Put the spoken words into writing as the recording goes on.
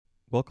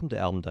Welcome to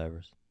Album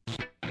Divers.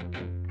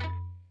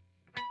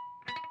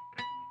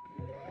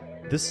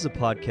 This is a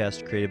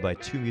podcast created by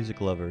two music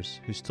lovers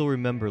who still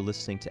remember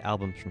listening to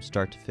albums from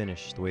start to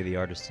finish the way the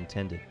artist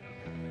intended.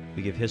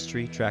 We give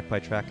history,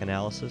 track-by-track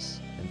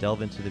analysis, and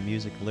delve into the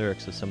music and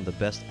lyrics of some of the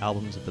best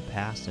albums of the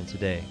past and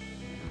today.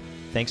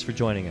 Thanks for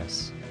joining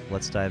us.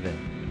 Let's dive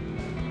in.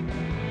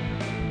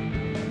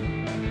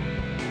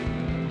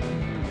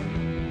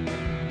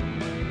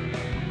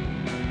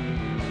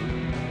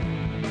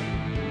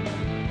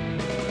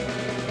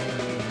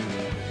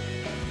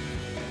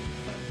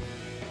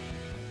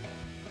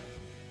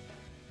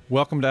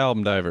 Welcome to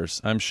Album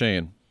Divers. I'm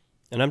Shane.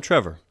 And I'm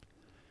Trevor.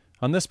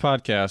 On this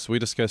podcast, we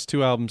discuss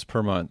 2 albums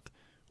per month.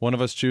 One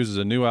of us chooses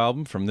a new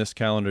album from this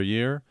calendar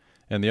year,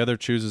 and the other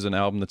chooses an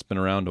album that's been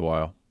around a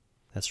while.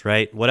 That's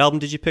right. What album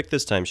did you pick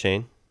this time,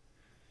 Shane?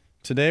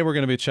 Today, we're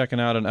going to be checking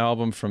out an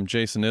album from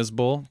Jason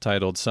Isbell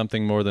titled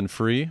Something More Than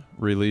Free,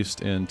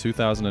 released in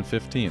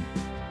 2015.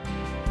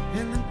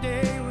 And the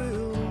day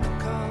will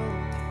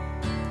come,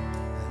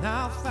 and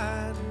I'll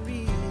find a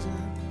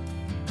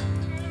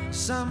reason.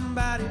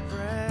 Somebody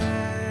proud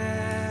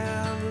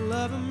to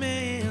love a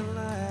man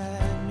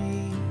like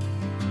me.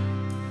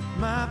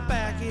 My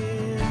back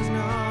is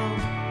numb,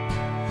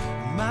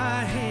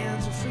 my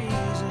hands are freezing.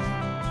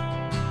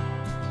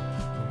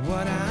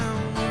 What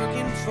I'm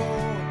working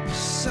for is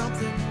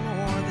something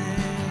more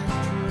than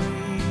a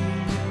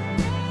dream.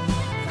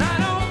 I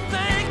don't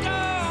think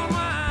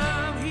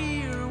I'm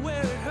here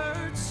where it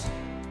hurts.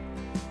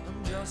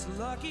 I'm just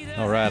lucky that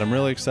All right, I'm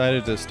really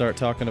excited to start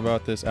talking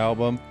about this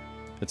album.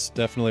 It's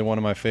definitely one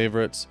of my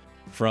favorites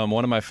from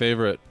one of my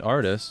favorite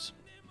artists,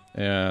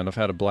 and I've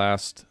had a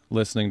blast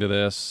listening to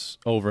this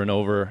over and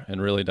over and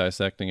really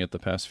dissecting it the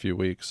past few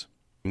weeks.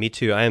 Me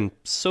too. I am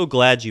so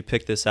glad you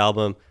picked this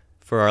album.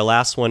 For our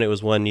last one, it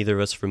was one neither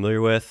of us are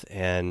familiar with,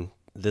 and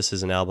this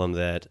is an album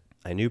that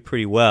I knew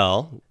pretty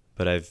well,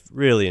 but I've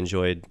really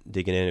enjoyed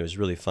digging in. It was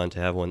really fun to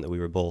have one that we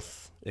were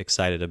both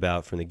excited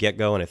about from the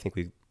get-go, and I think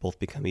we've both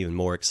become even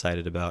more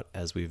excited about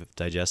as we've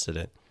digested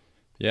it.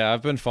 Yeah,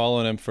 I've been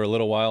following him for a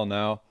little while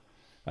now.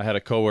 I had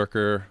a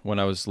coworker when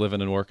I was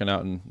living and working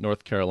out in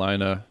North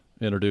Carolina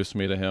introduced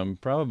me to him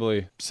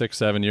probably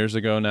 6-7 years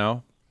ago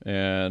now,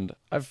 and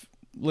I've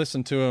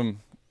listened to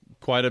him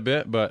quite a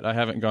bit, but I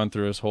haven't gone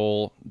through his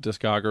whole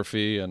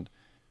discography and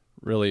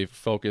really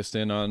focused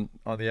in on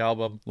the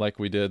album like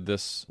we did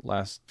this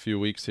last few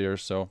weeks here.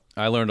 So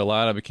I learned a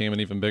lot. I became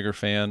an even bigger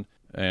fan,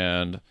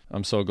 and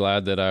I'm so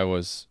glad that I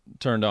was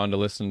turned on to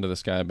listen to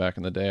this guy back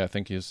in the day. I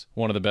think he's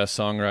one of the best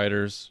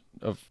songwriters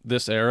of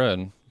this era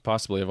and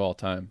possibly of all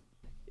time.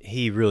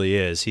 He really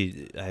is.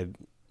 I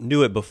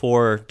knew it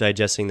before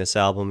digesting this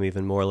album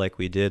even more like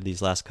we did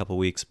these last couple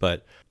weeks,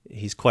 but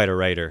he's quite a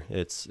writer.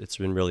 It's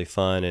been really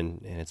fun,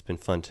 and it's been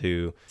fun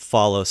to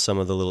follow some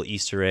of the little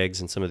Easter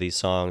eggs in some of these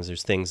songs.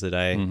 There's things that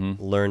I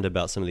learned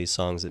about some of these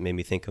songs that made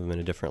me think of them in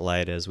a different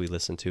light as we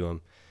listen to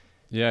them.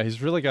 Yeah,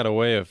 he's really got a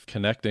way of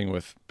connecting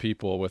with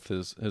people, with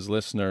his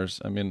listeners.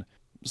 I mean,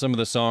 some of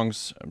the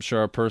songs I'm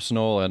sure are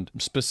personal and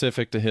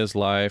specific to his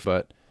life,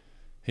 but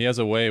he has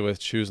a way with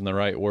choosing the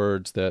right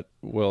words that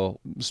will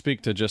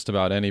speak to just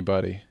about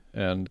anybody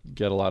and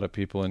get a lot of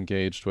people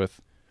engaged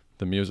with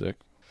the music.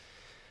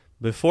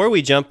 Before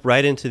we jump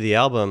right into the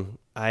album,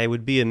 I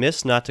would be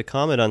amiss not to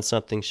comment on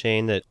something,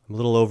 Shane, that I'm a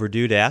little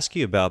overdue to ask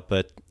you about,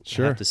 but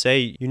Sure. I have to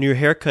say, your new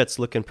haircut's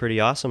looking pretty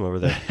awesome over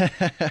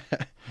there.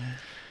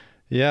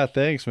 Yeah,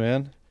 thanks,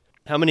 man.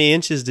 How many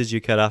inches did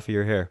you cut off of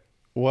your hair?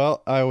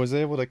 Well, I was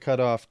able to cut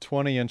off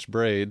 20-inch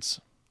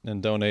braids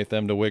and donate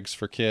them to Wigs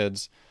for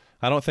Kids.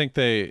 I don't think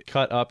they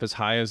cut up as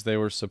high as they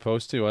were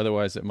supposed to,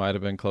 otherwise it might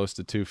have been close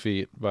to 2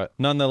 feet. But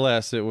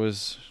nonetheless, it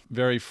was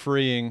very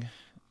freeing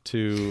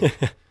to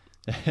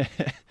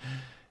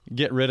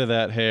get rid of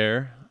that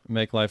hair,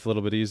 make life a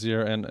little bit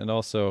easier, and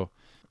also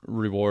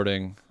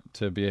rewarding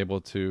to be able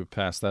to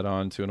pass that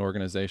on to an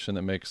organization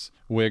that makes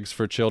wigs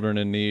for children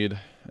in need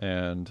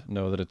and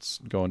know that it's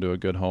going to a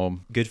good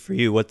home. Good for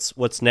you.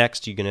 What's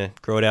next? You gonna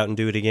grow it out and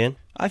do it again?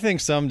 I think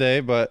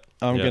someday, but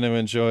I'm Yeah. going to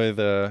enjoy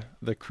the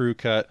crew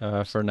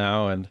cut for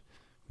now and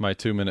my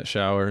 2-minute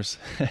showers,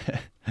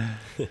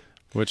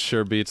 which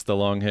sure beats the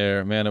long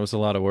hair. Man, it was a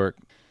lot of work.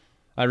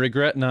 I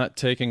regret not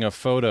taking a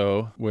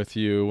photo with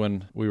you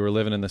when we were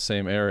living in the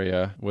same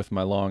area with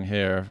my long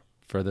hair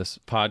for this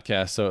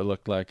podcast, so it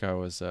looked like I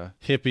was a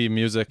hippie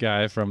music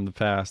guy from the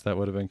past. That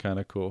would have been kind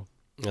of cool.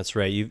 That's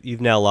right.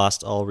 You've now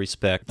lost all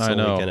respect. I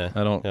know.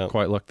 I don't yeah.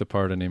 quite look the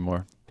part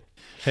anymore.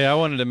 Hey, I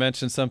wanted to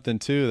mention something,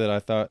 too, that I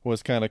thought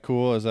was kind of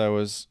cool as I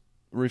was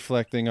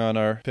reflecting on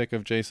our pick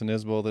of Jason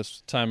Isbell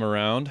this time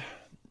around.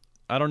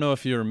 I don't know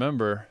if you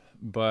remember,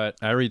 but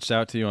I reached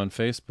out to you on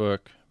Facebook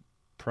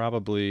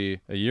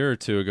probably a year or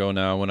two ago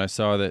now when I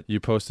saw that you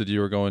posted you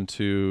were going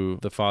to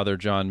the Father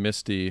John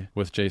Misty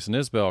with Jason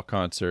Isbell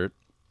concert,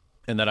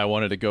 and that I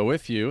wanted to go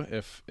with you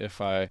if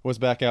I was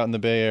back out in the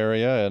Bay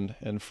Area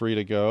and free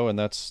to go. And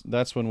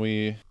that's when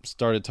we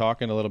started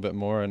talking a little bit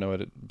more. I know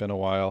it had been a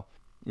while.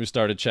 we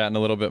started chatting a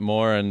little bit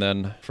more, and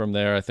then from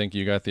there, I think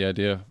you got the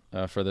idea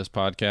for this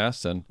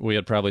podcast, and we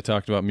had probably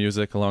talked about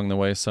music along the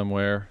way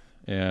somewhere,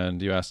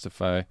 and you asked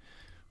if I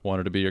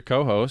wanted to be your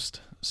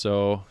co-host.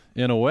 So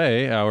in a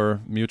way,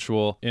 our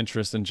mutual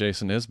interest in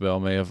Jason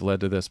Isbell may have led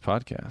to this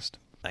podcast.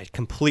 I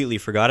completely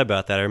forgot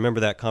about that. I remember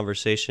that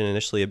conversation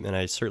initially, and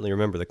I certainly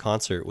remember the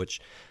concert,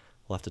 which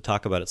we'll have to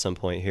talk about at some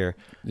point here.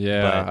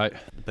 Yeah.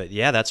 But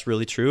yeah, that's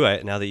really true.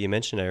 Now that you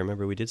mentioned it, I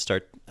remember I did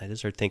start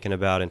thinking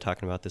about and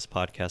talking about this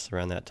podcast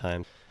around that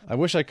time. I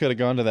wish I could have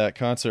gone to that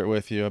concert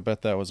with you. I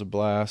bet that was a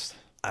blast.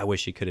 I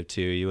wish you could have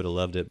too. You would have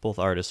loved it. Both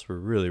artists were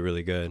really,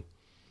 really good.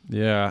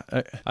 Yeah.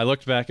 I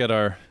looked back at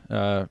our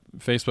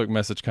Facebook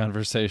message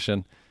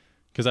conversation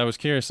because I was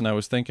curious, and I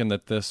was thinking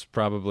that this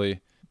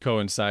probably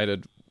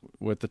coincided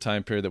with the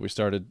time period that we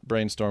started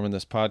brainstorming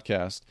this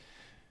podcast.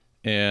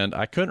 And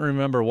I couldn't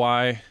remember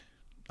why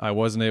I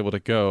wasn't able to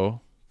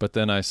go, but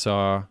then I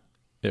saw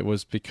it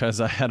was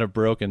because I had a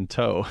broken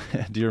toe.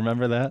 Do you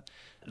remember that?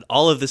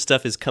 All of this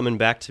stuff is coming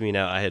back to me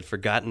now. I had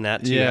forgotten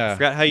that too. Yeah. I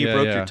forgot how you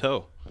broke your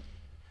toe.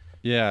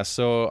 Yeah,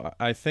 so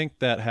I think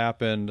that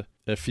happened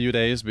a few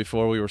days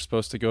before we were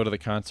supposed to go to the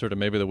concert, or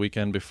maybe the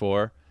weekend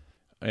before.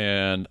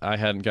 And I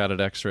hadn't got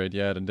it x-rayed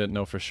yet and didn't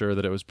know for sure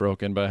that it was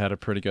broken, but I had a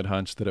pretty good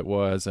hunch that it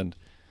was, and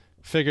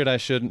figured I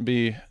shouldn't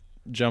be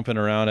jumping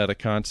around at a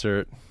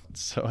concert.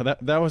 So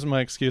that was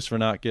my excuse for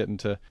not getting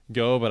to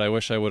go, but I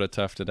wish I would have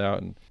toughed it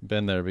out and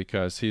been there,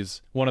 because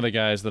he's one of the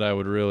guys that I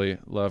would really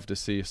love to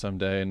see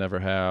someday and never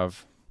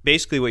have.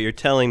 Basically what you're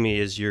telling me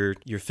is your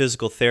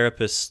physical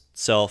therapist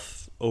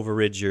self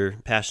overrid your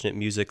passionate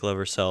music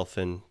lover self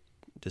and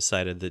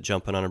decided that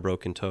jumping on a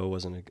broken toe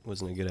wasn't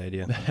a good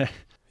idea.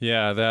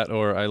 Yeah, that,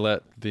 or I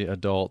let the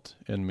adult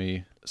in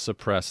me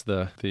suppress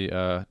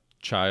the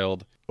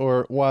child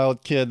or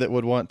wild kid that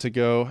would want to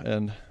go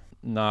and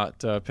not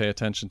pay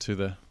attention to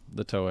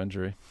the toe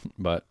injury.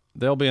 But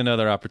there'll be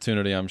another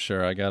opportunity, I'm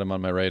sure. I got him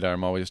on my radar.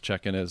 I'm always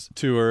checking his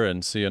tour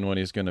and seeing when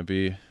he's going to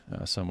be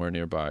somewhere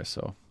nearby.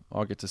 So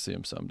I'll get to see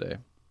him someday.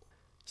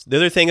 The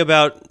other thing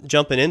about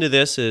jumping into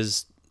this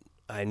is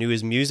I knew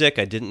his music.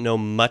 I didn't know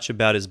much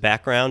about his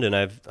background, and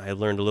I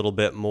learned a little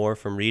bit more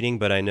from reading,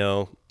 but I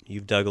know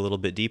you've dug a little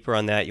bit deeper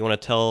on that. You want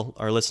to tell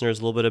our listeners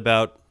a little bit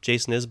about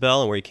Jason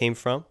Isbell and where he came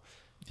from?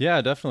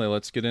 Yeah, definitely.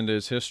 Let's get into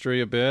his history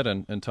a bit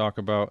and talk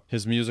about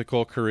his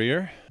musical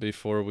career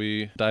before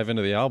we dive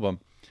into the album.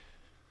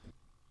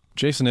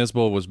 Jason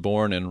Isbell was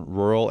born in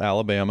rural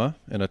Alabama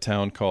in a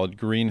town called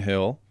Green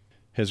Hill.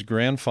 His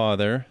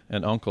grandfather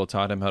and uncle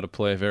taught him how to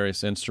play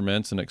various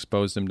instruments and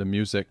exposed him to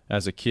music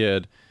as a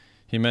kid.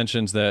 He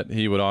mentions that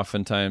he would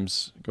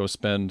oftentimes go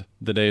spend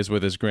the days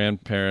with his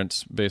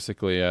grandparents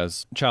basically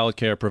as child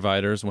care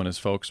providers when his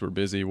folks were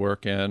busy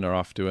working or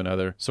off doing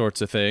other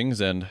sorts of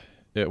things, and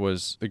it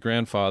was the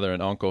grandfather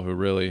and uncle who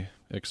really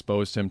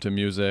exposed him to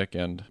music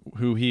and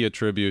who he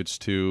attributes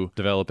to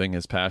developing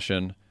his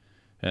passion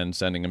and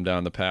sending him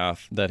down the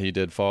path that he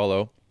did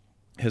follow.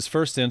 His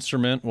first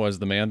instrument was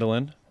the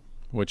mandolin,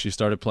 which he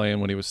started playing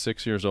when he was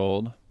 6 years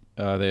old.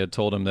 They had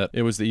told him that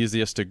it was the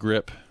easiest to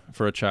grip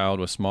for a child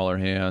with smaller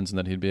hands and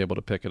that he'd be able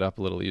to pick it up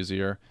a little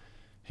easier.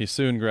 He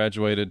soon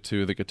graduated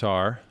to the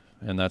guitar,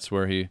 and that's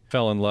where he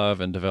fell in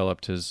love and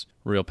developed his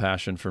real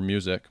passion for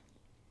music.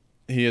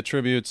 He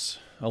attributes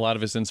a lot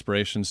of his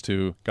inspirations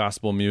to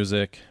gospel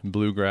music,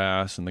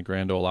 bluegrass, and the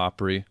Grand Ole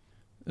Opry.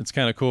 It's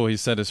kind of cool. He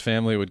said his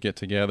family would get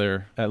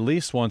together at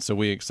least once a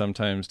week,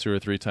 sometimes 2 or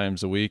 3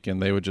 times a week,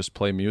 and they would just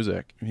play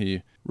music.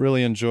 He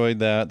really enjoyed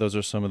that. Those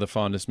are some of the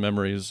fondest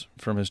memories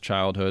from his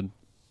childhood.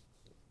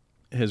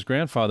 His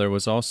grandfather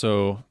was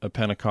also a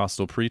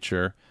Pentecostal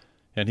preacher,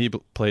 and he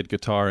played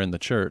guitar in the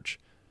church.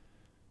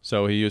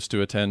 So he used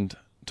to attend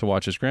to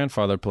watch his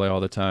grandfather play all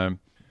the time.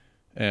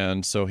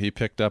 And so he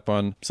picked up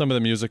on some of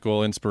the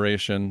musical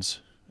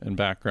inspirations and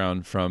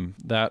background from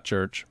that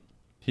church.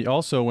 He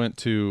also went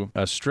to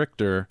a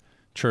stricter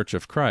Church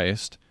of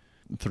Christ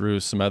through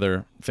some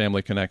other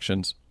family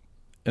connections,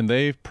 and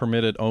they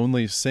permitted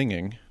only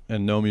singing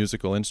and no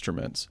musical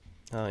instruments.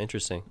 Oh,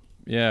 interesting.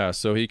 Yeah,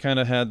 so he kind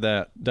of had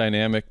that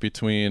dynamic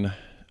between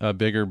a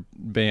bigger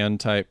band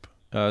type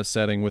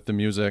setting with the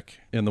music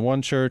in the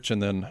one church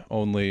and then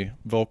only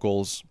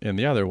vocals in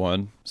the other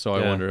one. So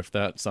I wonder if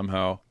that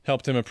somehow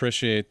helped him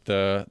appreciate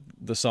the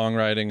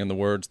songwriting and the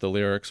words, the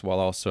lyrics, while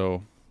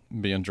also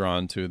being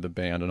drawn to the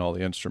band and all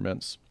the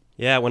instruments.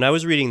 Yeah, when I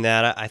was reading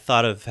that, I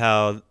thought of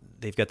how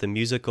they've got the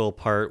musical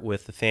part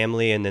with the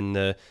family and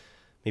then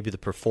maybe the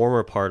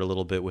performer part a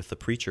little bit with the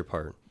preacher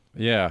part.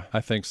 Yeah,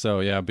 I think so.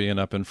 Yeah, being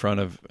up in front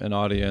of an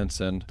audience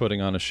and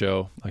putting on a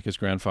show like his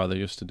grandfather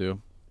used to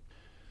do.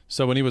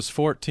 So when he was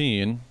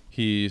 14,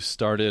 he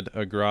started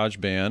a garage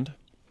band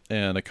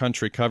and a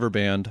country cover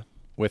band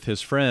with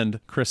his friend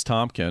Chris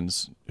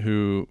Tompkins,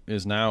 who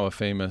is now a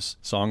famous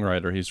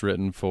songwriter. He's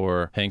written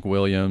for Hank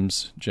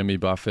Williams, Jimmy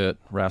Buffett,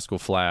 Rascal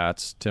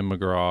Flatts, Tim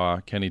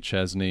McGraw, Kenny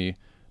Chesney,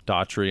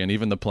 Daughtry, and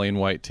even the Plain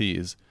White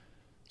T's.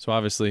 So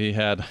obviously he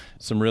had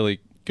some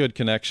really good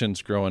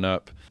connections growing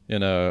up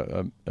in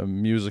a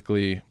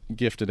musically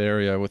gifted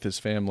area with his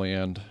family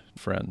and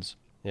friends.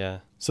 Yeah.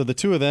 So the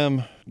two of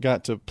them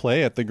got to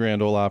play at the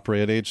Grand Ole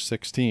Opry at age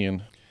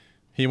 16.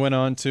 He went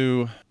on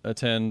to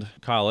attend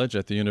college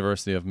at the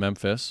University of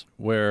Memphis,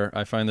 where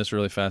I find this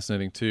really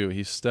fascinating too.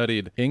 He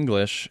studied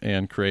English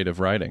and creative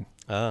writing.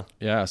 Ah.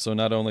 Yeah, so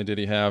not only did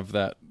he have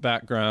that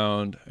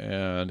background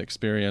and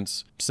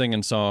experience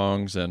singing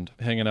songs and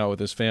hanging out with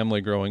his family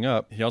growing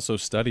up, he also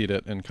studied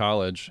it in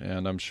college,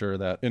 and I'm sure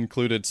that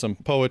included some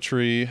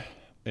poetry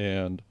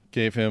and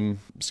gave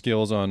him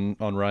skills on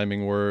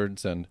rhyming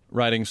words and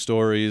writing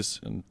stories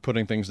and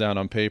putting things down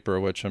on paper,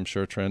 which I'm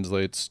sure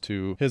translates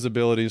to his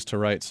abilities to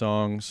write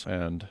songs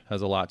and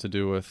has a lot to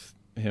do with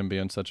him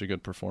being such a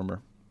good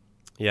performer.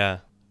 Yeah.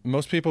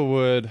 Most people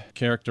would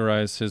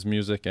characterize his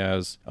music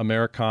as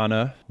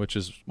Americana, which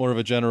is more of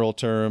a general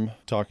term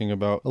talking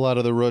about a lot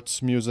of the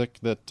roots music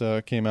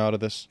that came out of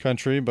this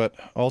country, but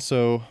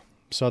also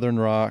Southern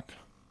rock,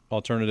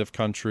 alternative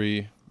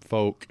country,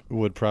 folk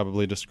would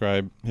probably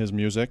describe his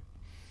music.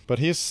 But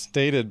he's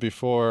stated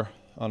before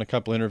on a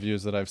couple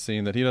interviews that I've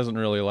seen that he doesn't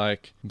really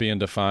like being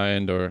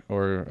defined or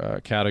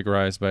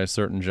categorized by a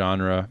certain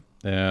genre,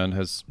 and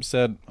has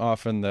said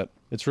often that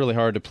it's really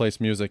hard to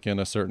place music in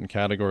a certain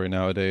category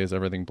nowadays.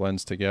 Everything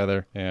blends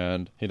together,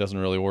 and he doesn't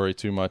really worry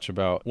too much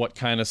about what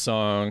kind of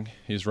song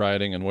he's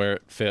writing and where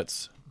it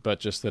fits, but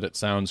just that it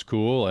sounds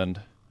cool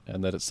and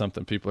that it's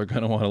something people are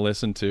going to want to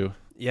listen to.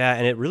 Yeah,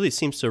 and it really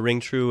seems to ring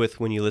true with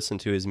when you listen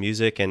to his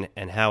music and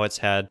how it's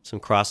had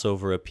some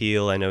crossover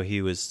appeal. I know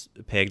he was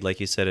pegged, like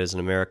you said, as an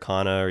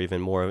Americana or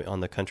even more on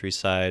the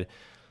countryside,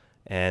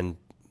 and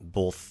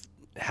both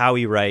how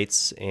he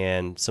writes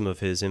and some of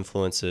his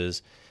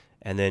influences,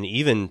 and then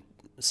even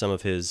some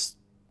of his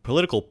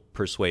political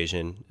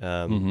persuasion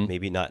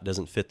maybe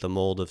doesn't fit the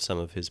mold of some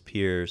of his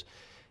peers,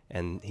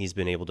 and he's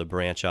been able to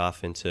branch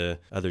off into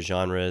other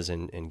genres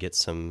and get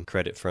some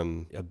credit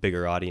from a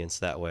bigger audience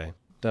that way.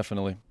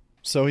 Definitely.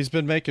 So he's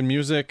been making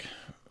music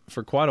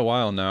for quite a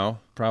while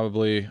now,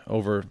 probably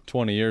over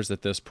 20 years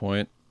at this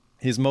point.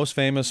 He's most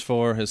famous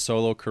for his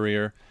solo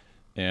career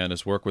and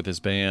his work with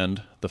his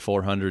band, the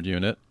 400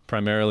 Unit,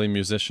 primarily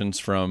musicians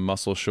from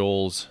Muscle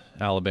Shoals,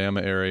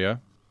 Alabama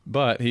area.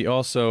 But he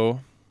also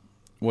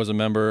was a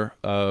member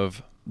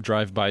of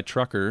Drive-By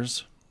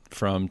Truckers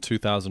from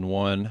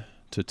 2001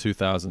 to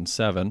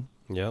 2007.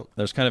 Yep.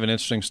 There's kind of an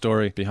interesting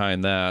story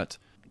behind that.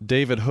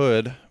 David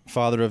Hood,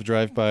 father of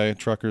Drive-By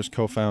Truckers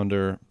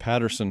co-founder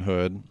Patterson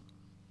Hood,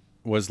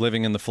 was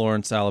living in the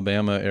Florence,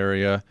 Alabama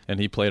area, and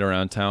he played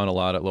around town a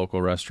lot at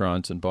local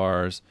restaurants and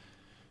bars,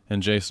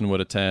 and Jason would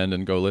attend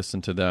and go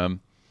listen to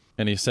them.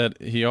 And he said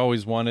he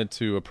always wanted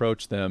to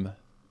approach them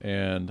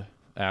and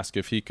ask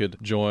if he could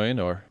join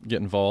or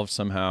get involved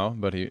somehow,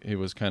 but he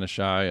was kind of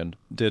shy and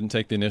didn't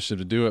take the initiative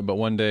to do it. But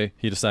one day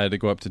he decided to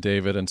go up to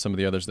David and some of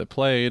the others that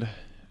played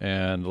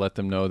and let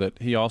them know that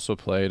he also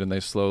played, and they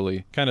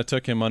slowly kind of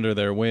took him under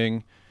their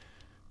wing,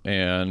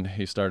 and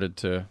he started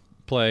to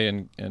play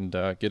and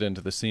get into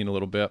the scene a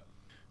little bit.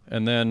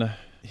 And then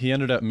he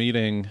ended up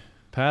meeting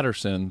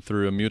Patterson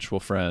through a mutual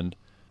friend,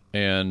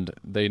 and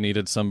they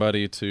needed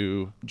somebody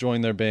to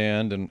join their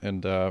band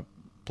and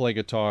play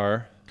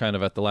guitar kind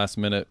of at the last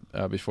minute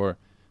before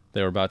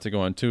they were about to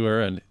go on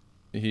tour, and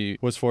he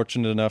was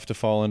fortunate enough to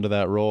fall into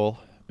that role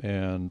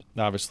and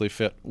obviously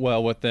fit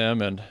well with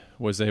them and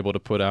was able to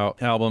put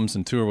out albums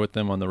and tour with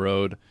them on the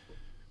road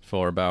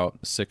for about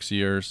 6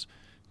 years,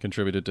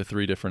 contributed to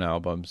 3 different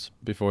albums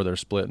before their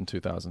split in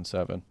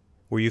 2007.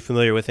 Were you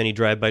familiar with any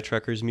Drive-By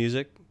Truckers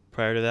music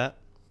prior to that?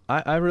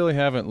 I really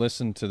haven't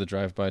listened to the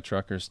Drive-By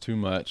Truckers too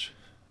much.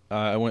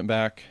 I went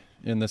back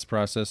in this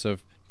process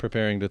of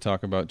preparing to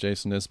talk about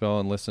Jason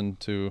Isbell and listened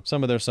to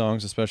some of their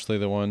songs, especially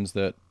the ones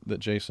that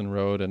Jason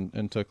wrote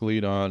and took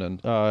lead on.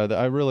 And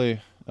I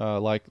really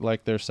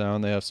like their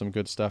sound. They have some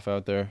good stuff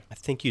out there. I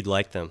think you'd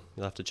like them.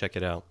 You'll have to check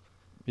it out.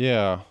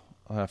 Yeah,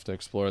 I'll have to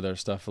explore their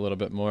stuff a little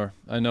bit more.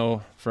 I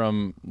know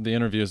from the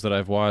interviews that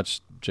I've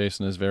watched,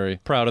 Jason is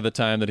very proud of the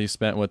time that he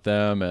spent with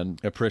them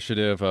and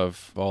appreciative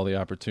of all the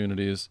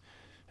opportunities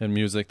and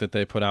music that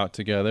they put out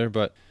together.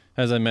 But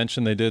as I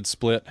mentioned, they did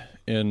split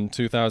in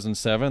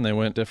 2007. They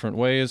went different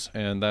ways,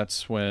 and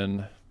that's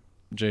when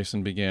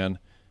Jason began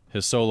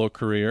his solo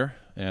career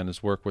and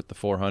his work with the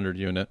 400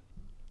 Unit.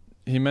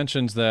 He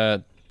mentions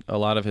that a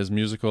lot of his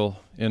musical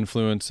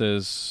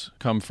influences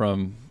come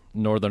from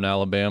Northern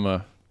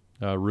Alabama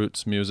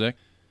roots music.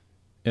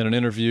 In an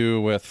interview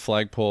with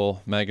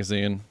Flagpole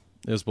magazine,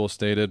 Isbell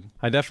stated,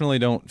 "I definitely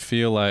don't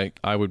feel like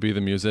I would be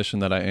the musician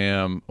that I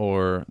am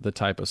or the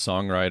type of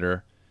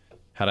songwriter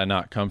had I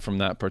not come from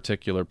that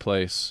particular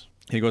place."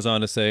 He goes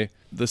on to say,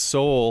 the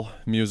soul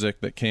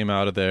music that came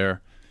out of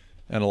there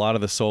and a lot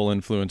of the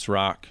soul-influenced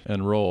rock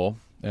and roll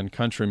and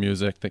country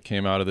music that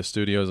came out of the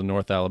studios in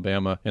North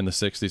Alabama in the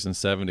 60s and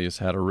 70s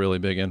had a really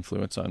big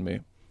influence on me.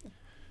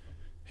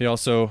 He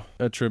also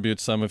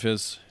attributes some of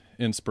his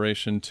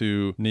inspiration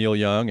to Neil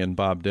Young and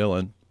Bob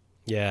Dylan.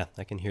 Yeah,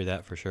 I can hear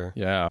that for sure.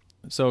 Yeah.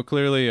 So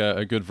clearly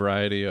a good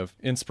variety of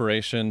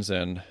inspirations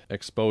and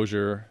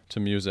exposure to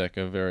music,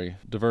 a very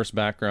diverse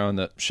background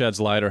that sheds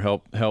light or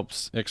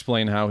helps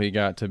explain how he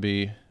got to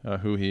be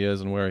who he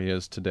is and where he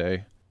is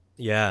today.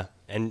 Yeah,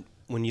 And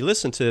when you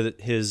listen to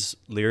his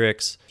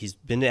lyrics, he's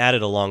been at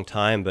it a long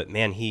time, but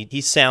man,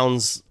 he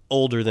sounds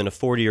older than a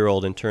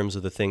 40-year-old in terms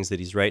of the things that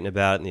he's writing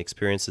about and the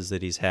experiences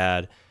that he's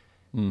had.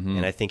 Mm-hmm.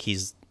 And I think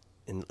he's,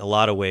 in a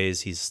lot of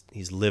ways,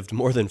 he's lived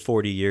more than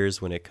 40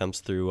 years when it comes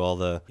through all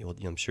the,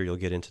 I'm sure you'll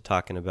get into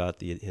talking about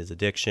his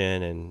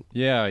addiction. And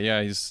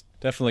yeah, he's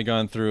definitely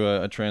gone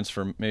through a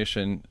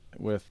transformation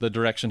with the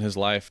direction his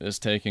life is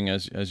taking.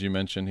 As you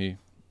mentioned,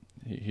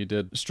 he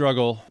did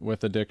struggle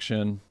with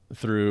addiction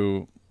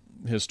through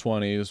his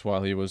 20s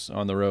while he was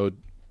on the road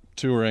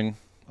touring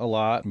a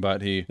lot,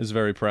 but he is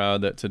very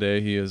proud that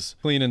today he is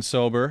clean and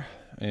sober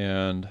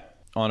and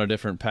on a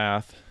different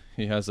path.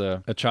 He has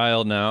a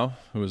child now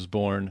who was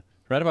born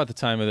right about the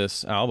time of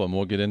this album.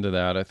 We'll get into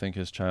that. I think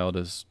his child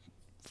is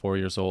 4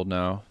 years old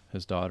now,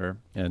 his daughter,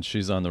 and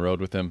she's on the road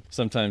with him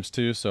sometimes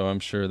too, so I'm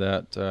sure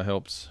that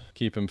helps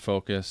keep him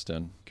focused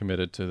and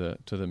committed to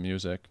the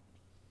music.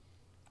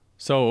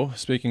 So,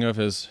 speaking of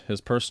his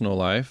personal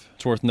life,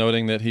 it's worth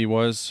noting that he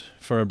was,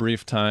 for a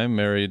brief time,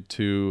 married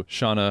to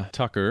Shauna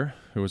Tucker,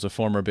 who was a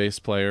former bass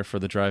player for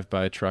the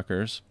Drive-By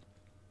Truckers.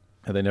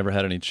 They never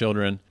had any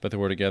children, but they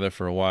were together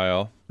for a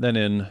while. Then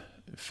in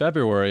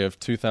February of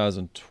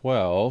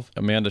 2012,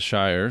 Amanda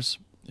Shires,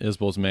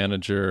 Isbell's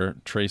manager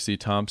Tracy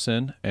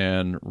Thompson,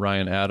 and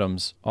Ryan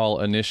Adams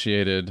all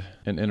initiated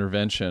an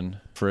intervention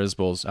for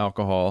Isbell's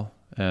alcohol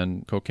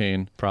and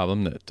cocaine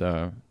problem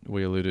that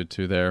we alluded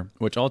to there,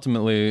 which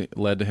ultimately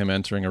led to him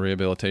entering a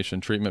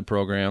rehabilitation treatment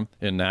program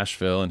in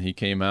Nashville, and he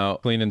came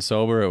out clean and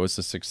sober. It was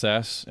a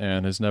success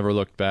and has never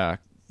looked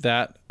back.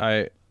 That,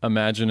 I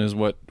imagine, is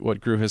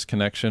what grew his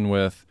connection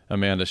with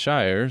Amanda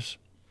Shires,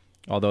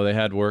 although they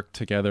had worked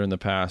together in the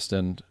past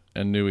and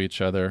knew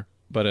each other.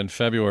 But in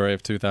February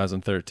of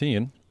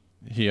 2013,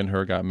 he and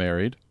her got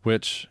married,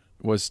 which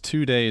was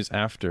 2 days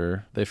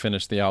after they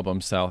finished the album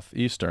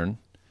Southeastern.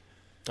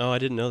 Oh, I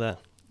didn't know that.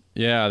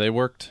 Yeah, they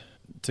worked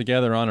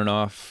together on and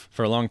off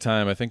for a long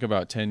time, I think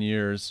about 10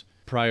 years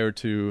prior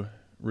to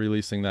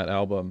releasing that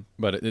album.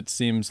 But it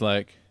seems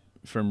like,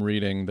 from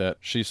reading, that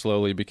she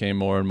slowly became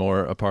more and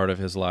more a part of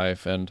his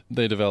life, and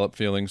they developed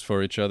feelings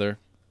for each other.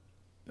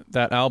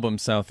 That album,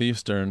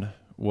 Southeastern,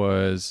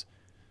 was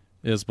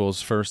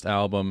Isbell's first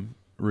album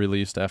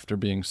released after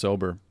being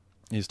sober.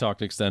 He's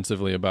talked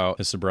extensively about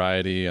his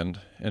sobriety and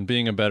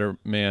being a better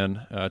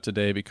man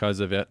today because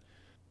of it.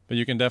 But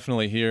you can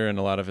definitely hear in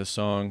a lot of his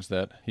songs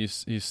that he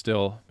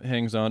still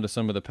hangs on to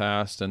some of the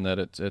past, and that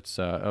it's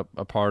a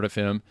part of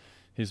him.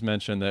 He's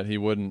mentioned that he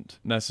wouldn't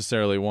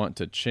necessarily want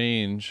to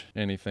change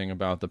anything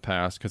about the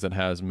past because it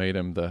has made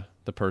him the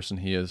person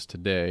he is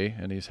today,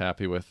 and he's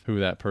happy with who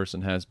that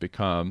person has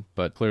become.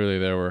 But clearly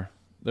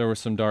there were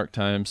some dark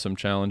times, some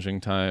challenging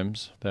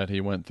times that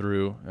he went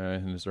through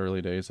in his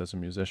early days as a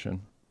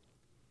musician.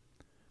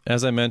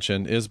 As I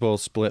mentioned, Isbell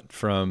split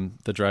from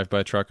the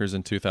Drive-By Truckers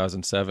in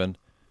 2007.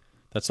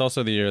 That's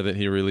also the year that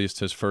he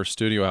released his first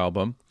studio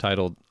album,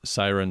 titled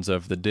Sirens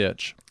of the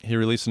Ditch. He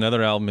released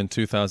another album in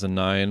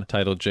 2009,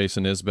 titled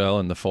Jason Isbell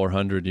and the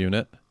 400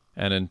 Unit.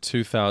 And in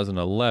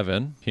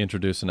 2011, he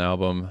introduced an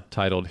album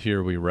titled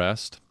Here We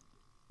Rest.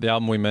 The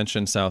album we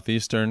mentioned,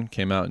 Southeastern,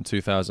 came out in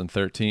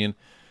 2013.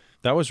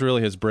 That was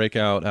really his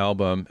breakout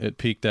album. It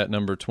peaked at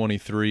number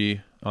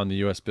 23 on the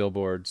U.S.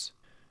 Billboards.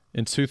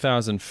 In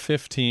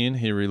 2015,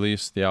 he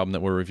released the album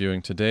that we're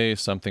reviewing today,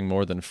 Something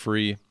More Than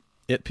Free.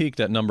 It peaked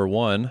at number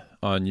 1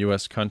 on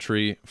U.S.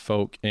 country,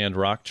 folk, and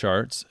rock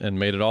charts and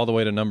made it all the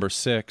way to number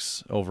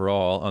 6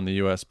 overall on the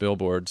U.S.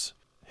 Billboards.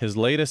 His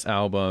latest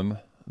album,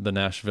 The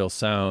Nashville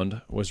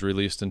Sound, was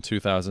released in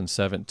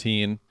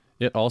 2017.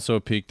 It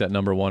also peaked at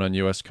number 1 on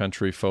U.S.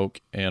 country,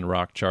 folk, and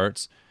rock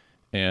charts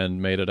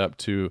and made it up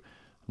to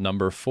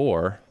number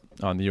 4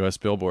 on the U.S.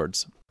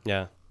 Billboards.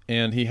 Yeah.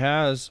 And he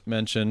has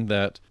mentioned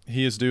that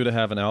he is due to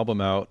have an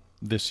album out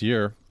this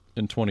year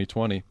in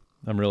 2020.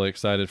 I'm really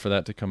excited for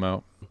that to come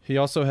out. He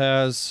also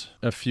has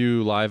a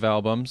few live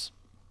albums.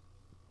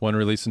 One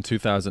released in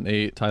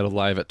 2008 titled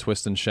Live at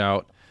Twist and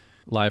Shout,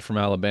 Live from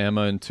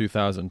Alabama in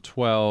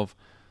 2012,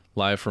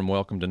 Live from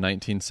Welcome to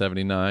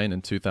 1979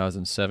 in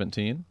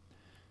 2017,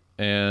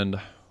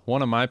 and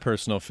one of my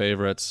personal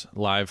favorites,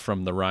 Live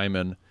from the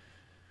Ryman,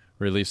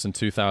 released in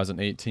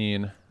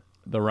 2018.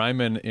 The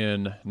Ryman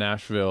in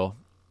Nashville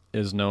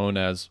is known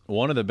as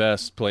one of the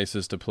best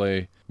places to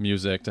play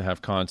music, to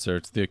have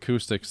concerts. The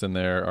acoustics in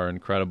there are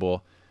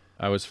incredible.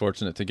 I was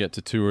fortunate to get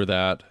to tour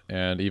that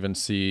and even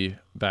see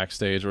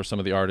backstage where some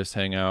of the artists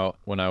hang out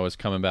when I was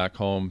coming back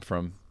home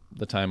from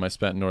the time I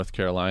spent in North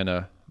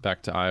Carolina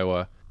back to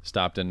Iowa.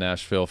 Stopped in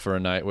Nashville for a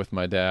night with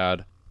my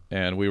dad,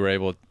 and we were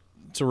able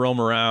to roam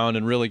around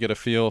and really get a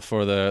feel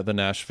for the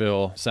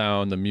Nashville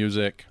sound, the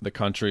music, the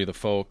country, the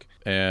folk.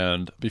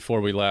 And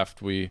before we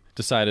left, we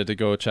decided to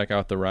go check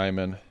out the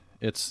Ryman.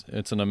 It's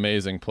an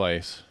amazing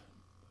place.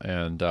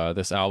 And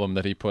this album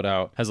that he put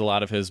out has a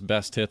lot of his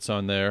best hits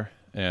on there,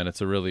 and it's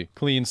a really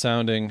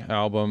clean-sounding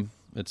album.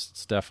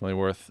 It's definitely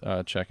worth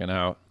checking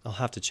out. I'll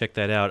have to check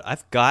that out.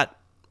 I've got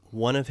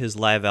one of his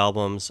live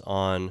albums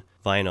on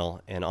vinyl,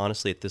 and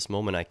honestly, at this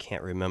moment, I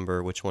can't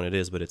remember which one it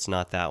is, but it's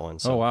not that one.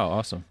 So oh, wow,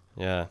 awesome.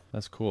 Yeah.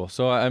 That's cool.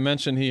 So I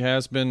mentioned he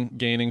has been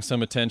gaining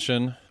some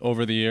attention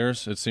over the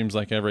years. It seems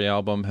like every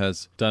album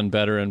has done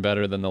better and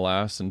better than the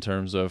last in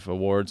terms of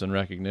awards and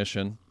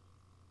recognition.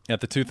 At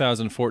the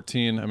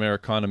 2014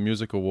 Americana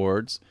Music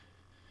Awards,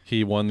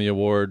 he won the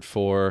award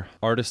for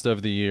Artist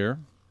of the Year,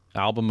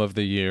 Album of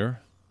the Year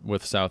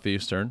with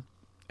Southeastern,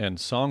 and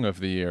Song of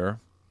the Year,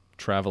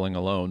 Traveling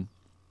Alone.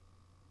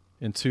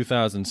 In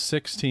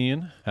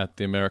 2016, at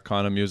the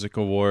Americana Music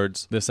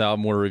Awards, this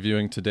album we're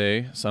reviewing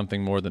today,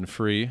 Something More Than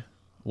Free,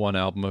 won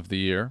Album of the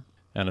Year,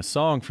 and a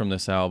song from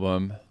this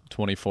album,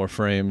 24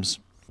 Frames,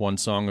 won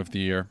Song of the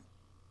Year.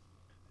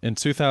 In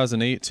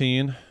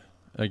 2018,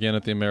 again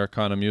at the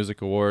Americana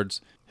Music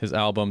Awards, his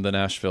album, The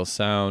Nashville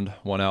Sound,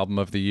 won Album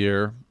of the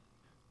Year.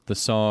 The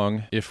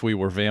song, If We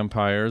Were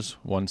Vampires,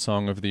 won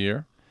Song of the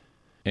Year.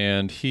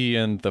 And he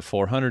and the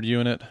 400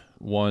 Unit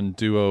won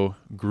Duo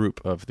Group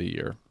of the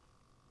Year.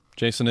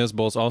 Jason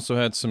Isbell's also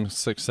had some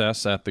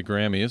success at the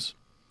Grammys.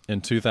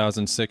 In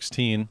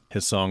 2016,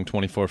 his song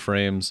 24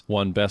 Frames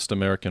won Best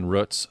American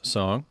Roots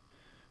Song,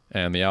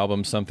 and the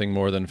album Something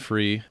More Than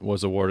Free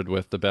was awarded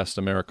with the Best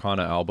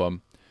Americana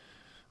Album.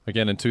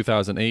 Again, in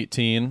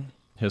 2018,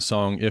 his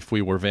song If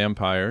We Were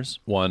Vampires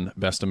won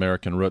Best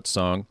American Roots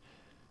Song,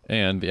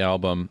 and the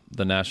album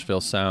The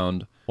Nashville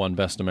Sound won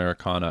Best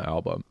Americana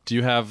Album. Do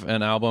you have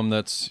an album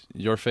that's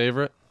your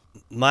favorite?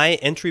 My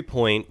entry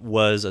point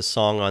was a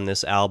song on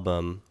this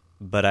album,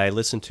 but I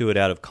listened to it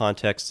out of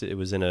context. It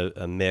was in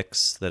a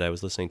mix that I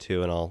was listening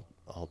to, and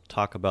I'll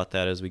talk about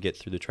that as we get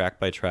through the track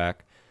by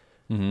track.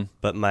 Mm-hmm.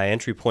 But my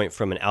entry point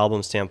from an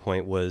album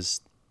standpoint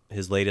was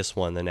his latest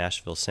one, The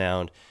Nashville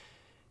Sound.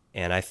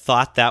 And I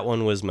thought that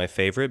one was my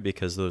favorite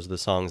because those are the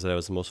songs that I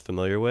was the most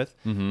familiar with.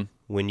 Mm-hmm.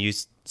 When you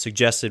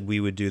suggested we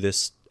would do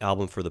this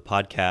album for the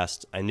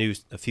podcast, I knew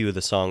a few of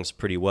the songs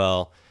pretty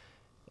well.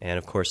 And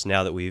of course,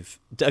 now that we've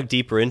dug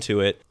deeper into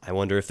it, I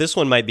wonder if this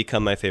one might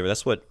become my favorite.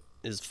 That's what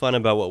is fun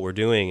about what we're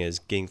doing, is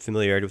getting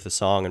familiarity with the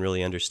song and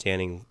really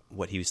understanding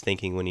what he was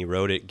thinking when he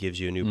wrote it.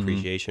 Gives you a new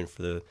appreciation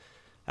for the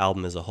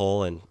album as a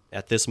whole. And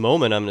at this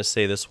moment, I'm going to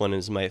say this one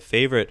is my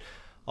favorite,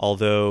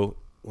 although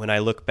when I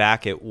look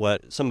back at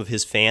what some of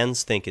his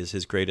fans think is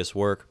his greatest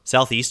work,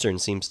 Southeastern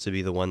seems to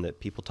be the one that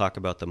people talk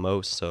about the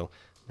most. So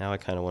now I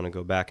kind of want to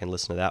go back and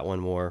listen to that one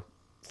more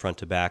front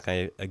to back.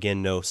 I,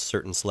 again, know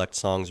certain select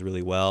songs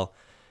really well,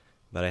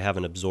 but I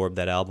haven't absorbed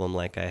that album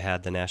like I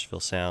had the Nashville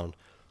Sound.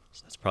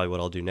 So that's probably what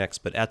I'll do next.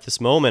 But at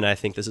this moment, I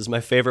think this is my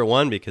favorite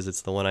one because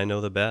it's the one I know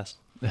the best.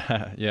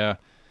 Yeah.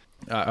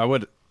 I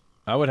would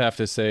have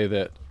to say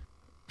that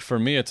for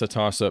me, it's a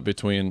toss-up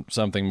between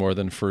Something More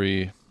Than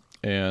Free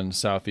and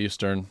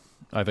Southeastern.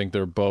 I think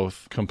they're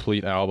both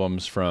complete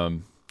albums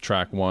from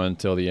track one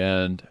till the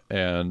end,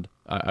 and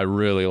I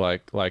really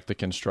like the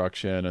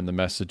construction and the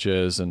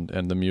messages and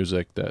the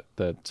music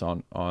that's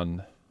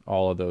on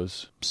all of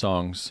those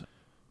songs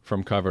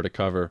from cover to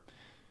cover.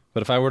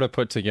 But if I were to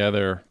put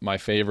together my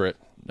favorite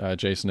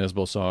Jason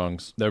Isbell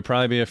songs, there'd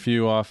probably be a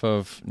few off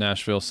of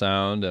Nashville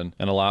Sound and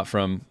a lot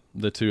from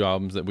the two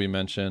albums that we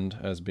mentioned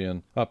as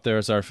being up there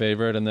as our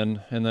favorite, and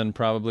then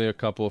probably a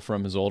couple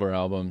from his older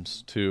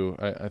albums too.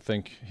 I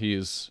think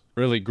he's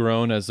really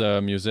grown as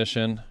a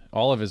musician.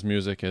 All of his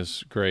music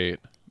is great,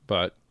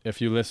 but if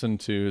you listen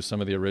to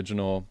some of the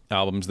original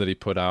albums that he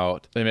put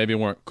out, they maybe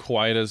weren't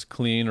quite as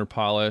clean or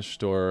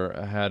polished or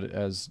had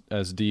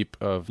as deep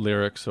of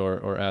lyrics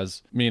or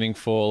as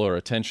meaningful or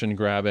attention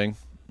grabbing.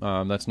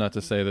 That's not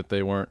to say that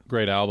they weren't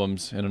great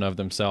albums in and of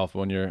themselves.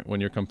 When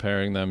you're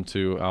comparing them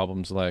to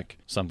albums like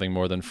Something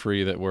More Than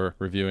Free that we're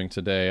reviewing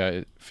today,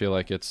 I feel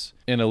like it's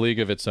in a league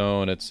of its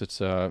own. It's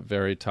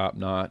very top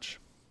notch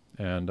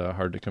and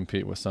hard to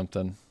compete with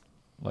something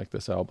like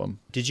this album.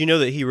 Did you know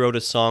that he wrote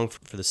a song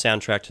for the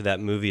soundtrack to that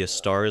movie, A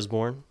Star Is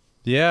Born?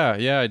 Yeah,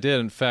 I did.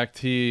 In fact,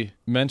 he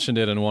mentioned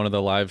it in one of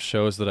the live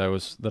shows that I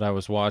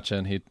was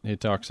watching. He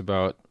talks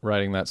about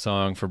writing that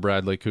song for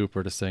Bradley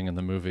Cooper to sing in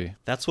the movie.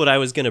 That's what I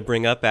was going to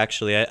bring up,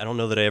 actually. I don't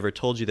know that I ever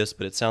told you this,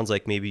 but it sounds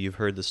like maybe you've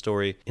heard the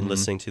story in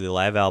listening to the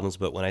live albums.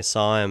 But when I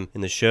saw him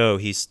in the show,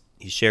 he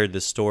shared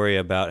this story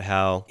about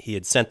how he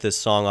had sent this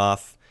song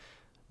off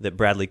that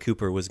Bradley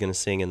Cooper was going to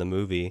sing in the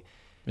movie.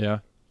 Yeah.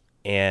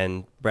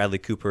 And Bradley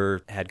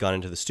Cooper had gone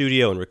into the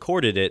studio and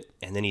recorded it,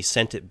 and then he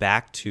sent it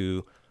back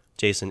to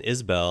Jason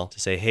Isbell to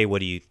say, hey,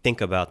 what do you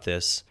think about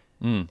this?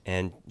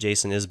 And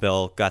Jason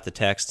Isbell got the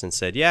text and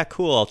said, yeah,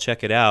 cool, I'll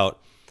check it out.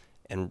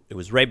 And it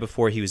was right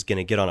before he was going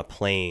to get on a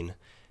plane.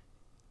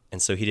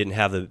 And so he didn't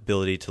have the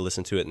ability to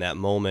listen to it in that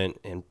moment.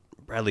 And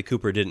Bradley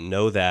Cooper didn't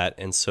know that.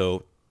 And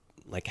so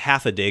like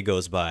half a day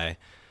goes by.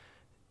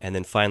 And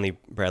then finally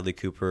Bradley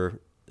Cooper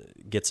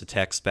gets a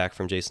text back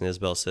from Jason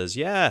Isbell, says,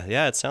 yeah,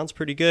 it sounds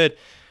pretty good.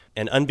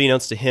 And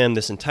unbeknownst to him,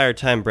 this entire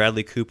time,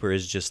 Bradley Cooper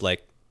is just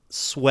like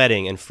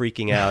sweating and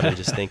freaking out and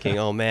just thinking,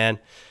 oh man,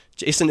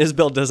 Jason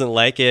Isbell doesn't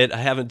like it. I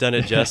haven't done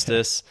it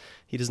justice.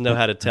 He doesn't know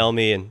how to tell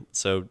me. And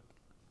so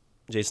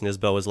Jason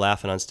Isbell was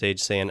laughing on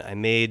stage saying, I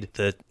made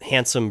the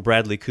handsome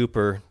Bradley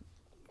Cooper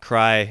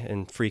cry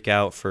and freak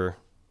out for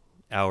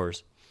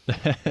hours.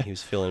 He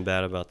was feeling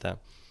bad about that.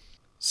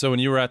 So when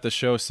you were at the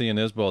show seeing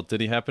Isbell, did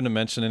he happen to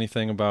mention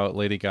anything about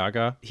Lady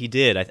Gaga? He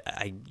did.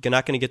 I'm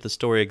not going to get the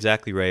story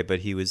exactly right, but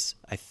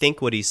I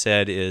think what he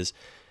said is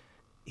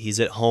he's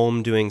at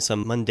home doing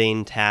some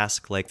mundane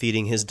task like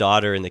feeding his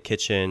daughter in the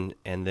kitchen,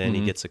 and then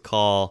he gets a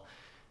call,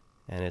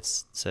 and it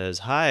says,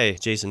 "Hi,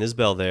 Jason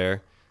Isbell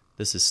there.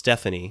 This is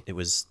Stephanie." It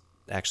was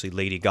actually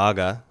Lady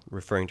Gaga,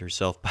 referring to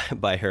herself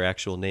by her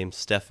actual name,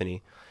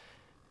 Stephanie,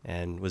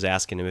 and was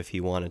asking him if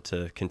he wanted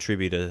to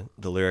contribute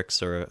the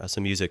lyrics or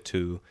some music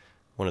to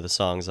one of the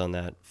songs on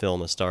that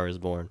film, A Star Is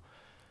Born.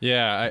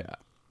 Yeah,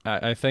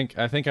 I think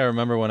I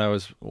remember when I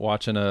was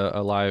watching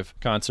a live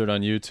concert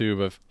on YouTube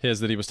of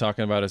his that he was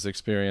talking about his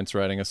experience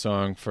writing a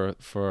song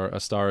for A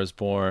Star Is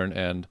Born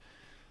and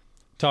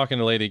talking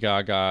to Lady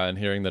Gaga and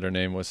hearing that her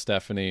name was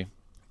Stephanie.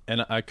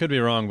 And I could be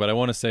wrong, but I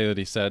want to say that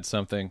he said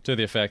something to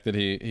the effect that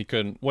he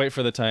couldn't wait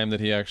for the time that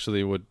he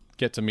actually would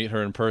get to meet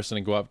her in person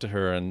and go up to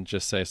her and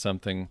just say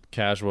something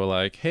casual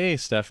like, "Hey,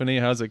 Stephanie,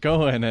 how's it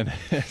going?" and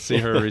see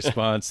her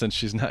response, since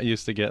she's not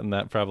used to getting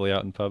that probably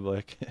out in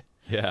public.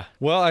 Yeah.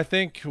 Well, I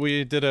think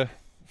we did a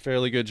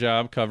fairly good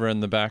job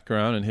covering the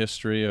background and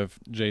history of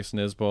Jason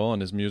Isbell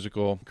and his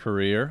musical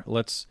career.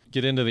 Let's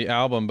get into the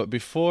album, but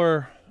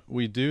before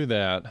we do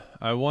that,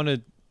 I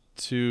wanted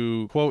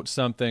to quote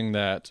something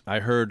that I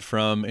heard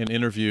from an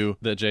interview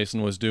that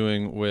Jason was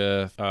doing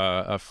with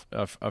a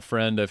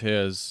friend of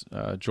his,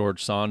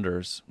 George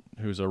Saunders,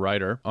 who's a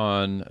writer,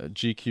 on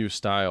GQ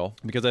Style,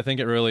 because I think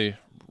it really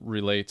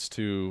relates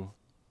to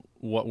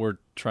what we're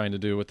trying to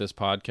do with this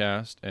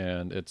podcast,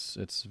 and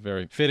it's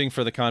very fitting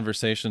for the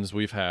conversations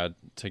we've had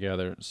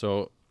together.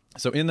 So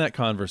in that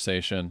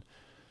conversation,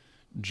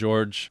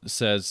 George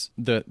says,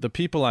 the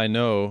people I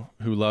know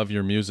who love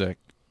your music,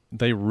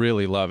 they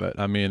really love it.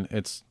 I mean,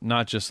 it's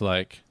not just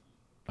like,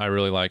 I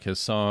really like his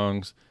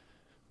songs,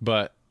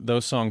 but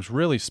those songs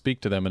really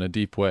speak to them in a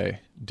deep way.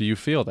 Do you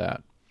feel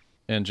that?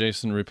 And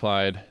Jason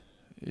replied,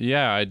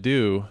 "Yeah, I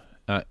do.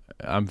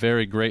 I'm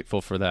very grateful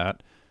for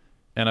that.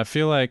 And I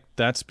feel like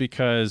that's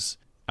because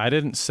I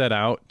didn't set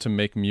out to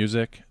make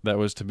music that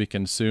was to be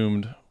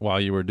consumed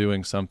while you were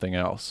doing something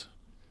else.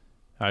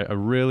 I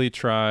really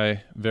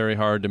try very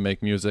hard to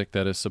make music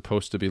that is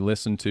supposed to be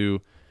listened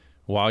to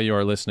while you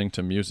are listening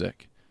to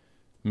music.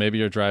 Maybe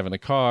you're driving a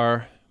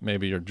car,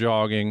 maybe you're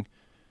jogging,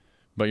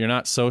 but you're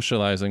not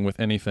socializing with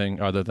anything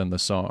other than the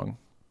song."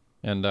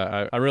 And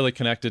I really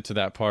connected to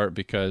that part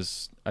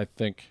because I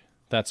think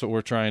that's what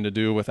we're trying to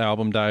do with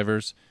Album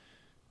Divers.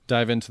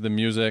 Dive into the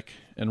music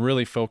and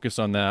really focus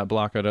on that,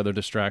 block out other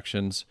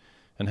distractions,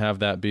 and have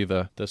that be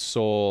the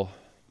sole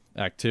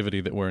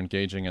activity that we're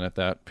engaging in at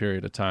that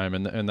period of time.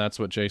 And that's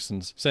what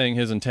Jason's saying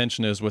his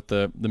intention is with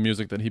the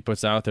music that he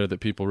puts out there,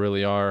 that people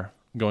really are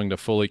going to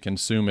fully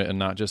consume it and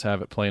not just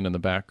have it playing in the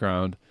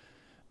background.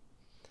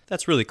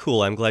 That's really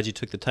cool. I'm glad you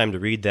took the time to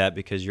read that,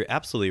 because you're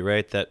absolutely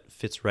right. That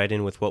fits right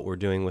in with what we're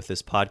doing with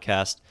this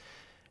podcast.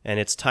 And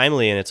it's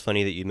timely, and it's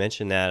funny that you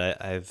mentioned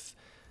that.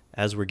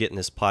 As we're getting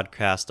this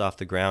podcast off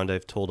the ground,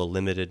 I've told a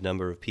limited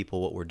number of people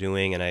what we're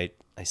doing, and I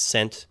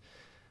sent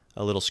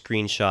a little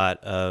screenshot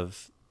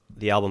of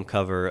the album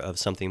cover of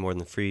Something More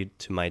Than Free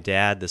to my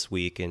dad this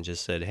week and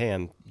just said, "Hey,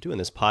 I'm doing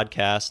this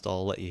podcast.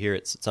 I'll let you hear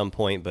it at some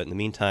point, but in the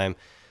meantime,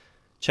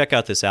 check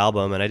out this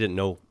album." And I didn't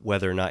know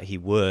whether or not he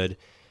would.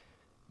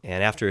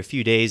 And after a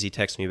few days, he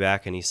texted me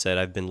back and he said,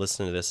 "I've been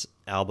listening to this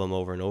album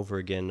over and over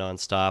again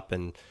nonstop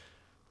and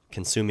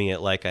consuming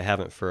it like I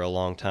haven't for a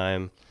long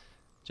time.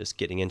 Just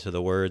getting into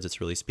the words, it's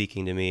really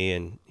speaking to me."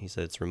 And he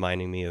said it's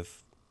reminding me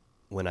of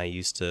when I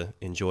used to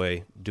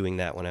enjoy doing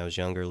that when I was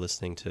younger,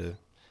 listening to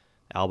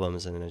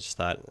albums. And I just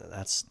thought,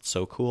 that's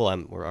so cool.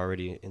 We're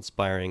already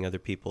inspiring other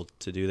people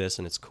to do this,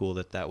 and it's cool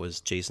that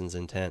was Jason's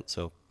intent.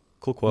 So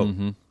cool quote.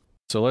 Mm-hmm.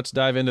 So let's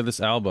dive into this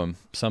album,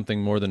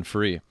 Something More Than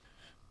Free.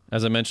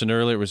 As I mentioned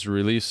earlier, it was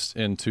released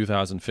in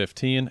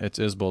 2015. It's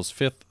Isbell's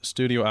 5th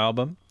studio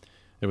album.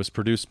 It was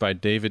produced by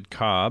David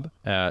Cobb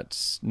at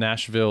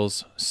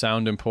Nashville's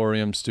Sound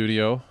Emporium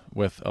studio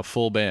with a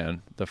full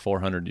band, the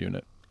 400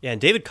 unit. Yeah,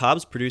 and David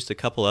Cobb's produced a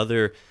couple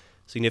other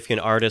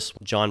significant artists.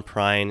 John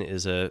Prine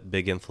is a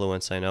big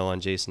influence, I know, on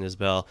Jason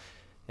Isbell,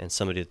 and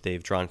somebody that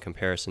they've drawn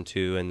comparison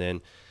to. And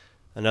then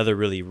another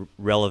really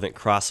relevant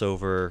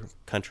crossover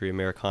country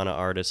Americana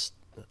artist,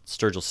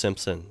 Sturgill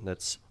Simpson,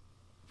 that's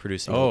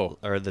producing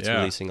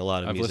releasing a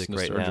lot of music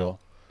right now.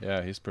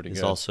 Yeah, he's pretty good.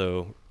 He's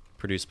also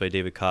produced by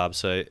David Cobb.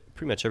 So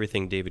pretty much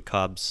everything David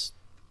Cobb's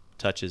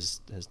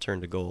touches has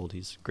turned to gold.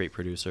 He's a great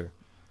producer.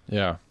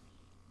 Yeah,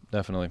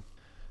 definitely.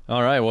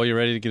 All right, well, you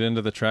ready to get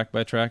into the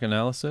track-by-track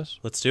analysis?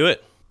 Let's do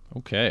it.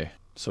 Okay,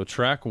 so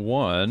track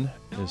 1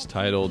 is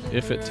titled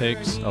If It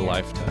Takes a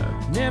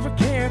Lifetime. Never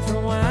cared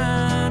for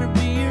wine or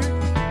beer.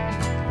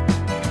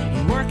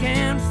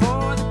 Working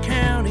for the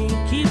county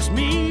keeps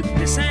me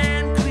piss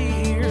and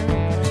clear.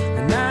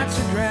 The nights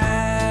are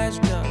dry as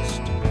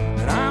dust,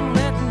 but I'm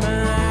letting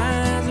my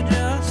eyes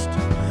adjust.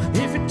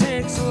 If it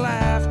takes a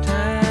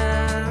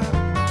lifetime,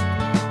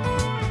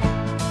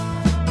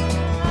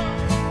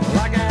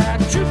 well, I got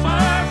too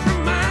far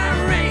from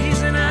my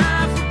race and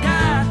I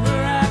forgot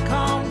where I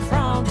come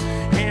from.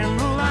 And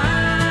the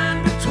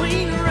line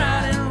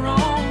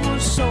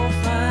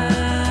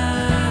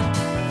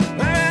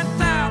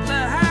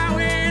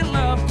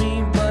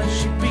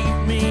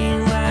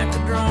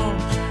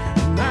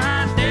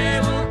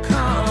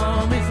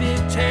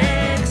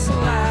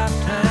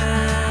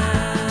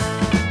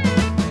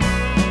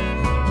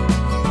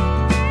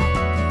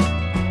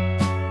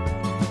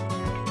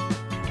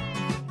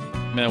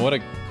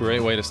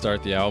Great way to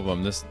start the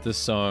album. This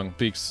song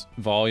speaks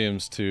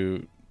volumes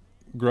to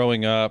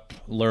growing up,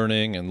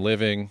 learning and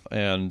living,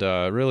 and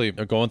really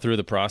going through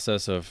the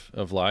process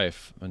of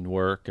life and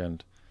work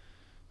and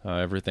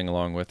everything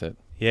along with it.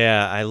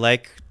 Yeah, I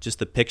like just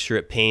the picture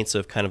it paints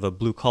of kind of a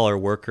blue-collar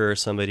worker,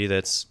 somebody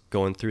that's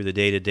going through the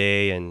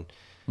day-to-day and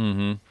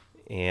The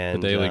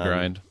daily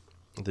grind.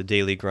 The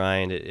daily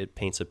grind. It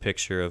paints a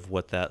picture of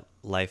what that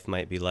life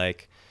might be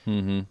like.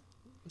 Mm-hmm.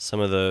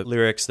 Some of the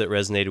lyrics that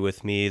resonated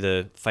with me,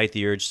 the fight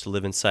the urge to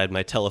live inside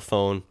my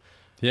telephone,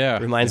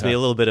 reminds me a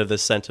little bit of the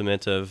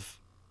sentiment of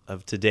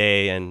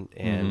today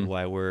and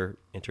why we're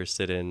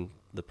interested in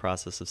the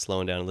process of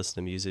slowing down and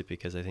listening to music,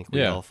 because I think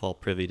we all fall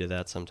privy to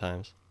that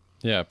sometimes.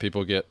 Yeah,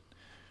 people get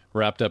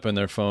wrapped up in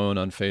their phone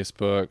on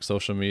Facebook,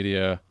 social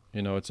media.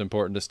 You know, it's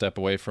important to step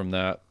away from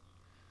that,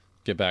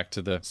 get back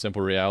to the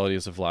simple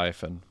realities of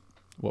life and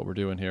what we're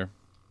doing here.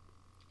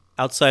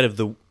 Outside of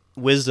the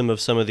wisdom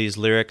of some of these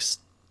lyrics,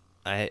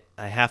 I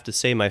have to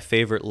say my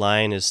favorite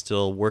line is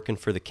still "working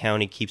for the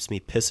county keeps me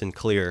pissin'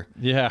 clear."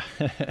 Yeah.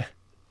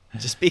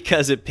 Just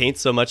because it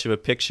paints so much of a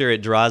picture,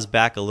 it draws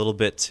back a little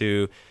bit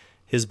to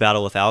his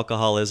battle with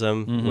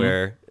alcoholism,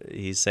 where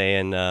he's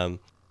saying,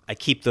 I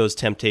keep those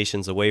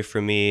temptations away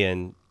from me,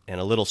 and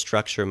a little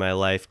structure in my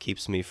life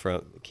keeps it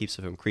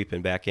from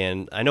creeping back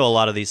in. I know a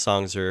lot of these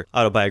songs are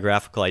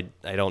autobiographical.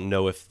 I don't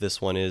know if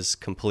this one is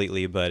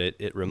completely, but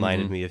it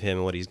reminded me of him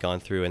and what he's gone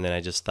through, and then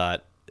I just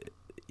thought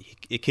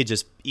it could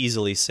just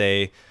easily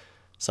say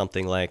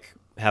something like,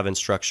 having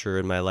structure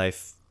in my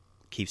life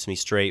keeps me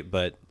straight,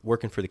 but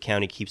working for the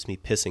county keeps me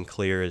pissing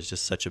clear is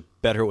just such a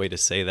better way to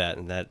say that,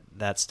 and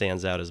that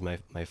stands out as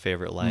my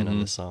favorite line on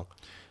this song.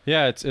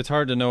 Yeah, it's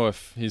hard to know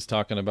if he's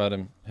talking about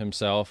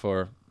himself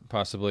or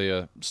possibly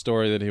a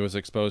story that he was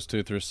exposed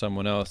to through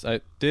someone else.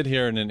 I did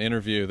hear in an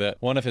interview that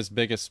one of his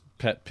biggest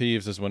pet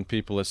peeves is when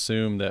people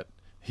assume that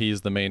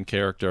he's the main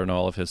character in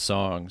all of his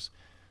songs.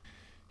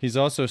 He's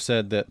also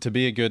said that to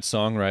be a good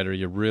songwriter,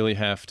 you really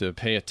have to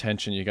pay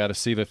attention. You got to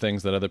see the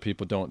things that other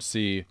people don't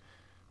see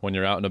when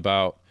you're out and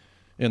about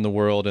in the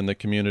world, in the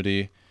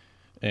community.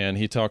 And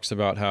he talks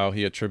about how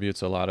he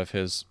attributes a lot of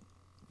his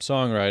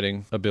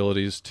songwriting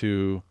abilities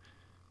to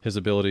his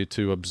ability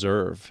to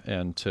observe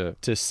and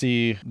to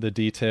see the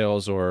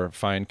details or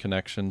find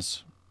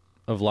connections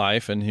of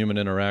life and human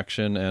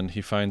interaction. And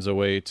he finds a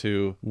way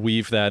to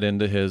weave that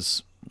into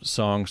his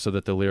songs so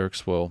that the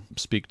lyrics will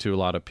speak to a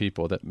lot of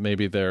people, that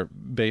maybe they're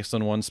based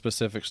on one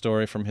specific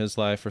story from his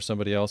life or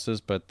somebody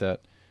else's, but that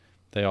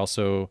they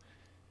also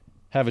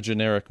have a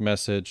generic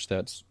message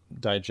that's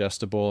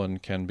digestible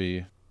and can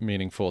be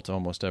meaningful to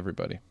almost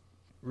everybody.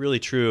 Really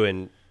true,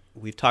 and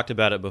we've talked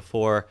about it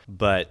before,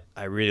 but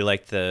I really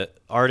like the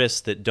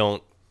artists that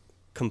don't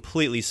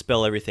completely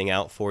spell everything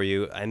out for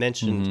you. I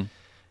mentioned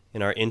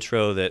in our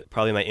intro that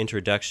probably my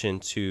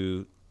introduction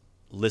to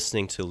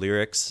listening to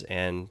lyrics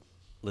and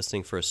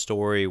listening for a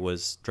story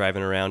was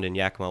driving around in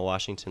Yakima,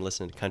 Washington,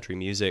 listening to country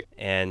music.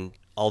 And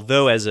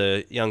although as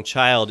a young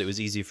child it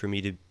was easy for me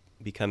to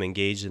become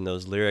engaged in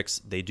those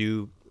lyrics,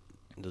 the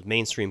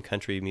mainstream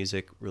country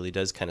music really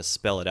does kind of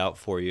spell it out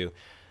for you.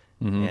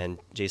 And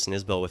Jason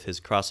Isbell, with his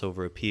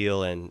crossover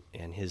appeal and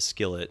his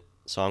skill at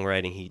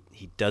songwriting,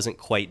 he doesn't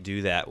quite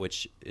do that,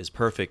 which is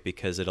perfect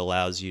because it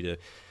allows you to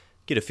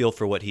get a feel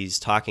for what he's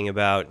talking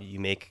about. You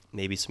make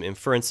maybe some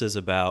inferences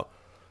about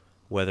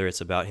whether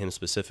it's about him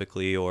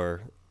specifically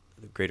or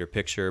the greater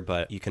picture,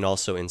 but you can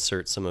also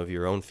insert some of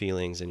your own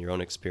feelings and your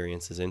own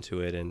experiences into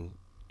it,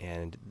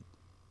 and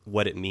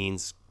what it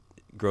means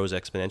grows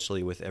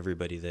exponentially with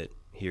everybody that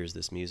hears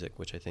this music,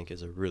 which I think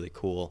is a really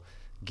cool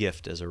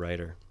gift as a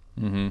writer.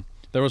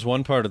 There was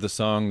one part of the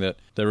song that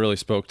really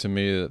spoke to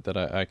me that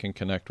I can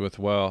connect with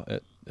well.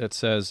 It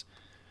says,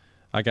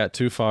 I got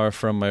too far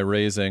from my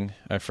raising,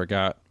 I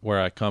forgot where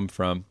I come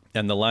from,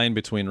 and the line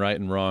between right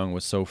and wrong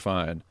was so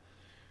fine.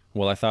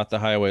 Well, I thought the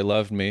highway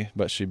loved me,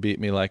 but she beat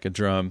me like a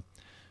drum.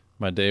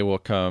 My day will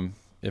come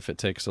if it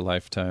takes a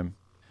lifetime.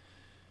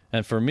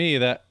 And for me,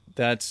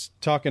 that's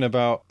talking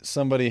about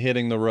somebody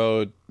hitting the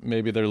road.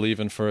 Maybe they're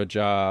leaving for a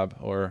job,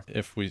 or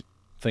if we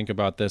think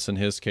about this in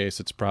his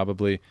case, it's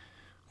probably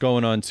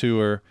going on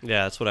tour.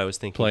 Yeah, that's what I was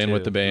thinking. Playing too.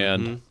 with the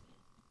band.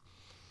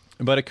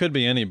 But it could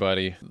be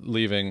anybody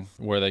leaving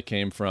where they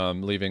came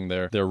from, leaving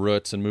their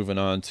roots and moving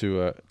on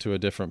to a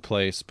different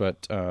place.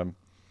 But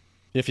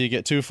if you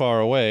get too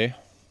far away,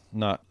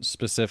 not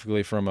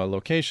specifically from a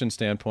location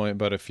standpoint,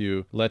 but if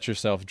you let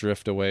yourself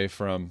drift away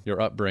from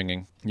your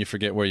upbringing, you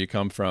forget where you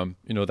come from,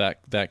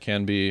 that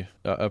can be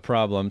a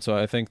problem. So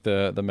I think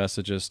the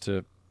message is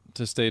to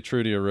stay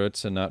true to your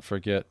roots and not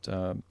forget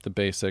the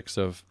basics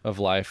of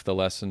life, the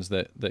lessons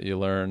that you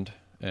learned,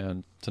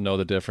 and to know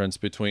the difference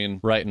between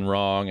right and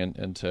wrong,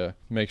 and to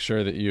make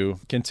sure that you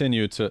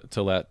continue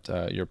to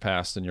let your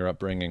past and your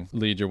upbringing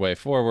lead your way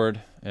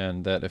forward,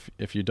 and that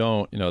if you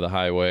don't, the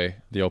highway,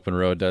 the open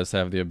road does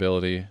have the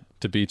ability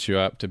to beat you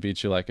up, to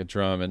beat you like a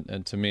drum.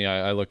 And to me,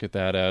 I look at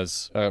that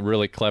as a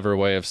really clever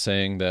way of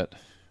saying that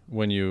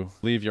when you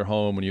leave your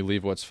home, when you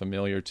leave what's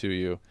familiar to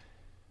you,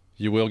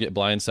 you will get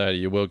blindsided,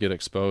 you will get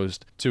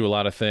exposed to a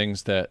lot of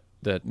things that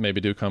that maybe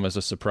do come as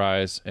a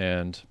surprise.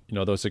 And,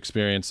 those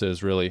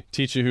experiences really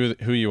teach you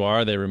who you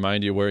are. They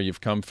remind you where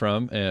you've come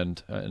from,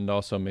 and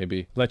also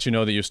maybe let you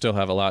know that you still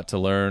have a lot to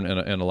learn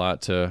and a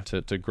lot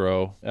to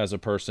grow as a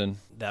person.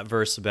 That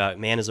verse about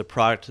man is a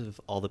product of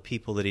all the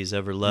people that he's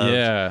ever loved.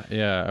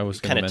 Yeah. I was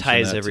kind of mention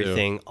ties that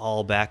everything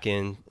all back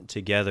in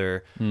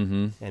together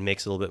and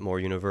makes it a little bit more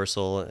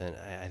universal. And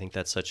I think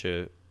that's such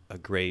a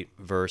great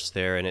verse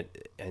there. And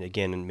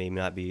again, it may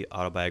not be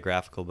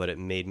autobiographical, but it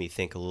made me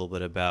think a little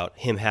bit about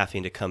him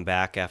having to come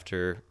back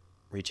after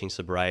reaching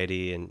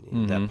sobriety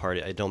and that part.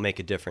 It don't make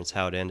a difference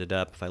how it ended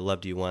up. If I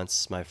loved you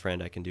once, my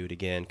friend, I can do it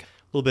again. A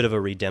little bit of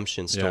a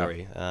redemption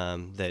story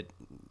that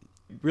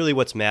really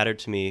what's mattered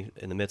to me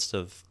in the midst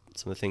of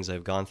some of the things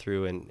I've gone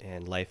through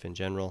and life in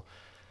general.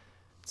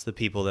 It's the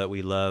people that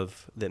we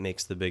love that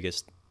makes the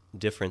biggest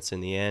difference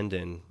in the end.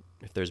 And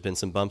if there's been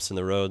some bumps in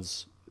the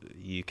roads,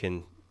 you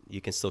can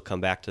still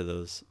come back to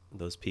those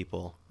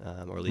people,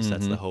 or at least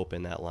that's the hope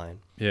in that line.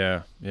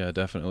 Yeah,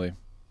 definitely.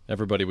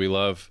 Everybody we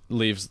love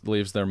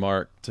leaves their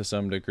mark to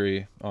some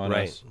degree on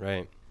us.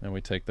 Right. And we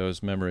take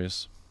those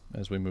memories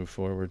as we move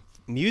forward.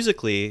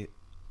 Musically,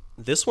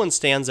 this one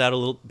stands out a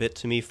little bit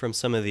to me from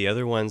some of the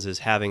other ones as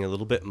having a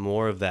little bit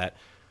more of that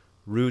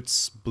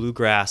roots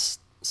bluegrass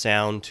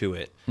sound to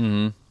it.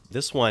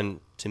 This one,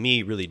 to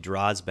me, really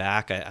draws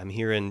back. I'm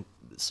hearing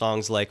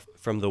songs like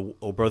from the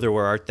 "Oh Brother,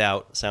 Where Art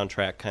Thou"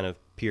 soundtrack kind of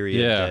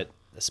period, that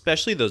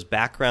especially those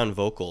background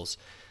vocals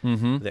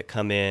that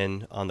come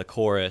in on the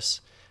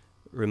chorus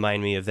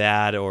remind me of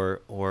that,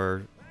 or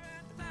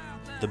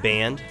the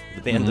band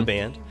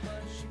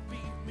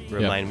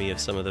remind me of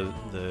some of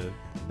the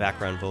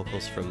background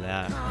vocals from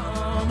that.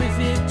 If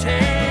it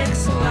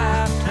takes a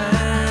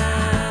lifetime.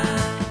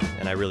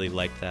 And I really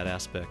like that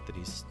aspect that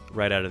he's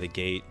right out of the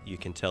gate. You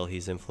can tell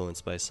he's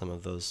influenced by some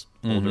of those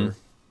older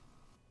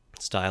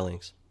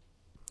stylings.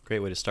 Great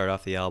way to start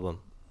off the album.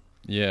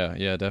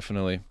 Yeah,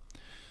 definitely.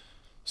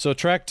 So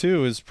track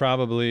 2 is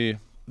probably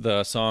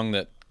the song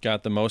that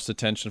got the most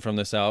attention from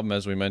this album.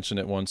 As we mentioned,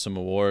 it won some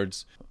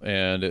awards,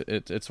 and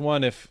it's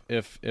one if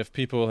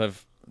people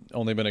have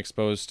only been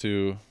exposed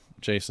to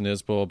Jason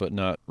Isbell but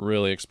not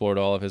really explored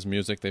all of his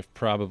music, they've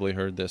probably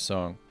heard this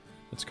song.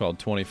 It's called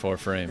 24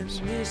 Frames.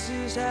 And this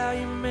is how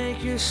you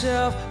make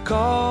yourself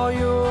call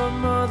your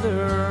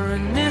mother.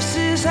 And this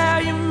is how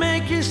you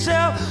make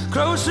yourself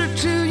closer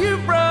to your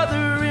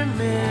brother.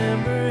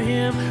 Remember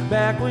him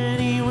back when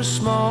he was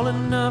small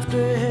enough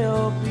to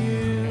help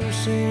you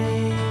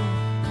sing.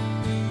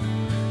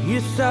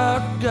 You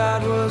thought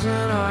God was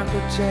an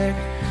architect.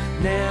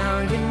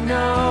 Now you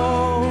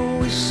know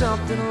he's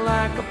something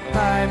like a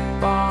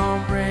pipe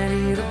bomb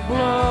ready to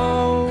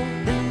blow.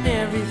 And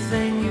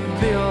everything you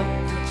built,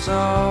 it's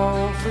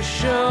all for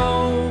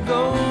show,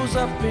 goes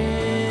up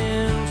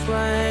in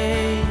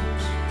flames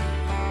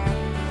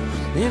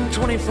in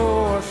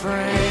 24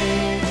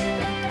 frames.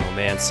 Oh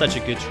man, such a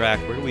good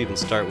track. Where do we even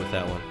start with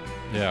that one?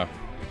 Yeah,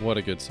 what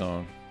a good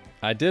song.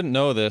 I didn't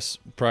know this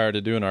prior to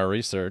doing our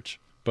research,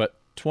 but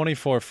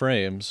 24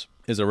 frames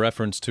is a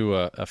reference to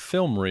a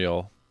film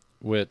reel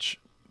which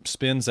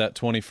spins at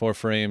 24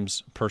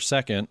 frames per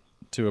second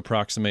to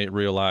approximate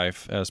real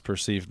life as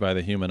perceived by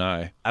the human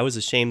eye. I was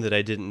ashamed that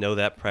I didn't know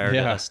that prior to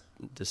us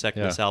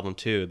dissecting this album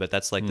too, but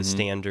that's like the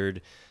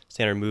standard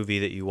movie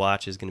that you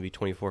watch is going to be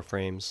 24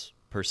 frames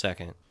per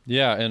second.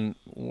 Yeah, and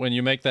when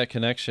you make that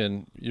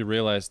connection, you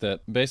realize that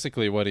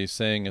basically what he's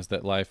saying is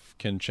that life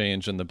can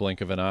change in the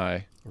blink of an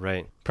eye.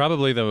 Right.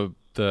 Probably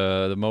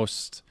the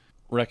most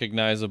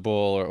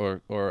recognizable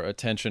or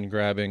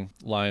attention-grabbing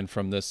line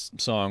from this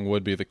song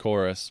would be the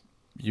chorus.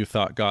 You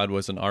thought God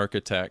was an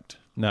architect.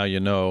 Now you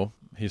know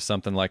he's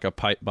something like a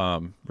pipe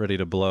bomb ready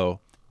to blow.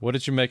 What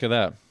did you make of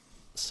that?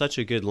 Such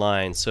a good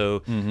line.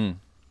 So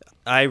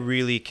I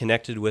really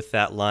connected with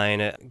that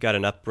line. I got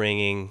an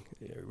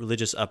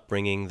religious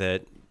upbringing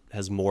that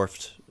has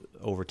morphed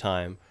over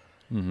time.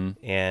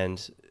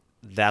 And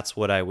that's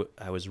what I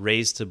was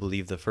raised to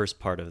believe, the first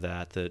part of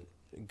that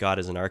God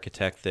is an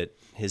architect, that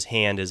his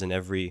hand is in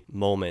every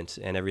moment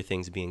and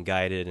everything's being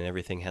guided and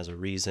everything has a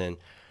reason.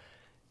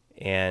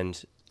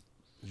 And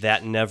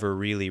that never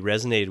really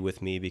resonated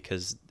with me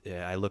because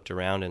I looked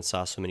around and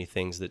saw so many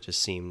things that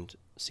just seemed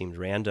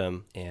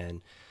random.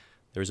 And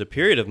there was a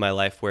period of my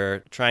life where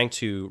trying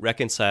to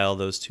reconcile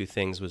those two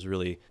things was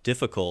really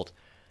difficult.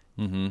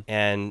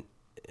 And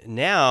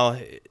now,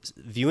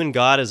 viewing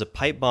God as a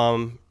pipe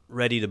bomb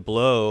ready to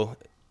blow,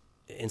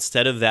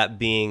 instead of that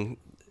being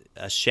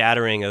a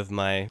shattering of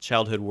my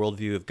childhood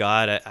worldview of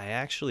God, I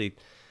actually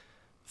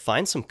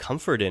find some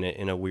comfort in it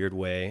in a weird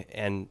way.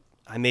 And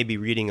I may be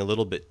reading a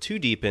little bit too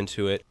deep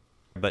into it,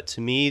 but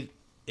to me,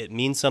 it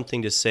means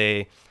something to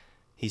say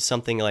he's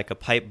something like a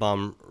pipe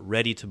bomb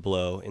ready to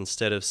blow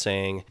instead of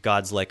saying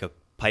God's like a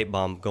pipe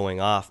bomb going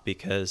off,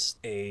 because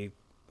a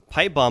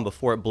pipe bomb,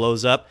 before it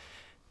blows up,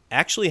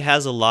 actually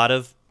has a lot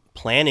of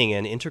planning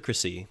and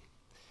intricacy.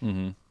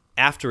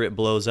 After it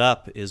blows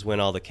up is when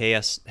all the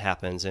chaos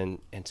happens.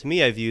 And to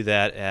me, I view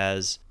that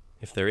as,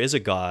 if there is a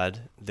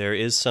God, there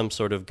is some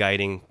sort of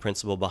guiding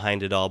principle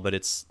behind it all, but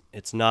it's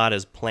not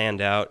as planned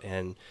out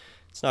and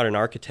It's not an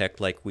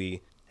architect like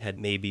we had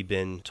maybe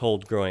been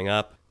told growing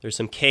up. There's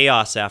some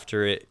chaos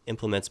after it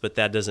implements, but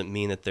that doesn't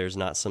mean that there's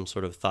not some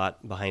sort of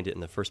thought behind it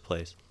in the first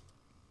place.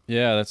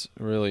 Yeah, that's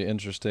a really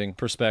interesting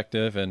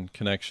perspective and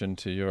connection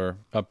to your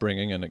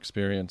upbringing and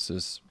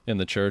experiences in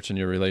the church and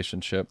your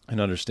relationship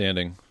and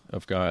understanding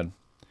of God.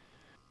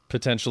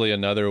 Potentially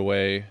another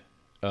way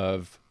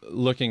of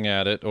looking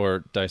at it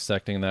or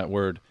dissecting that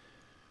word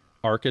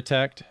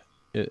architect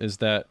is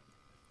that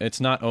it's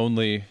not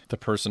only the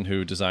person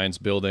who designs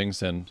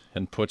buildings and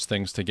puts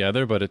things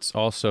together, but it's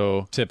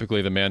also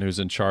typically the man who's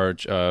in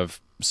charge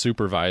of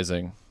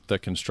supervising the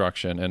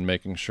construction and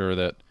making sure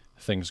that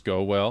things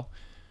go well.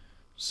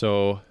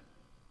 So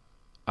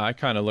I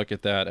kind of look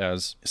at that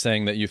as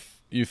saying that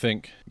you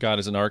think God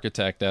is an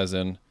architect, as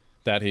in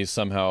that he's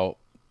somehow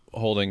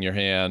holding your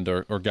hand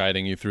or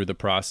guiding you through the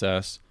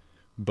process,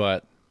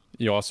 but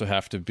you also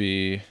have to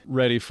be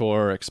ready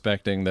for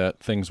expecting that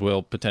things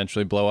will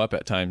potentially blow up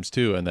at times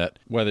too, and that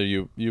whether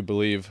you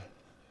believe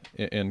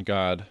in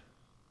God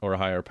or a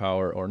higher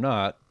power or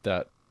not,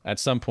 that at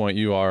some point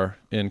you are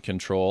in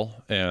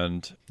control,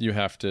 and you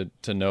have to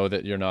know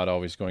that you're not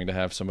always going to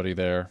have somebody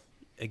there.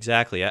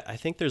 Exactly. I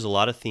think there's a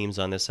lot of themes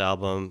on this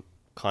album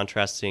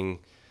contrasting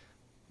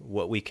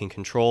what we can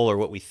control or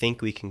what we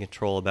think we can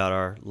control about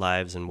our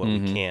lives and what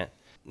we can't.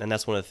 And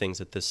that's one of the things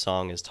that this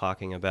song is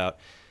talking about.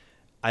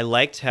 I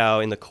liked how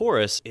in the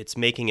chorus it's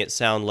making it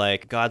sound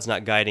like God's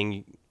not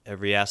guiding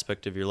every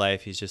aspect of your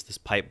life. He's just this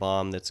pipe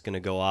bomb that's going to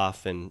go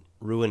off and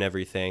ruin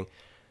everything.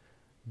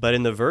 But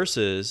in the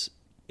verses,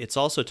 it's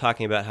also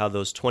talking about how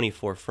those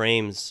 24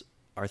 frames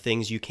are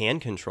things you can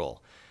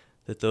control.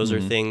 That those are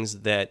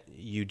things that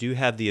you do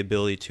have the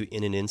ability to,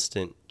 in an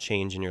instant,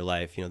 change in your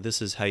life. You know,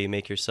 this is how you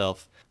make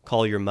yourself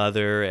call your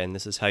mother, and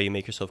this is how you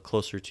make yourself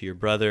closer to your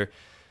brother.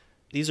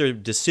 These are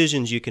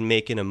decisions you can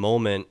make in a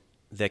moment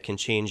that can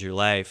change your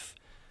life.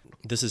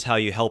 This is how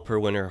you help her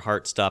when her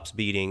heart stops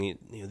beating.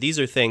 You know, these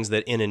are things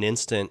that in an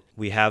instant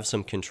we have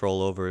some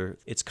control over.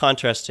 It's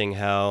contrasting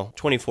how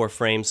 24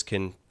 frames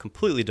can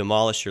completely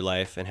demolish your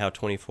life and how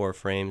 24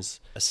 frames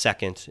a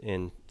second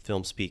in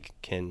film speak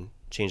can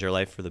change our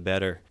life for the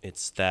better.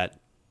 It's that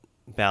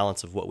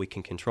balance of what we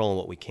can control and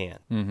what we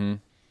can't. Mm-hmm.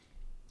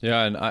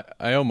 Yeah, and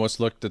I almost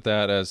looked at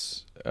that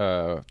as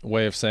a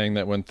way of saying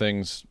that when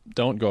things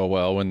don't go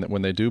well,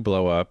 when they do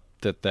blow up,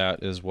 that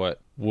is what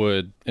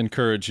would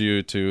encourage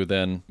you to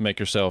then make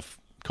yourself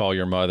call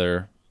your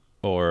mother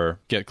or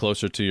get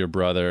closer to your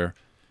brother.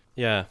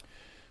 Yeah.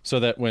 So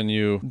that when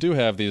you do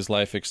have these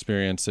life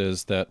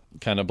experiences that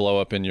kind of blow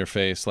up in your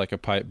face like a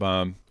pipe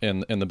bomb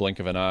in the blink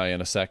of an eye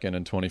in a second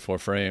in 24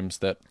 frames,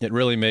 that it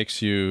really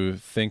makes you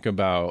think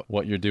about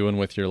what you're doing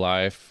with your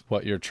life,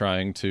 what you're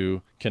trying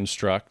to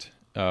construct,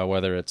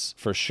 whether it's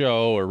for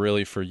show or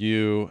really for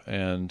you,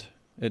 and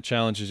it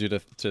challenges you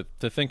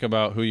to think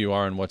about who you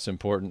are and what's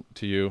important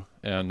to you.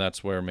 And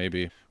that's where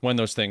maybe when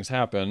those things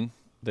happen,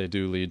 they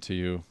do lead to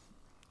you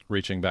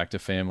reaching back to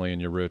family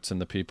and your roots and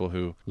the people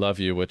who love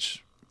you,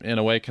 which in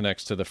a way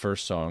connects to the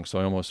first song. So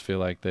I almost feel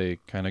like they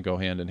kind of go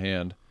hand in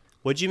hand.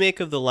 What'd you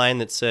make of the line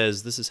that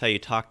says, this is how you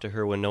talk to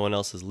her when no one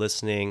else is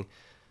listening,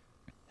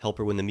 help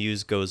her when the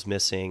muse goes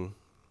missing?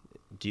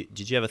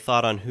 Did you have a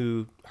thought on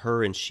who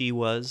her and she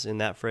was in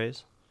that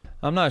phrase?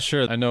 I'm not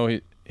sure. I know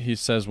he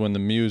says when the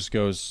muse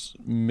goes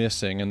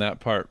missing, and that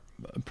part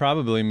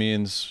probably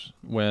means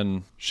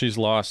when she's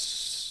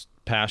lost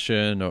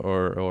passion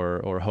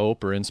or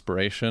hope or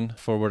inspiration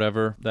for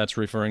whatever that's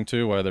referring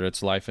to, whether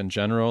it's life in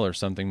general or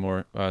something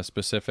more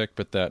specific,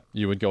 but that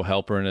you would go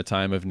help her in a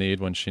time of need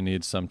when she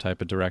needs some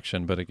type of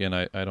direction. But again,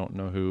 I don't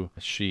know who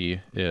she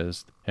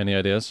is. Any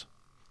ideas?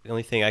 The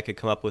only thing I could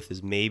come up with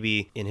is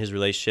maybe in his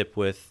relationship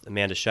with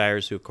Amanda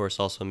Shires, who of course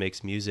also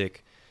makes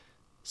music,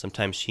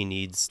 sometimes she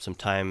needs some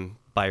time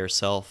by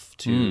herself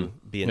to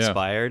be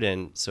inspired.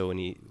 And so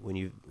when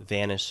you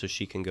vanish so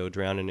she can go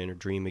drowning in her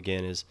dream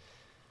again, is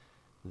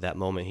that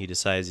moment he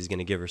decides he's going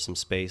to give her some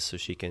space so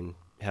she can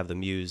have the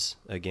muse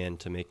again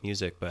to make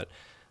music. But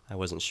I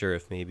wasn't sure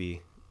if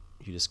maybe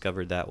you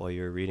discovered that while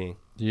you were reading.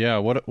 Yeah,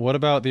 what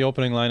about the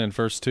opening line in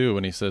verse 2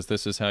 when he says,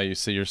 this is how you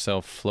see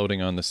yourself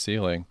floating on the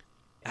ceiling?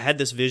 I had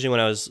this vision when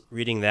I was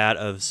reading that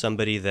of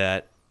somebody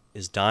that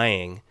is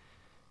dying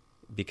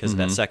because of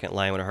that second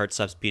line when her heart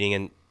stops beating.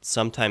 And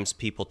sometimes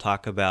people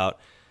talk about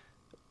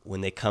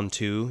when they come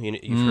to,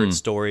 you've heard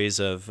stories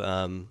of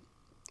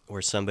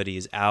where somebody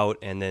is out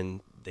and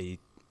then they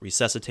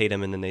resuscitate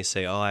them and then they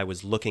say, oh, I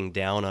was looking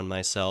down on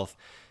myself.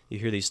 You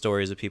hear these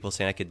stories of people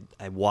saying,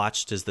 I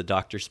watched as the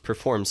doctors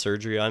performed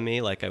surgery on me,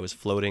 like I was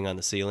floating on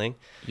the ceiling.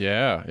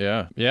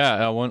 Yeah.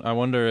 I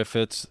wonder if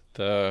it's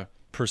the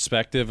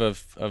perspective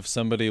of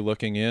somebody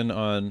looking in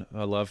on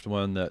a loved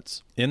one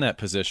that's in that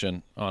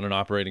position on an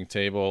operating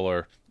table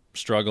or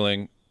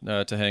struggling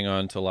to hang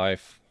on to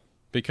life.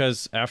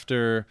 Because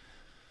after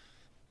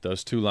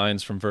those two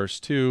lines from verse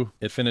 2,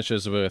 it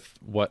finishes with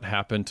what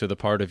happened to the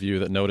part of you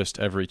that noticed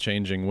every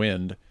changing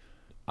wind.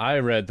 I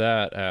read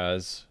that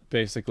as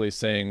basically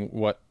saying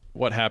what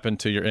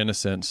happened to your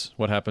innocence,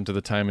 what happened to the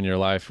time in your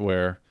life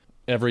where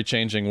every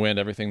changing wind,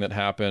 everything that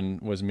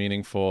happened was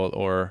meaningful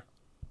or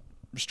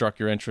struck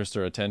your interest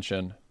or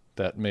attention,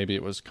 that maybe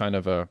it was kind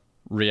of a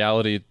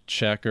reality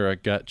check or a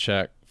gut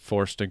check,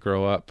 forced to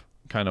grow up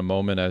kind of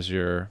moment as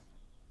you're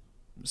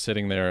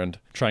sitting there and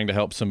trying to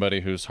help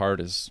somebody whose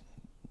heart is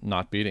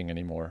not beating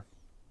anymore?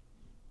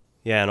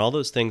 Yeah, and all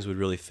those things would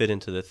really fit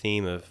into the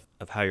theme of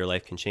how your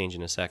life can change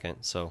in a second.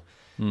 So,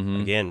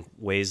 again,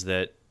 ways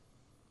that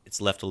it's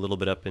left a little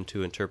bit up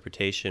into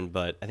interpretation,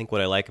 but I think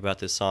what I like about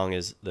this song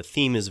is the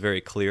theme is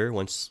very clear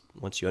once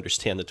you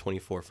understand the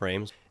 24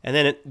 frames. And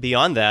then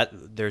beyond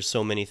that, there's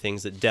so many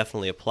things that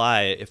definitely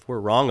apply. If we're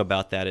wrong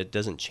about that, it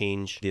doesn't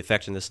change the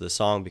effectiveness of the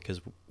song because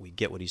we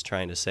get what he's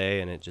trying to say,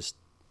 and it just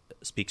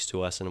speaks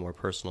to us in a more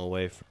personal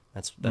way.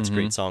 That's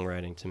great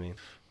songwriting to me.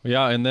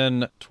 Yeah, and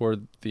then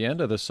toward the end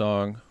of the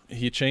song,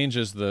 he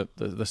changes the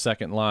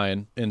second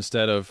line.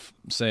 Instead of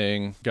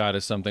saying God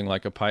is something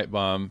like a pipe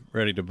bomb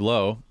ready to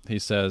blow, he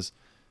says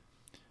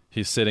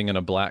he's sitting in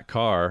a black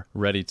car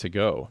ready to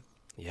go.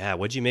 Yeah,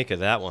 what'd you make of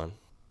that one?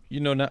 You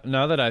know,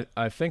 now that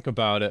I think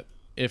about it,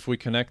 if we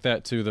connect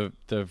that to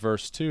the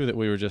verse 2 that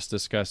we were just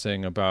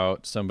discussing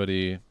about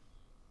somebody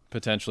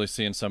potentially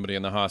seeing somebody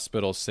in the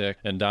hospital sick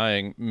and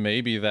dying,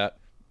 maybe that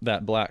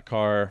black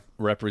car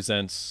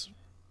represents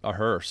a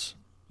hearse,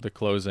 the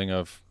closing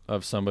of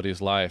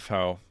somebody's life,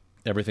 how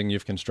everything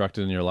you've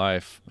constructed in your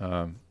life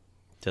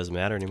doesn't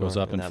matter anymore. Goes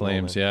up in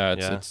flames. Moment.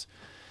 Yeah,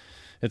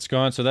 it's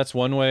gone. So that's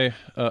one way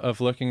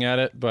of looking at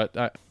it. But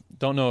I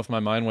don't know if my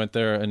mind went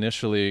there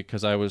initially,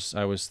 because I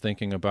was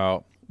thinking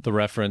about the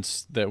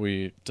reference that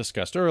we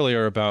discussed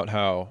earlier about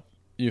how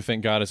you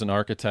think God is an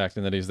architect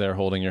and that he's there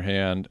holding your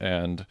hand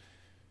and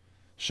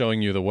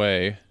showing you the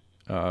way.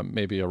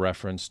 Maybe a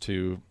reference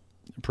to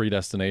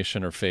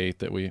predestination or fate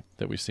that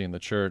we see in the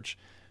church.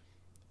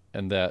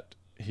 And that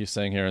he's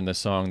saying here in this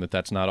song that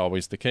that's not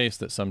always the case,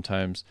 that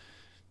sometimes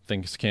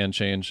things can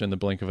change in the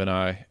blink of an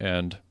eye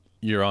and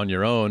you're on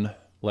your own,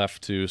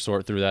 left to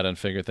sort through that and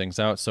figure things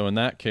out. So in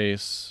that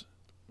case,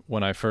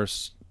 when I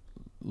first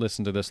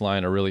listened to this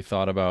line, I really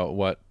thought about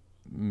what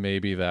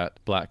maybe that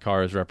black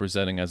car is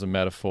representing as a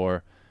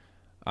metaphor.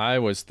 I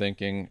was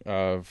thinking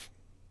of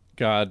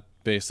God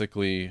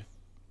basically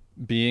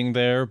being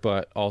there,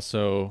 but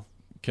also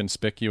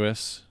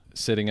conspicuous,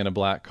 sitting in a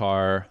black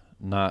car,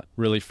 not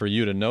really for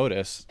you to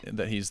notice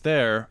that he's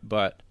there,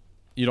 but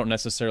you don't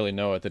necessarily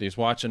know it, that he's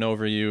watching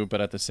over you,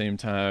 but at the same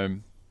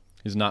time,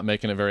 he's not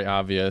making it very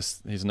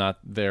obvious. He's not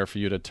there for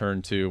you to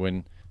turn to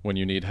when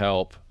you need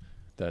help,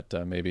 that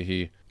maybe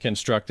he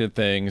constructed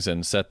things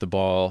and set the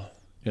ball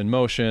in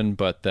motion,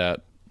 but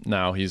that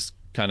now he's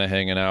kind of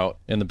hanging out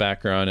in the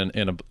background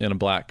in a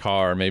black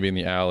car, maybe in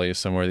the alley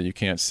somewhere that you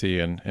can't see,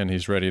 and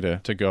he's ready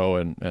to go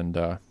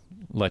and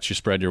let you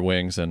spread your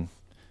wings and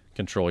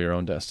control your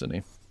own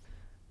destiny.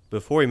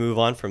 Before we move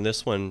on from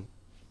this one,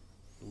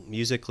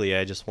 musically,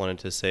 I just wanted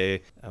to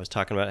say, I was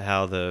talking about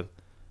how the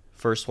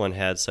first one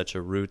had such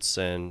a roots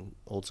and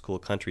old school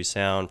country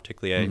sound,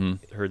 particularly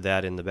I heard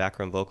that in the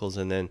background vocals,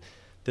 and then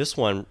this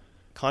one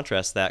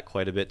contrasts that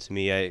quite a bit to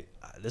me.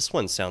 This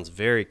one sounds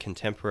very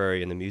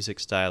contemporary in the music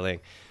styling.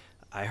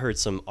 I heard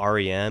some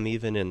REM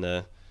even in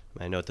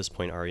I know at this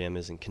point REM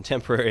isn't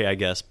contemporary, I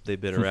guess.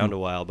 They've been around a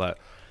while, but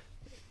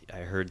I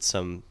heard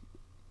some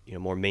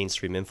more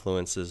mainstream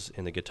influences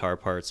in the guitar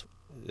parts.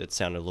 It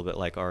sounded a little bit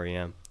like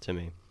REM to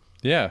me.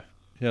 Yeah,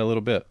 a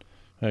little bit.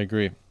 I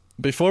agree.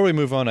 Before we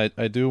move on,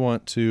 I do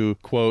want to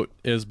quote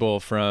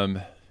Isbell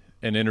from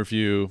an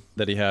interview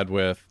that he had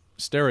with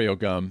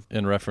Stereogum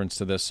in reference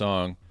to this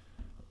song.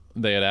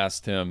 They had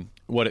asked him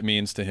what it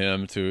means to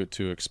him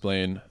to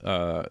explain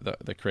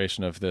the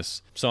creation of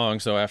this song.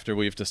 So after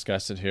we've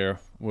discussed it here,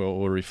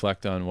 we'll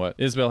reflect on what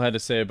Isbell had to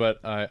say.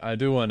 But I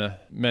do want to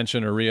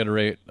mention or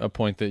reiterate a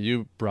point that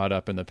you brought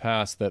up in the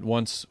past, that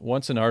once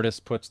an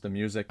artist puts the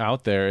music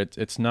out there,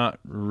 it's not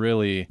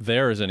really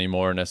theirs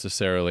anymore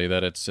necessarily,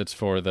 that it's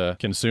for the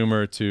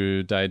consumer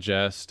to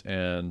digest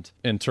and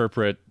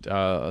interpret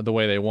the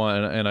way they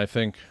want. And I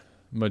think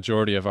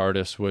majority of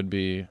artists would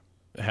be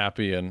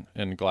happy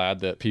and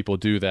glad that people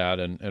do that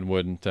and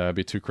wouldn't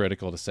be too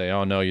critical to say,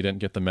 oh no, you didn't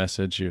get the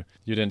message, you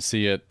didn't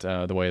see it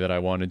the way that I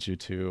wanted you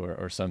to,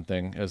 or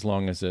something. As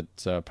long as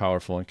it's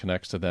powerful and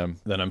connects to them,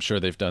 then I'm sure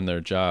they've done their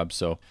job.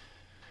 So,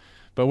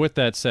 but with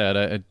that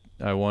said,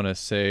 I want to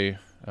say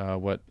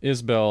what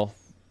Isbell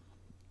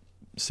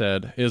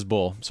said.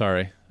 Isbell,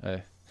 sorry.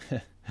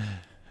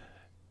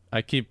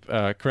 I keep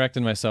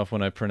correcting myself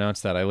when I pronounce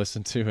that. I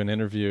listened to an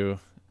interview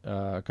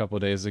a couple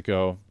of days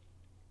ago,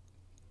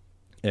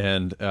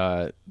 and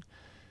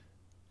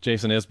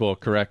Jason Isbell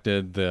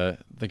corrected the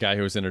guy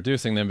who was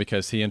introducing them,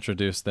 because he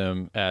introduced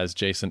them as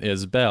Jason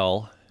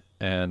Isbell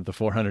and the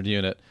 400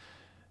 unit,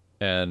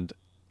 and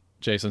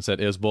Jason said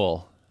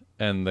Isbell,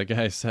 and the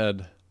guy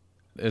said,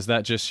 "Is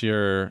that just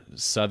your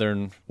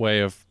southern way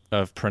of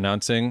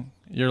pronouncing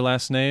your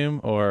last name?"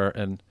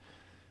 And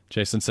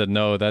Jason said,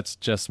 "No, that's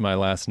just my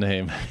last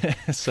name."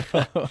 So,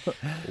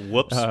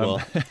 whoops.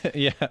 Well,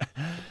 yeah.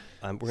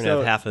 We're going to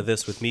have half of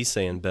this with me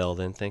saying Bell,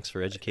 then. Thanks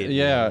for educating me.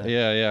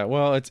 Yeah.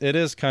 Well, it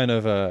is kind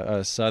of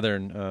a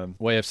southern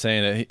way of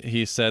saying it.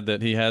 He said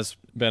that he has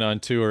been on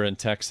tour in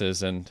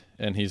Texas, and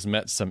and he's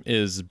met some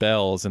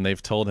Isbels, and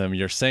they've told him,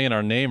 "You're saying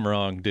our name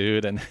wrong,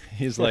 dude." And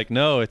he's like,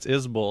 "No, it's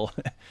Isbel."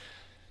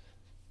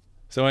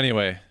 So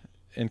anyway,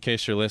 in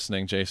case you're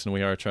listening, Jason,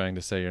 we are trying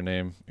to say your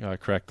name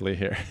correctly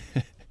here.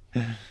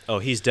 Oh,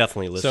 he's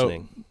definitely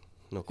listening.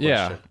 No question.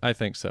 Yeah, I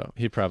think so.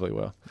 He probably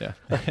will. Yeah.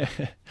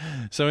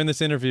 So in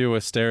this interview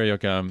with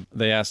Stereogum,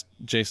 they asked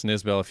Jason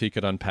Isbell if he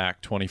could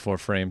unpack 24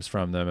 frames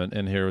from them,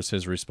 and here was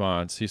his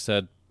response. He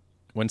said,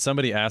 "When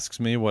somebody asks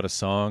me what a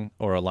song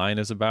or a line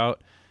is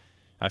about,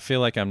 I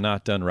feel like I'm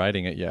not done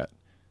writing it yet.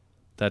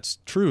 That's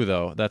true,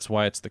 though. That's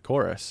why it's the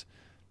chorus.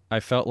 I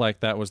felt like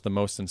that was the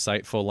most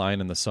insightful line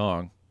in the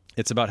song.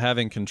 It's about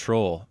having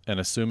control and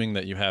assuming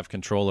that you have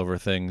control over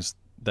things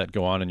that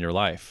go on in your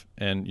life.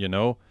 And,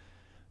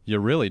 you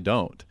really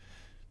don't.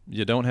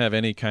 You don't have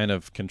any kind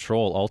of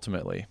control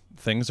ultimately.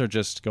 Things are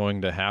just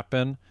going to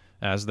happen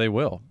as they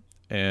will.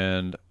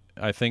 And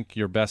I think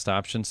your best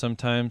option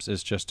sometimes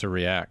is just to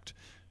react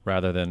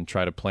rather than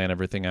try to plan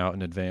everything out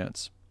in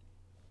advance."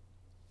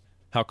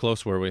 How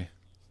close were we?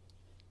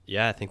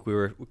 Yeah, I think we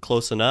were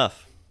close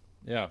enough.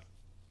 Yeah,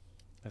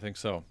 I think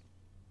so.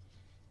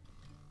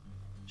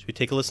 Should we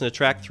take a listen to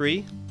track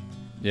 3?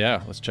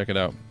 Yeah, let's check it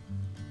out.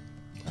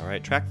 All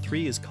right, track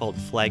 3 is called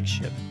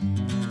Flagship.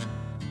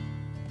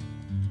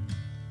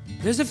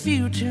 There's a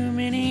few too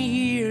many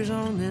years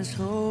on this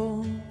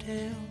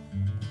hotel.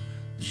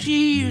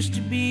 She used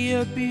to be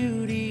a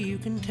beauty, you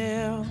can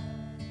tell.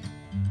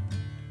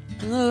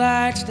 And the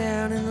lights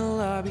down in the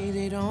lobby,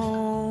 they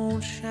don't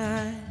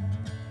shine.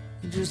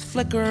 They just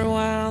flicker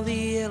while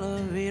the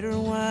elevator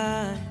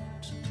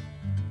winds.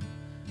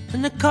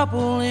 And the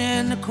couple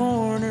in the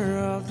corner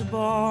of the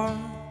bar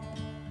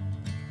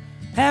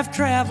have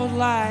traveled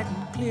light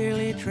and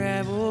clearly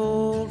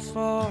traveled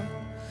far.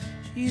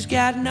 She's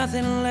got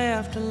nothing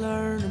left to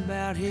learn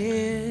about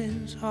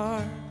his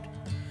heart.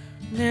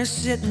 And they're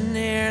sitting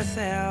there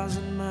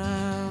 1,000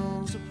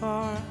 miles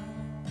apart.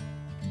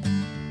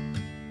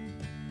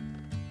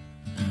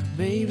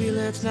 Baby,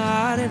 let's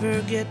not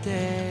ever get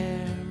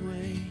that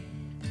way.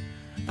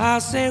 I'll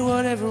say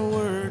whatever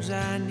words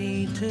I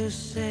need to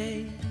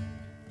say.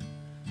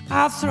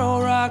 I'll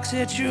throw rocks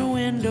at your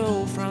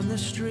window from the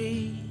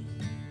street.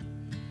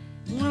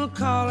 We'll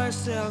call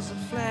ourselves the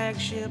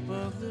flagship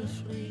of the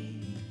fleet.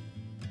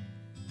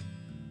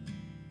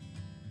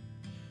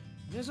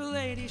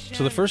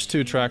 So the first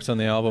two tracks on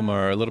the album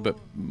are a little bit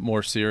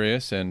more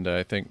serious, and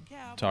I think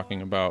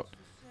talking about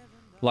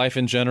life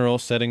in general,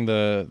 setting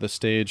the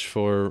stage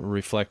for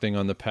reflecting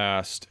on the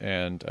past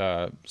and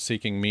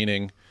seeking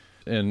meaning.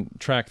 In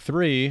track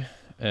 3,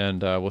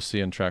 and we'll see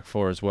in track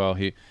 4 as well,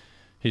 he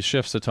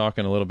shifts to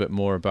talking a little bit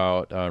more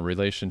about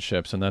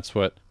relationships, and that's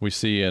what we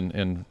see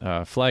in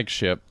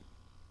Flagship.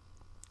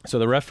 So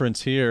the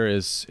reference here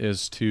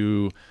is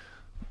to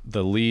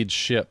the lead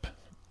ship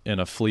in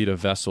a fleet of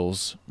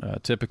vessels,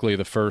 typically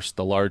the first,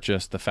 the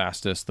largest, the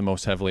fastest, the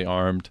most heavily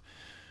armed,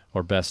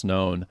 or best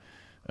known.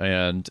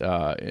 And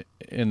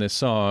in this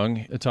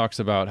song, it talks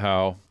about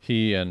how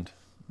he and,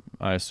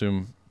 I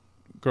assume,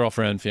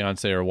 girlfriend,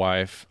 fiance, or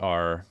wife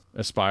are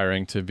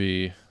aspiring to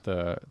be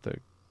the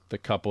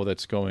couple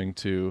that's going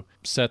to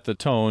set the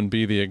tone,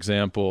 be the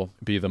example,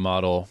 be the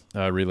model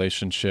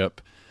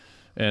relationship.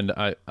 And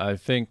I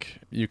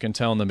think you can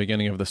tell in the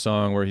beginning of the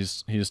song where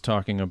he's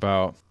talking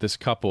about this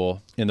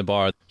couple in the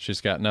bar.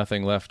 She's got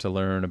nothing left to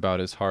learn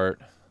about his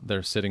heart.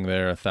 They're sitting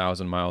there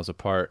 1,000 miles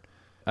apart.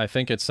 I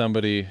think it's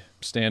somebody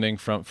standing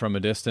from a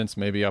distance,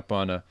 maybe up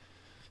on a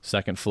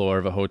second floor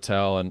of a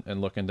hotel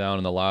and looking down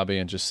in the lobby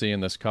and just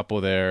seeing this couple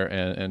there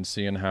and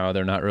seeing how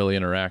they're not really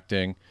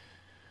interacting.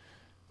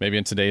 Maybe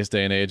in today's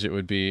day and age, it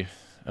would be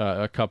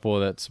a couple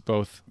that's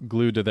both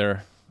glued to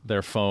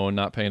their phone,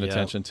 not paying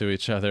attention to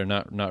each other,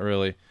 not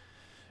really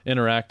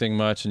interacting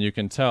much. And you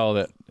can tell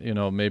that,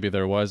 maybe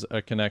there was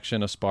a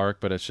connection, a spark,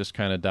 but it's just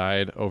kind of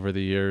died over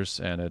the years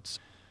and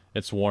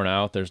it's worn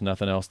out. There's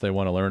nothing else they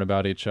want to learn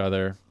about each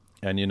other.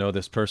 And,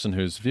 this person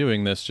who's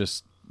viewing this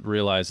just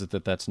realizes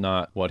that that's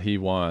not what he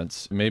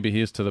wants. Maybe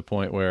he's to the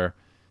point where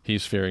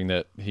he's fearing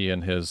that he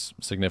and his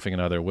significant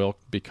other will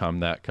become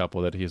that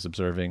couple that he's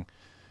observing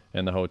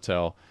in the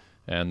hotel.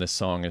 And this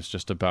song is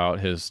just about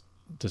his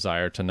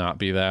desire to not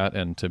be that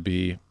and to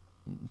be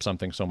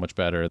something so much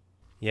better.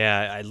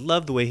 Yeah, I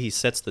love the way he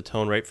sets the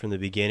tone right from the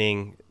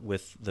beginning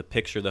with the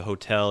picture of the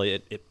hotel.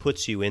 It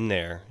puts you in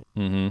there.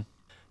 Mm-hmm.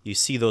 You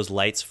see those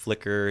lights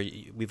flicker.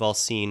 We've all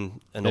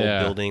seen an old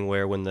building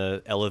where when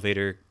the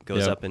elevator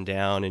goes up and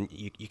down, and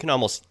you can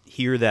almost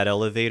hear that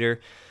elevator.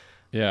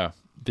 Yeah,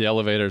 the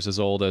elevator's as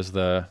old as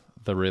the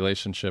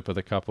relationship of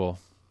the couple.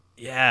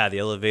 Yeah, the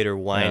elevator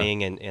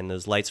whining and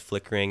those lights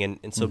flickering.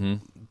 And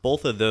so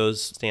both of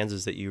those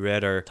stanzas that you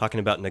read are talking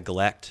about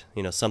neglect,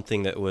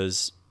 something that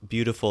was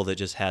beautiful that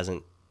just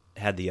hasn't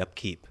had the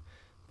upkeep,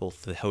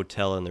 both the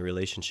hotel and the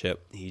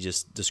relationship. He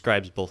just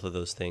describes both of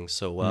those things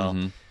so well.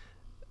 Mm-hmm.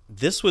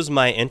 This was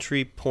my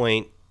entry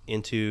point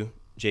into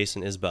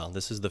Jason Isbell.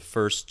 This is the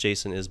first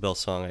Jason Isbell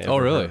song I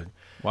ever heard.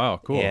 Wow,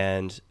 cool.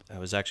 And I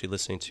was actually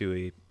listening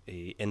to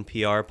a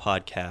NPR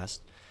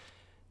podcast,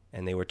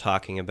 and they were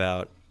talking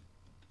about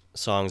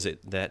songs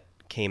that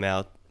came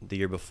out the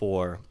year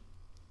before,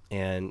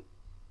 and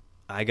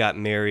I got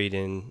married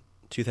in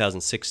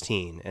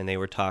 2016, and they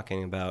were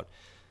talking about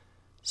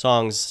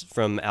songs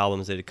from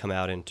albums that had come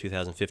out in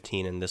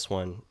 2015, and this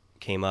one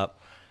came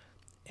up.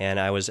 And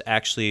I was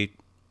actually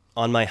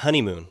on my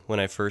honeymoon when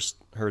I first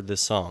heard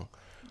this song.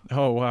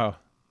 Oh, wow.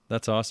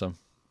 That's awesome.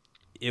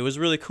 It was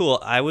really cool.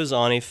 I was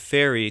on a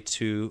ferry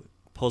to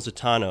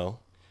Positano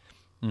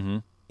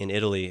in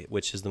Italy,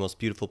 which is the most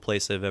beautiful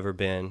place I've ever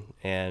been,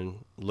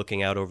 and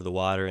looking out over the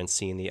water and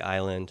seeing the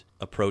island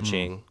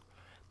approaching.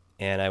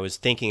 And I was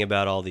thinking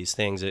about all these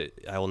things.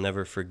 I will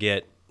never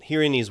forget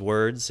hearing these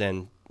words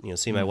and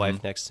seeing my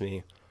wife next to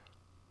me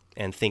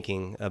and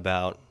thinking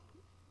about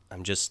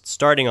I'm just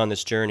starting on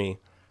this journey,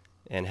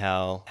 and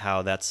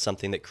how that's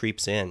something that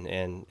creeps in,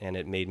 and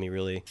it made me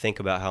really think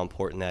about how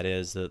important that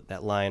is.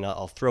 That line,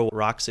 I'll throw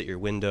rocks at your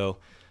window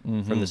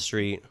from the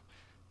street,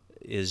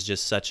 is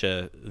just such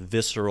a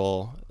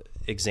visceral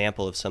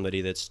example of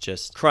somebody that's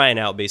just crying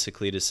out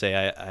basically to say,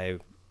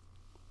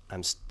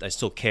 I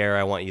still care,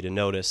 I want you to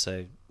notice,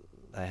 I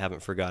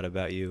haven't forgot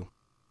about you.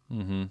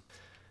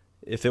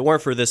 If it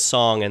weren't for this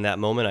song and that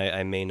moment,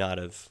 I may not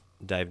have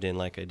dived in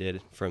like I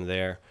did from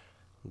there.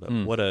 But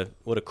what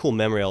a cool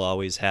memory I'll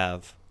always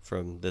have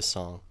from this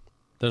song.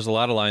 There's a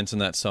lot of lines in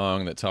that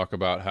song that talk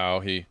about how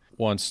he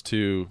wants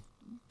to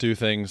do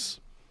things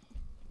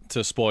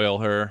to spoil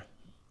her.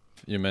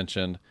 You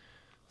mentioned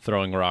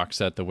throwing rocks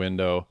at the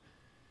window.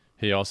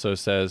 He also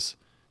says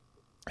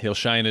he'll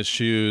shine his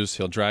shoes,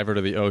 he'll drive her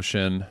to the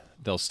ocean,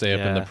 they'll stay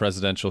up in the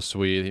presidential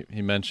suite.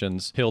 He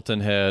mentions Hilton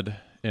Head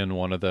in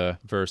one of the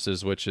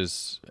verses, which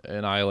is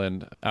an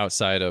island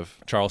outside of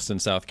Charleston,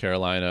 South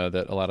Carolina,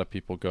 that a lot of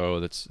people go.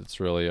 It's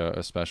really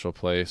a special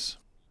place.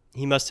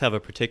 He must have a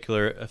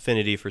particular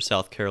affinity for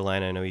South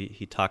Carolina. I know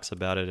he talks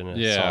about it in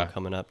a song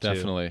coming up, too.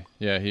 Definitely.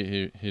 Yeah,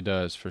 he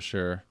does, for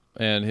sure.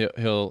 And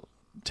he'll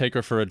take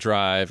her for a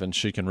drive, and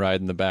she can ride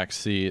in the back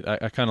seat.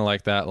 I kind of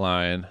like that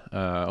line,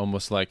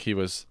 almost like he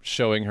was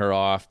showing her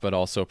off, but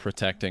also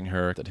protecting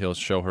her, that he'll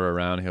show her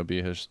around, he'll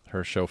be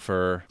her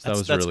chauffeur. So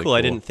that's really cool.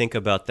 I didn't think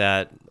about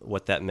that,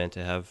 what that meant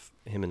to have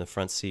him in the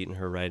front seat and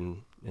her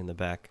riding in the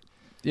back.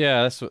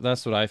 Yeah,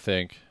 that's what I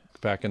think.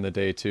 Back in the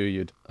day, too,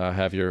 you'd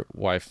have your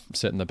wife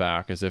sit in the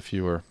back as if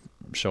you were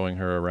showing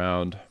her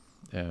around,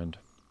 and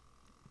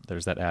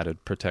there's that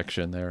added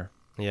protection there.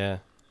 Yeah.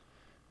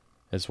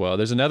 As well.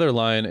 There's another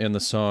line in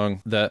the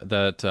song that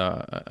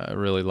I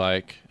really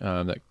like,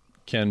 that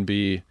can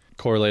be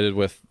correlated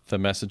with the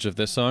message of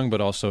this song,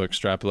 but also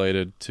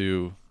extrapolated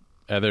to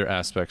other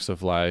aspects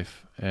of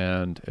life.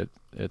 And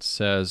it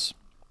says,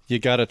 "You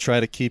gotta try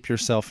to keep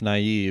yourself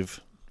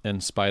naive in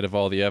spite of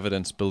all the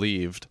evidence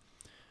believed."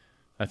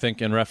 I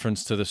think in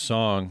reference to the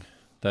song,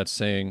 that's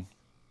saying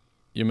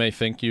you may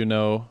think you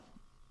know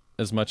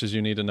as much as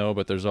you need to know,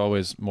 but there's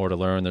always more to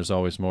learn. There's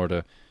always more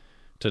to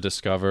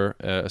discover,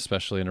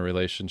 especially in a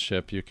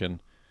relationship. You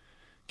can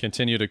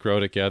continue to grow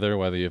together,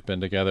 whether you've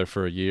been together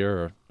for a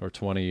year or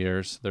 20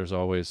 years. There's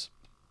always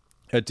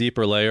a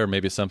deeper layer,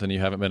 maybe something you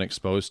haven't been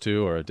exposed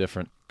to, or a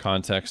different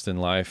context in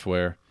life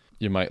where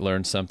you might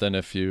learn something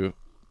if you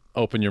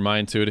open your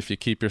mind to it, if you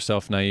keep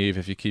yourself naive,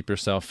 if you keep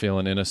yourself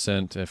feeling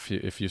innocent, if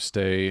you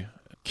stay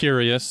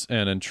curious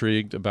and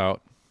intrigued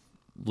about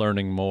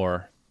learning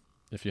more,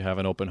 if you have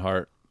an open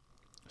heart.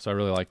 So I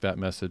really like that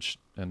message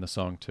in the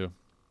song too.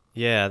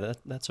 Yeah,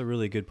 that's a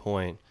really good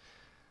point.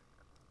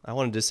 I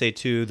wanted to say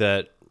too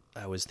that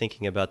I was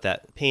thinking about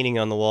that painting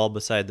on the wall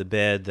beside the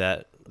bed,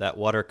 that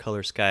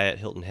watercolor sky at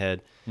Hilton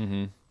Head,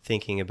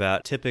 thinking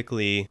about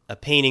typically a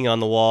painting on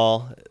the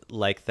wall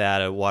like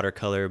that, a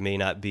watercolor may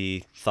not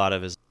be thought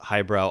of as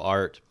highbrow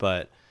art,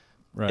 but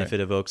if it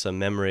evokes a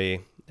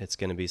memory, it's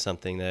going to be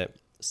something that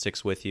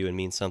sticks with you and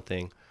means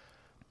something.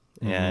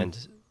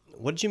 And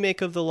what did you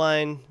make of the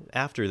line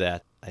after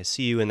that? I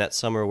see you in that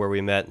summer where we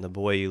met, and the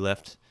boy you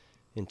left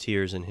in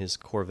tears in his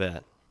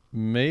Corvette.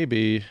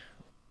 Maybe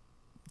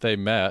they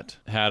met,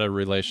 had a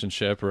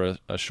relationship or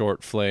a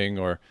short fling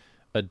or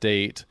a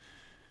date,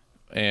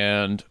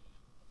 and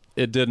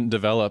it didn't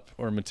develop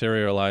or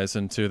materialize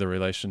into the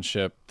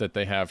relationship that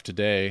they have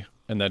today,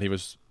 and that he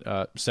was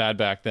sad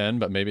back then,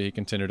 but maybe he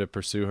continued to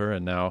pursue her,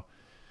 and now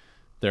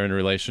they're in a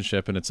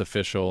relationship and it's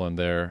official and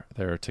they're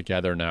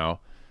together now.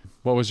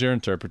 What was your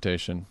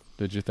interpretation?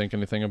 Did you think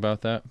anything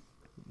about that?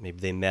 Maybe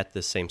they met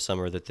the same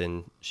summer that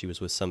then she was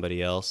with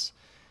somebody else,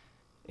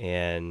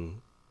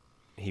 and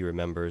he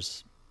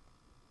remembers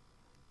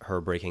her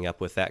breaking up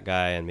with that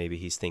guy, and maybe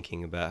he's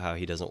thinking about how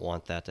he doesn't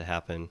want that to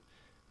happen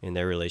in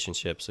their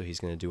relationship, so he's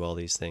going to do all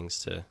these things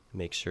to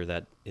make sure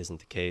that isn't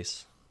the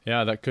case.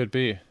 Yeah, that could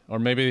be. Or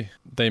maybe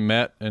they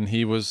met and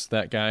he was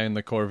that guy in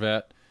the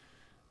Corvette,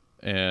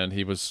 and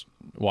he was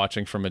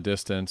watching from a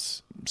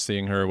distance,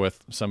 seeing her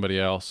with somebody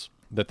else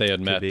that they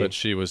had met, but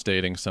she was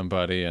dating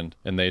somebody, and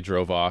they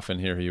drove off, and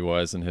here he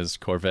was in his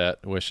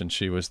Corvette wishing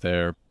she was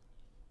there.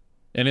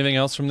 Anything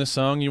else from this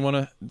song you want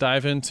to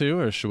dive into,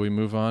 or should we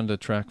move on to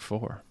track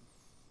 4?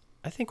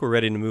 I think we're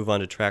ready to move on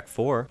to track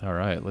 4. All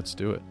right, let's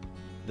do it.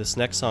 This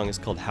next song is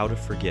called How to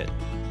Forget.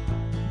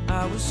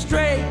 I was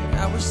straight,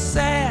 I was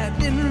sad,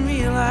 didn't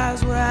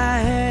realize what I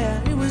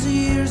had. It was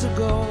years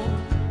ago.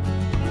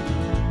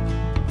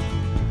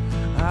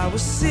 I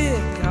was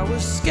sick, I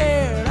was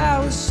scared, I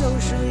was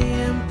socially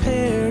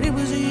impaired. It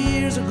was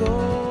years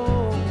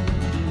ago.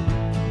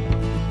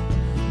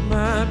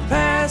 My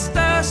past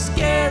a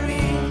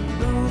scary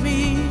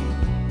movie.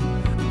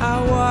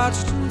 I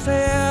watched and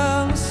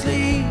fell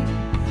asleep.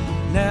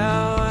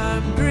 Now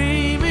I'm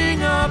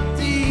dreaming up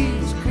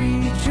these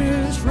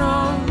creatures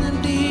from the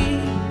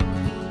deep.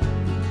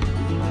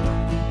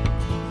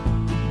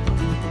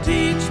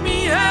 Teach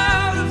me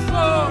how to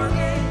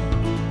forget,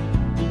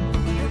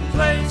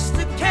 replace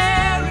the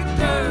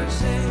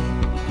characters in.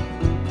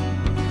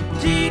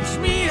 Teach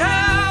me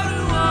how to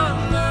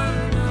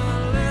unlearn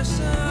a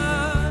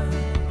lesson.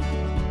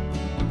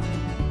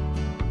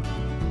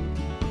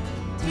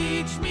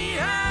 Teach me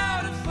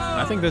how to forget.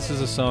 I think this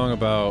is a song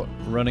about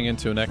running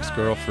into an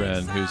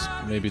ex-girlfriend who's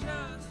maybe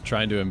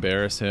trying to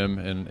embarrass him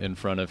in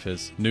front of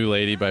his new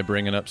lady by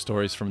bringing up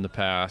stories from the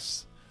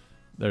past.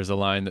 There's a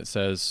line that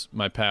says,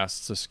 "My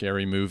past's a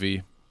scary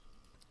movie."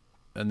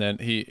 And then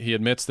he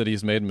admits that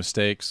he's made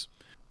mistakes.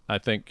 I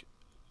think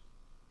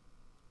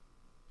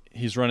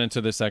he's run into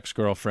this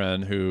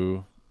ex-girlfriend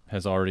who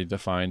has already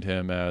defined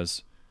him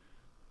as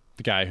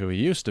the guy who he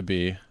used to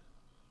be,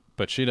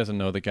 but she doesn't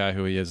know the guy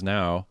who he is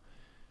now.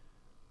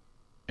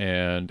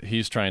 And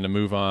he's trying to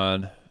move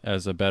on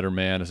as a better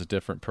man, as a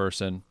different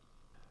person.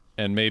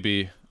 And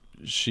maybe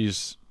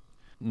she's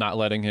not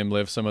letting him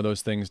live some of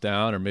those things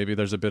down, or maybe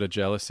there's a bit of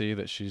jealousy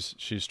that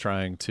she's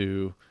trying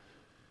to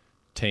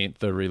taint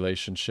the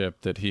relationship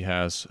that he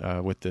has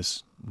with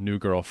this new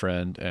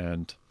girlfriend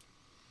and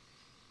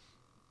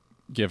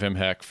give him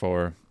heck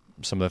for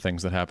some of the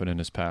things that happened in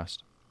his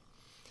past.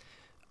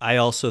 I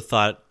also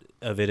thought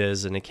of it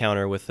as an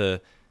encounter with a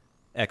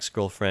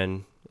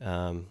ex-girlfriend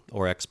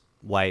or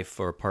ex-wife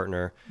or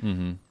partner.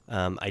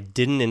 Mm-hmm. I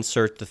didn't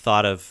insert the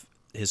thought of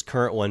his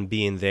current one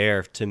being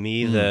there. To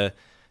me, the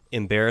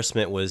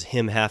embarrassment was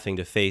him having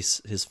to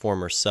face his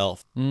former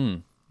self.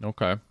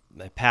 Okay.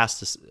 I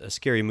passed a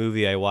scary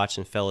movie I watched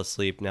and fell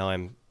asleep. Now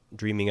I'm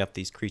dreaming up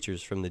these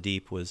creatures from the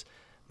deep was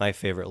my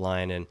favorite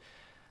line, and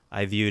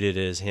I viewed it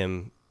as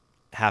him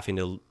having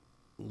to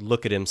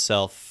look at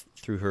himself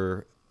through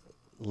her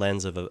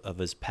lens of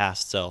his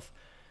past self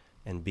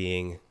and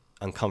being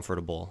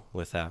uncomfortable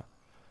with that.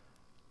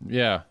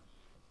 Yeah,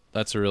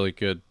 that's a really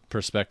good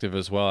perspective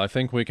as well. I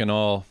think we can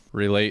all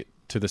relate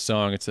to the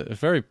song. It's a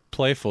very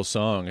playful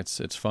song.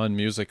 It's fun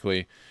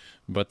musically,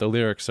 but the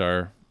lyrics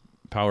are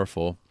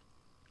powerful.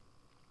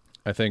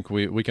 I think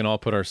we can all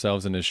put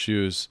ourselves in his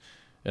shoes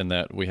in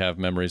that we have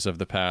memories of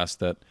the past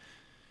that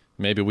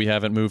maybe we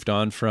haven't moved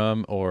on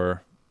from,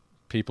 or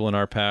people in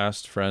our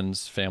past,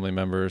 friends, family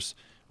members,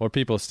 or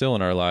people still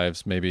in our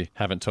lives maybe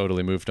haven't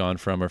totally moved on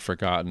from or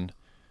forgotten.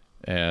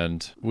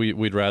 And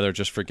we'd rather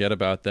just forget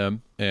about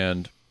them.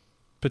 And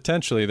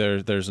potentially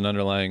there's an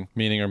underlying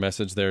meaning or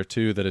message there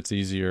too, that it's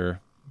easier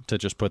to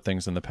just put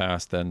things in the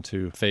past than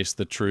to face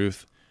the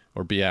truth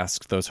or be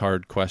asked those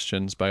hard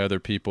questions by other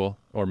people,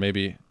 or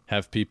maybe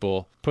have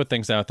people put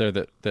things out there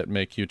that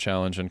make you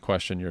challenge and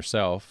question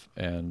yourself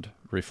and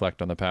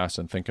reflect on the past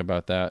and think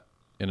about that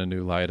in a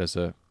new light as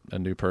a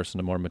new person,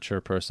 a more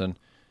mature person.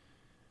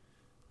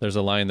 There's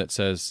a line that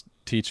says,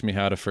 "Teach me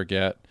how to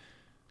forget,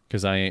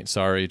 'cause I ain't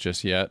sorry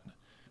just yet.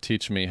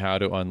 Teach me how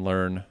to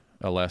unlearn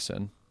a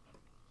lesson."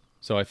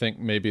 So I think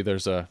maybe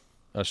there's a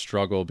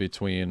struggle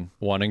between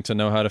wanting to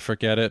know how to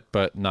forget it,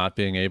 but not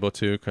being able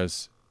to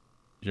because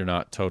you're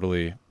not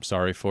totally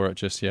sorry for it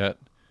just yet.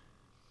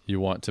 You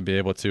want to be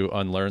able to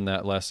unlearn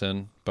that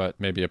lesson, but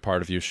maybe a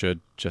part of you should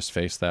just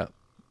face that.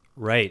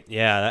 Right.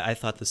 Yeah, I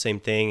thought the same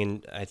thing.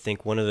 And I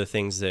think one of the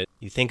things that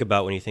you think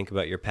about when you think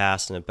about your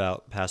past and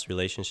about past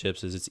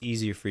relationships is it's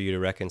easier for you to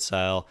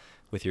reconcile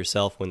with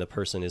yourself when the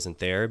person isn't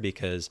there,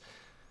 because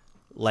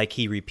like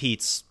he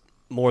repeats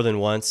more than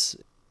once,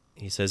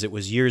 he says it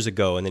was years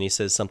ago, and then he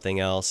says something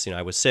else.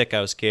 I was sick,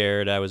 I was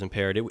scared, I was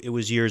impaired. It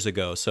was years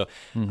ago. So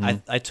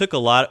I took a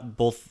lot,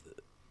 both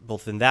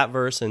in that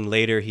verse and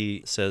later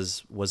he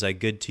says, "Was I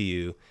good to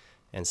you?"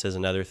 and says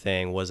another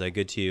thing, "Was I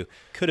good to you?"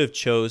 Could have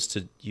chose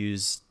to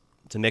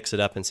mix it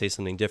up and say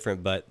something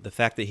different, but the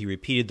fact that he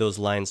repeated those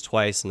lines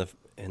twice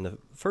in the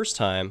first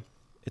time,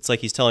 it's like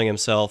he's telling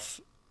himself,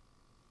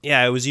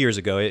 yeah, it was years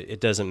ago. It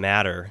doesn't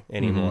matter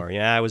anymore. Mm-hmm.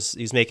 Yeah,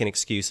 he's making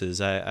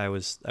excuses. I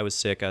was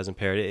sick. I was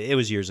impaired. It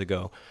was years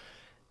ago.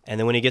 And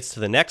then when he gets to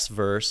the next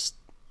verse,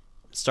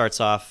 starts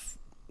off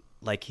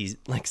like he's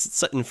like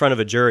sitting in front of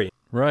a jury.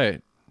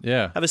 Right.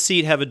 Yeah. Have a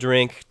seat, have a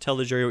drink, tell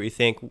the jury what you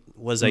think.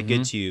 Was I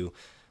good to you?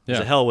 Was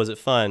it hell? Was it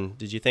fun?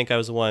 Did you think I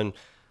was the one?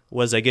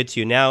 Was I good to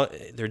you? Now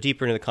they're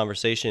deeper into the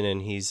conversation,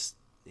 and he's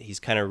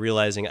kind of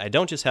realizing I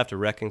don't just have to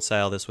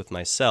reconcile this with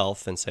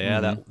myself and say,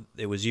 that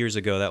it was years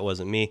ago, that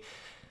wasn't me.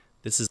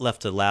 This has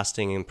left a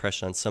lasting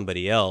impression on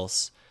somebody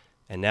else,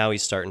 and now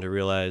he's starting to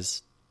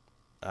realize,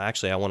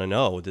 actually, I want to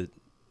know,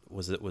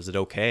 was it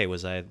okay?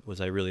 Was I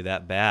really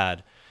that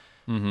bad?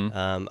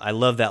 I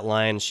love that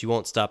line. She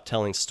won't stop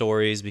telling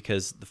stories,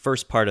 because the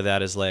first part of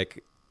that is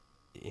like,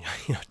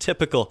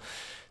 typical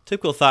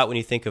thought when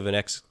you think of an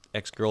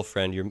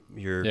ex-girlfriend,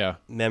 your Yeah.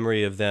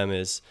 memory of them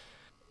is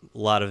a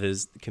lot of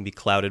it can be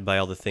clouded by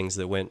all the things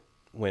that went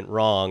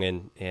wrong,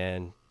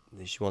 and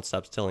she won't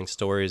stop telling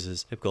stories.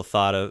 Is typical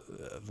thought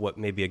of what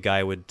maybe a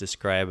guy would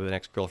describe an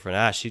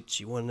ex-girlfriend.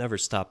 She will never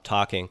stop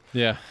talking.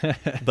 Yeah.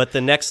 But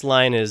the next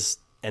line is,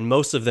 and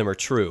most of them are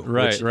true.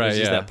 Right, which right, is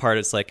yeah. that part.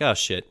 It's like, oh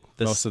shit,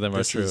 Most of them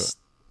are true.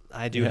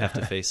 I do have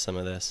to face some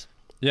of this.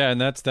 Yeah, and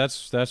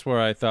that's where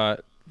I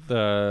thought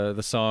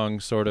the song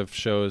sort of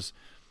shows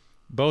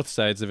both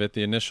sides of it.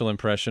 The initial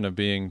impression of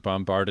being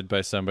bombarded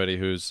by somebody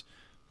who's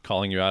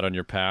calling you out on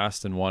your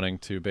past and wanting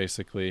to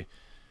basically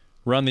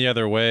run the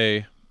other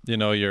way.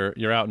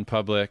 You're out in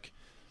public,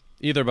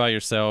 either by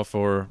yourself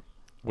or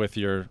with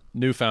your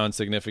newfound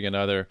significant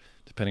other,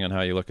 depending on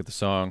how you look at the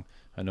song.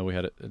 I know we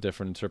had a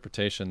different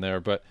interpretation there,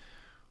 but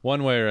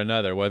one way or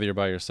another, whether you're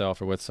by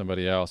yourself or with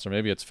somebody else, or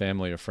maybe it's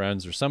family or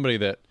friends or somebody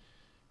that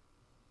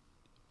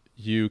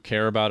you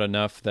care about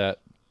enough that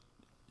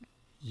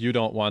you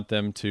don't want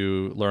them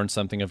to learn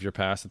something of your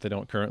past that they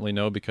don't currently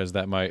know, because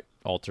that might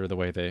alter the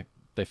way they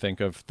think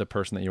of the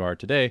person that you are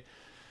today.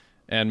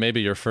 And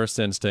maybe your first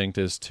instinct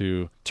is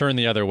to turn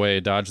the other way,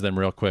 dodge them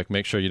real quick,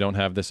 make sure you don't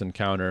have this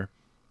encounter.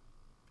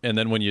 And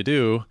then when you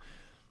do,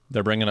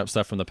 they're bringing up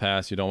stuff from the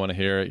past. You don't want to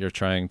hear it. You're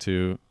trying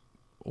to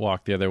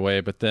walk the other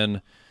way. But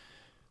then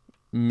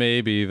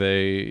maybe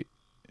they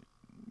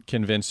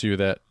convince you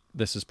that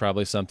this is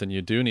probably something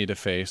you do need to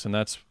face. And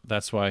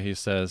that's why he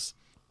says,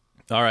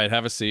 all right,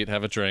 have a seat,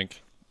 have a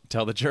drink,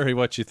 tell the jury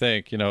what you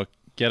think,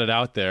 get it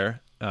out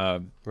there.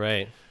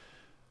 Right.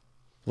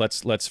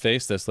 Let's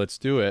face this. Let's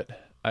do it.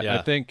 I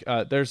think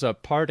there's a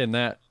part in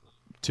that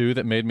too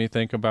that made me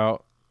think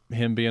about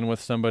him being with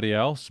somebody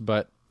else,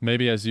 but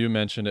maybe, as you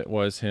mentioned, it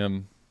was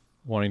him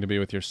wanting to be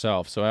with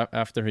yourself. So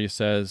after he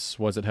says,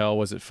 was it hell?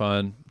 Was it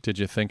fun? Did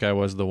you think I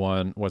was the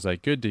one? Was I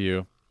good to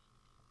you?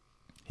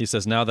 He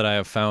says, now that I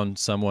have found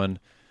someone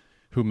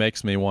who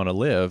makes me want to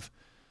live,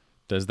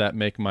 does that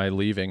make my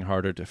leaving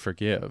harder to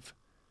forgive?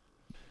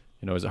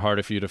 Is it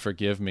harder for you to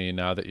forgive me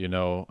now that you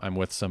know I'm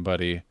with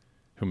somebody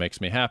who makes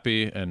me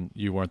happy and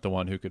you weren't the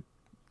one who could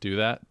do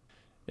that?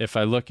 If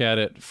I look at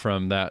it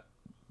from that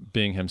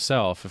being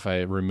himself, if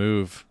I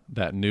remove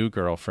that new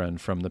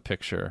girlfriend from the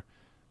picture,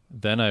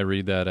 then I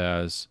read that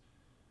as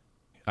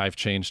I've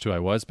changed who I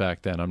was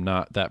back then. I'm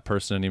not that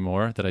person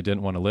anymore that I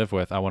didn't want to live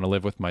with. I want to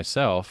live with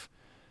myself.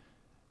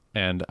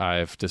 And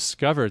I've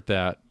discovered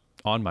that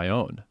on my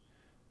own.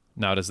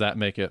 Now, does that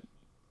make it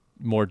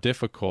more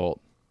difficult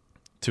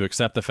to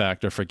accept the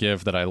fact or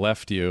forgive that I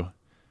left you,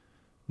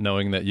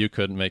 knowing that you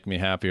couldn't make me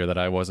happy or that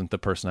I wasn't the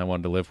person I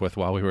wanted to live with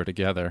while we were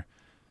together,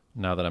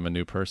 now that I'm a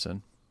new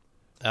person?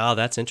 Oh,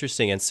 that's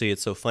interesting. And see,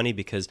 it's so funny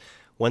because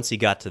once he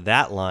got to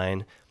that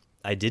line,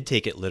 I did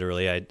take it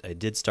literally. I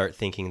did start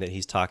thinking that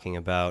he's talking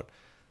about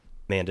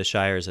Amanda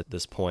Shires at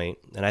this point.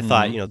 And I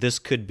thought, this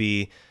could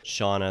be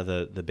Shauna,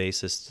 the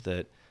bassist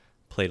that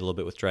played a little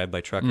bit with Drive By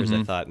Truckers.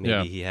 I thought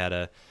maybe he had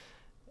a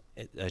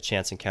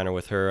chance encounter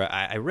with her.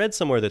 I read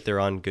somewhere that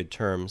they're on good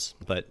terms,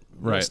 but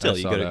still,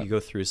 you go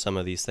through some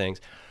of these things.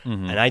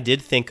 And I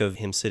did think of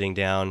him sitting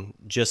down,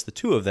 just the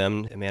two of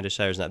them, Amanda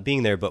Shires not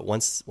being there. But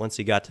once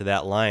he got to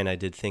that line, I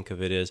did think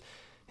of it as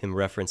him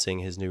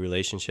referencing his new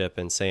relationship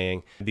and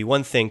saying, it'd be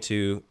one thing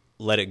to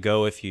let it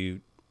go if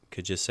you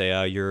could just say,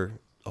 oh, you're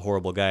a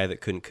horrible guy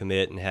that couldn't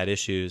commit and had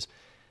issues.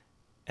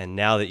 And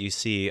now that you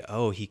see,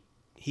 oh,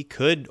 he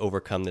could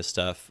overcome this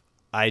stuff,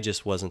 I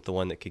just wasn't the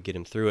one that could get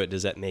him through it.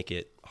 Does that make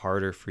it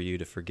harder for you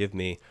to forgive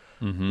me,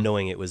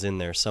 knowing it was in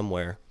there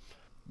somewhere?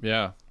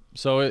 Yeah.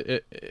 So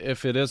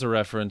if it is a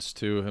reference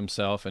to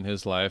himself and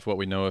his life, what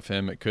we know of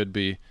him, it could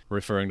be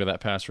referring to that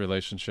past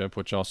relationship,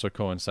 which also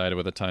coincided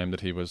with a time that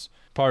he was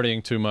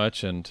partying too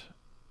much and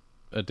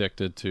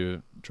addicted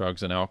to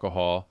drugs and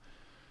alcohol,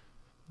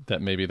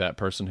 that maybe that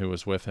person who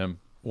was with him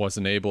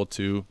wasn't able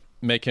to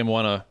make him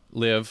want to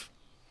live,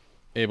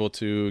 able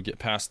to get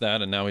past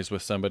that, and now he's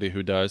with somebody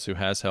who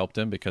has helped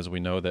him, because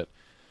we know that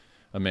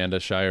Amanda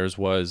Shires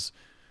was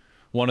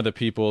one of the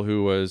people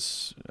who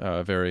was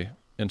very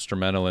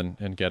instrumental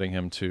in getting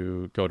him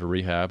to go to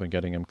rehab and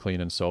getting him clean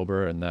and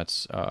sober. And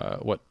that's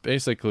what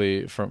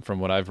basically, from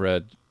what I've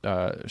read,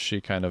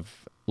 she kind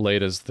of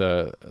laid as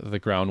the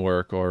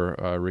groundwork or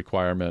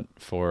requirement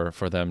for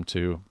them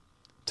to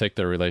take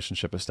their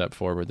relationship a step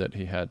forward, that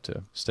he had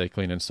to stay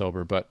clean and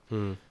sober. But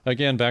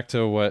again, back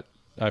to what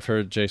I've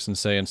heard Jason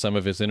say in some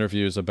of his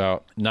interviews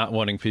about not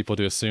wanting people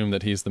to assume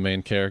that he's the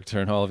main character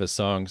in all of his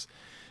songs.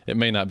 It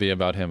may not be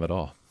about him at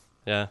all.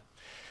 Yeah.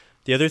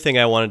 The other thing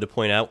I wanted to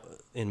point out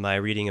in my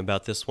reading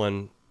about this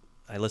one,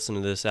 I listened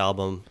to this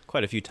album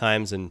quite a few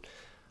times, and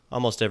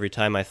almost every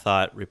time I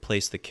thought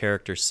replace the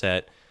character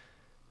set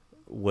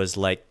was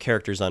like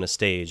characters on a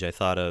stage. I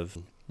thought of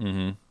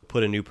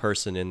put a new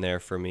person in there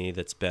for me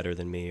that's better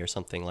than me or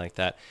something like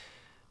that.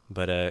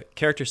 But a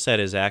character set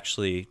is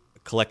actually a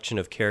collection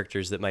of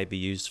characters that might be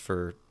used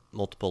for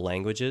multiple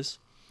languages.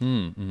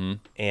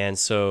 And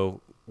so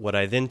what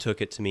I then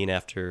took it to mean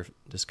after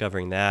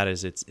discovering that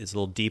is it's a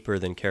little deeper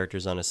than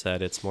characters on a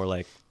set. It's more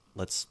like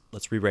let's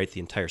rewrite the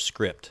entire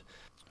script.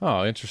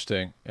 Oh,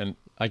 interesting. And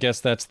I guess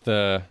that's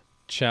the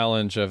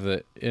challenge of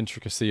the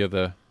intricacy of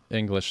the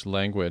English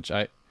language.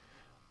 I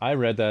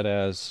read that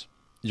as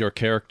your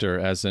character,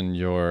 as in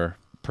your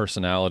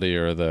personality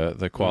or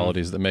the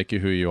qualities that make you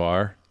who you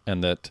are,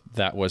 and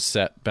that was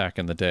set back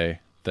in the day,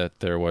 that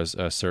there was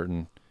a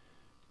certain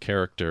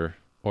character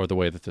or the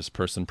way that this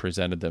person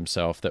presented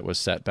themselves that was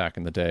set back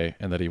in the day,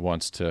 and that he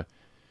wants to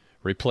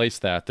replace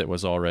that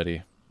was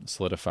already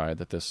solidified,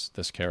 that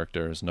this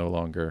character is no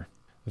longer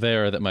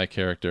there, that my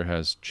character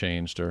has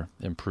changed or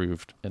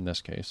improved in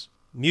this case.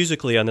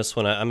 Musically on this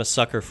one, I'm a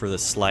sucker for the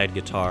slide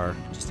guitar.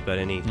 Just about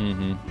any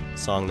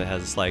song that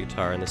has a slide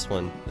guitar, and this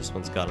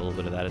one's got a little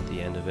bit of that at the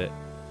end of it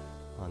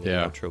on the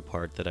outro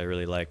part that I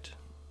really liked.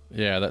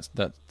 Yeah,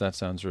 that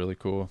sounds really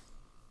cool.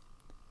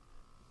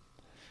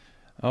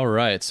 All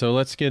right, so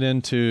let's get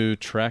into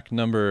track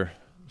number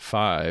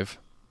 5,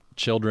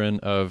 Children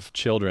of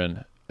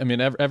Children. I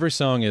mean, every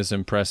song is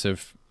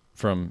impressive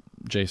from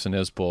Jason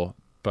Isbell,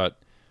 but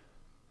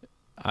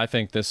I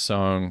think this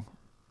song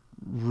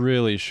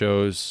really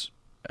shows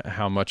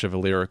how much of a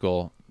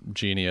lyrical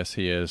genius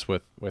he is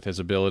with his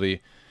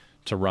ability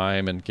to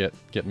rhyme and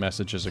get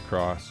messages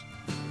across.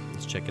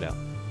 Let's check it out.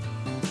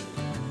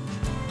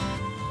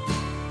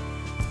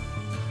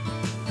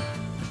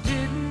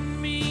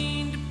 Didn't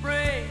mean to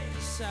break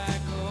the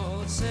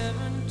cycle. At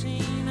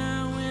 17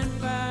 I went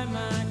by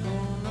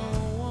Michael. No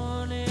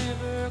one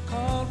ever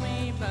called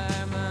me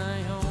by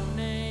my own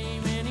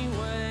name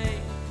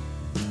anyway.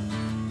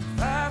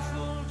 5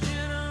 full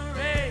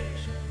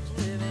generations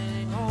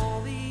living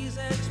all these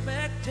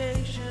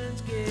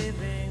expectations,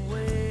 giving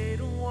way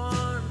to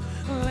one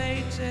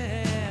late to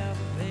have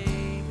a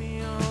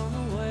baby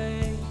on the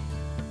way.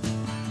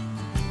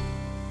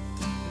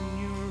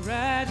 And you were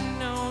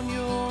riding on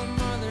your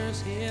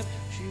mother's hip,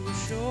 she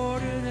was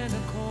shorter than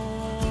a corn.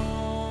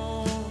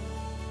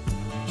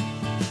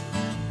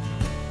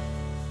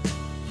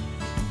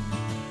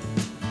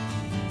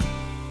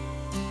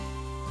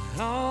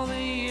 All the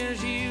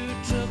years you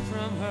took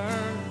from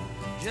her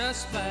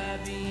just by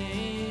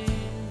being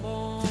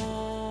born.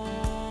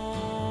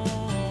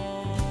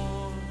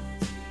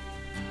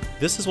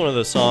 This is one of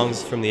those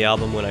songs from the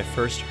album when I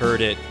first heard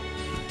it,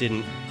 it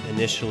didn't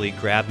initially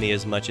grab me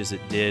as much as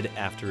it did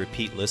after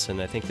repeat listen.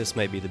 I think this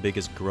might be the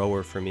biggest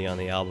grower for me on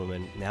the album,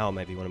 and now it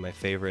might be one of my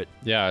favorite.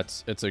 Yeah,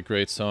 it's a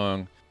great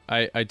song.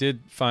 I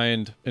did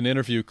find an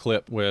interview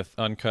clip with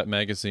Uncut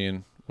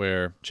Magazine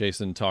where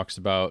Jason talks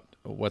about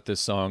what this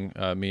song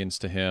means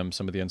to him,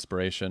 some of the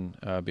inspiration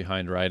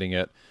behind writing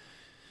it.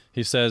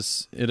 He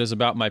says, "It is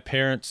about my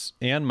parents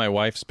and my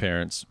wife's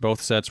parents.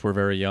 Both sets were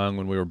very young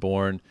when we were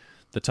born.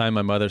 The time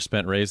my mother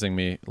spent raising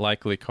me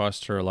likely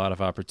cost her a lot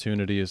of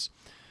opportunities.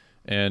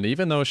 And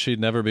even though she'd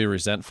never be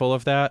resentful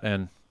of that,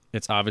 and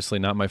it's obviously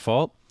not my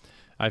fault,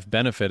 I've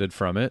benefited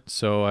from it,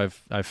 so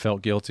I've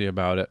felt guilty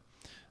about it.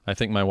 I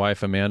think my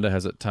wife Amanda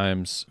has at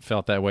times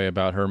felt that way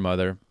about her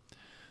mother.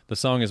 The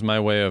song is my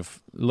way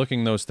of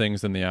looking those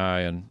things in the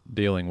eye and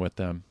dealing with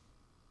them."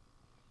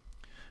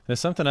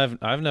 It's something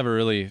I've never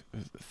really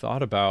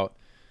thought about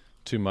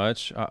too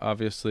much.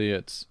 Obviously,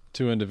 it's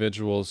two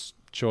individuals'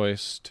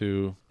 choice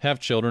to have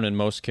children in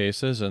most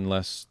cases,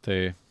 unless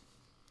they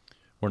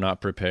were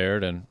not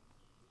prepared and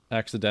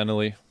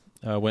accidentally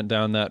went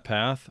down that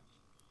path.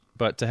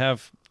 But to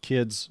have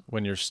kids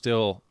when you're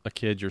still a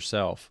kid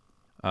yourself,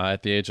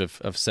 at the age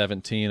of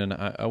 17, and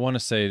I want to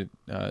say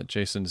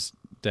Jason's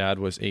dad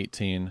was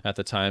 18 at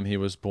the time he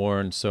was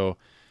born. So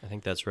I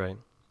think that's right.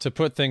 To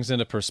put things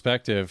into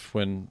perspective,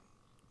 when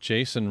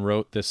Jason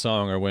wrote this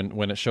song, or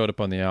when it showed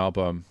up on the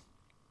album,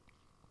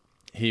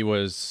 he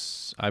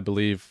was, I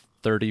believe,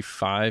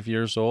 35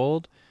 years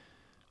old,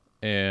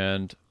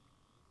 and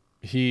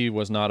he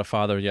was not a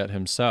father yet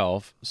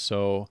himself.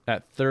 So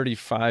at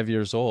 35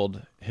 years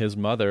old, his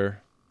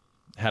mother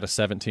had a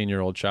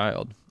 17-year-old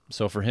child.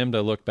 So for him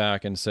to look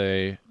back and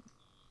say,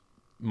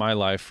 my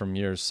life from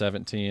years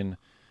 17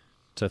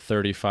 to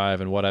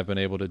 35 and what I've been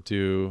able to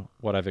do,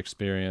 what I've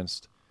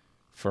experienced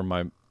for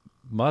my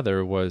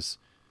mother was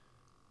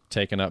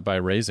taken up by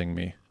raising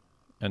me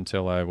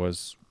until I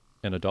was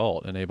an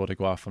adult and able to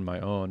go off on my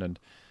own,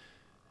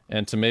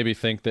 and to maybe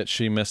think that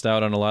she missed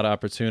out on a lot of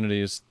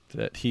opportunities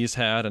that he's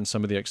had and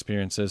some of the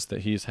experiences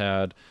that he's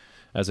had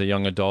as a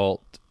young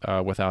adult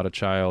without a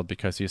child,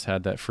 because he's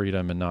had that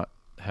freedom and not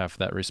have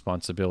that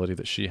responsibility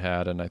that she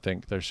had. And I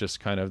think there's just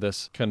kind of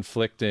this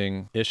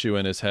conflicting issue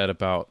in his head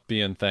about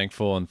being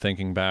thankful and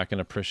thinking back and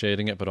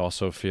appreciating it, but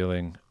also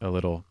feeling a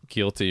little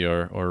guilty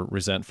or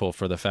resentful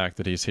for the fact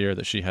that he's here,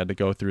 that she had to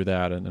go through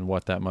that, and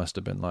what that must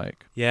have been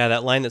like. Yeah,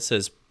 that line that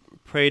says,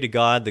 "Pray to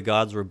God, the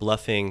gods were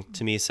bluffing,"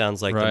 to me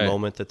sounds like Right. the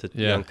moment that the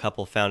young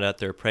couple found out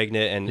they're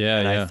pregnant.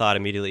 And I thought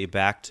immediately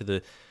back to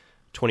the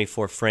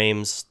 24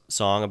 Frames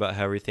song about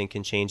how everything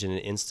can change in an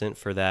instant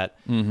for that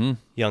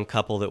young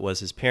couple that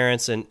was his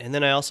parents. And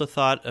then I also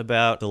thought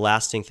about the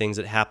lasting things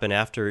that happen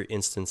after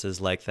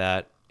instances like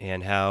that,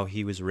 and how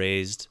he was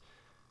raised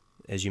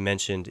as you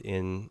mentioned,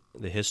 in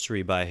the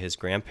history by his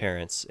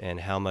grandparents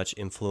and how much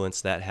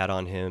influence that had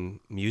on him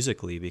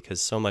musically,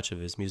 because so much of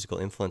his musical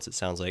influence, it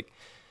sounds like,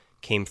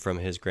 came from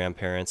his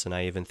grandparents. And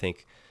I even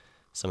think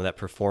some of that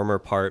performer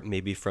part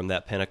maybe from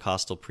that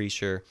Pentecostal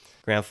preacher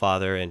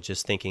grandfather, and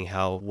just thinking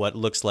how what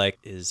looks like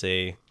is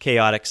a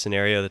chaotic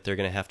scenario that they're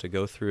going to have to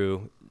go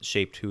through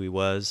shaped who he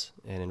was.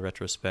 And in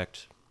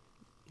retrospect,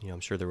 I'm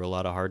sure there were a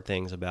lot of hard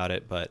things about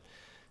it, but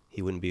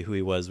he wouldn't be who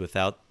he was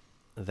without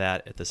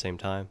that at the same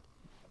time.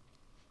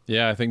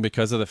 Yeah, I think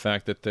because of the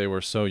fact that they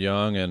were so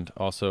young and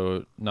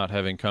also not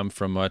having come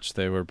from much,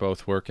 they were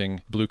both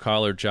working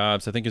blue-collar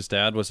jobs. I think his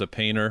dad was a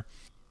painter.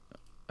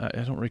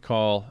 I don't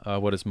recall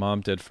what his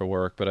mom did for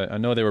work, but I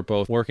know they were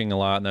both working a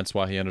lot, and that's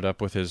why he ended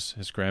up with his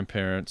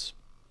grandparents.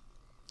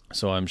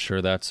 So I'm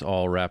sure that's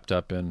all wrapped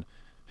up in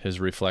his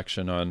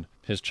reflection on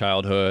his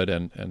childhood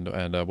and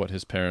what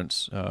his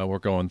parents were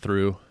going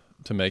through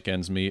to make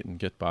ends meet and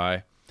get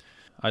by.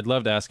 I'd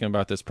love to ask him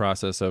about this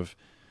process of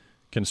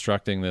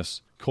constructing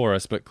this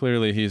chorus, but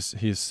clearly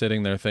he's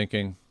sitting there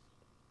thinking,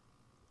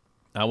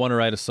 I want to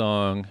write a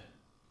song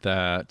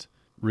that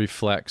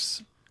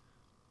reflects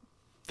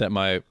that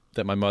my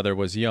mother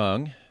was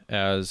young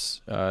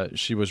as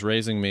she was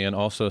raising me, and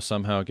also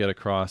somehow get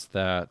across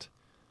that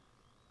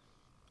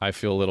I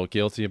feel a little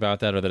guilty about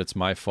that, or that it's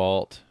my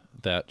fault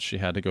that she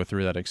had to go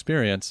through that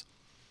experience,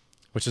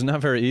 which is not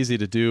very easy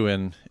to do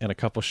in a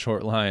couple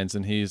short lines.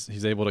 And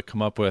he's able to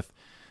come up with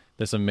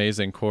this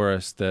amazing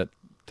chorus that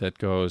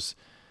goes,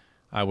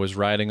 I was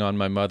riding on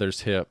my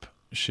mother's hip.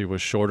 She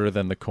was shorter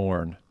than the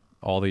corn.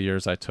 All the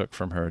years I took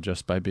from her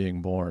just by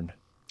being born.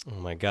 Oh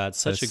my God,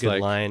 such It's a good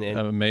like line. And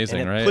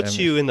amazing, and it right? puts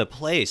you in the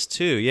place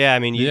too. Yeah, I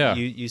mean, Yeah.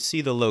 you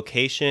see the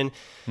location.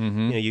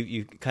 Mm-hmm.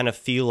 You kind of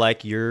feel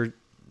like you're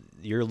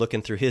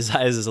looking through his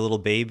eyes as a little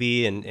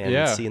baby, and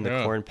seeing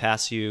the corn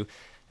pass you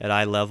at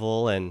eye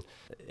level, and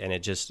it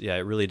just,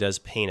 it really does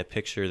paint a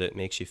picture that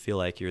makes you feel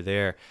like you're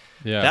there.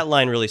 Yeah. That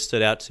line really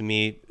stood out to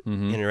me,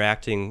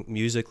 interacting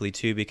musically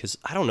too, because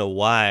I don't know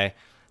why,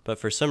 but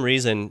for some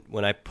reason,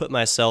 when I put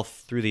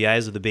myself through the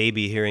eyes of the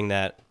baby hearing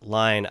that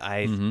line,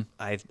 I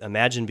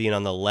imagine being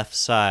on the left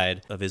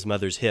side of his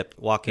mother's hip,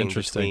 walking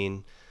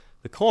between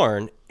the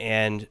corn,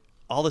 and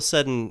all of a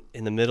sudden,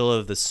 in the middle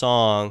of the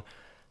song,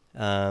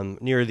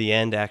 near the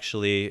end,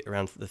 actually,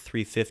 around the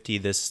 350,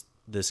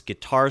 this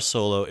guitar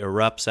solo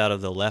erupts out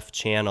of the left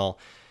channel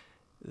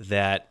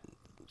that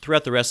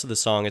throughout the rest of the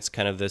song, it's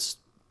kind of this,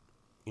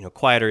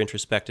 quieter,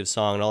 introspective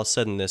song, and all of a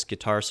sudden this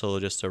guitar solo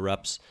just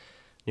erupts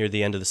near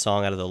the end of the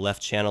song out of the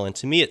left channel. And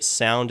to me, it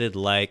sounded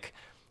like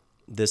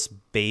this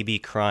baby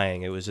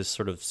crying. It was this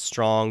sort of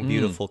strong,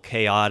 beautiful,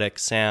 chaotic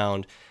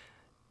sound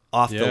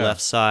off the left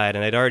side.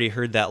 And I'd already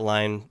heard that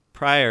line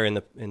prior in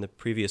the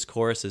previous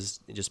choruses,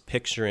 just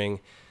picturing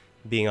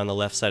being on the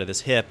left side of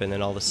this hip, and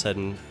then all of a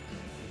sudden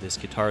this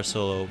guitar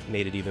solo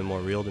made it even more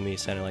real to me,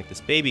 sounding like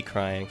this baby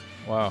crying.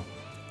 Wow.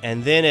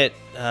 And then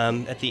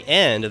at the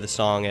end of the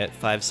song at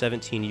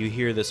 5:17, you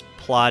hear this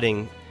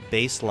plodding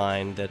bass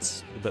line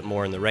that's a bit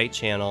more in the right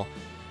channel,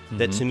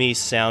 that to me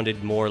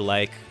sounded more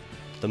like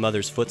the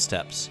mother's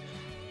footsteps.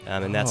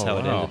 And that's how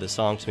it ended the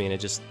song to me, and it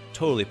just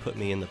totally put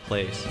me in the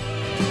place.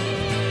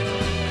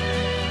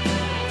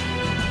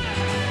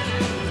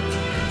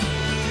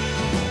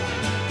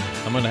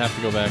 I'm going to have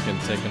to go back and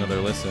take another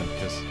listen,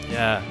 because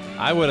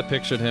I would have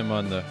pictured him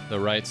on the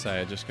right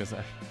side, just because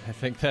I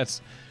think that's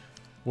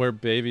where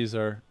babies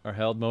are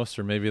held most,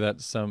 or maybe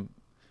that's some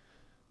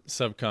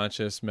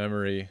subconscious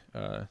memory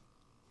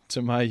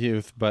to my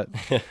youth. But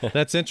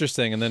that's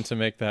interesting. And then to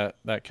make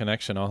that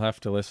connection, I'll have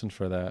to listen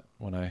for that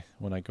when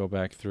I go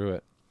back through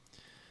it.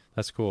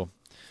 That's cool.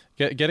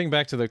 Getting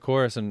back to the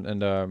chorus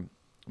and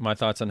my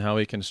thoughts on how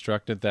he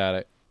constructed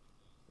that,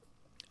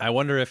 I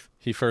wonder if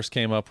he first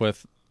came up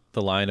with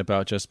the line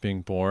about just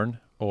being born,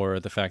 or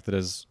the fact that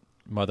his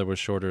mother was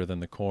shorter than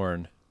the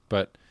corn.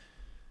 But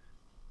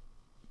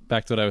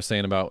back to what I was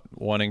saying about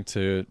wanting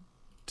to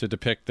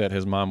depict that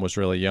his mom was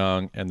really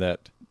young and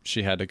that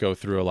she had to go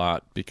through a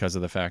lot because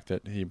of the fact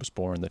that he was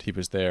born, that he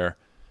was there.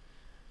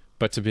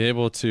 But to be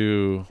able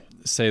to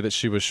say that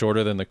she was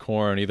shorter than the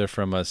corn, either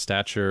from a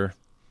stature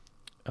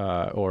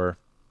or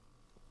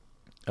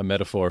a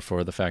metaphor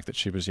for the fact that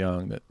she was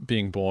young, that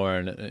being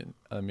born,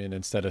 I mean,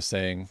 instead of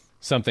saying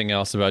something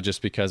else about just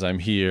because I'm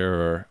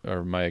here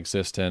or my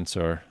existence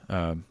or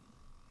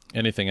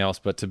anything else,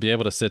 but to be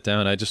able to sit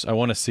down, I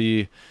want to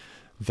see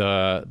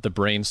the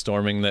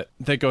brainstorming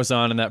that goes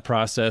on in that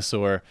process,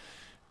 or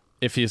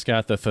if he's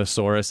got the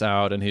thesaurus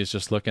out and he's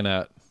just looking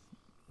at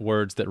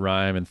words that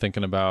rhyme and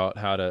thinking about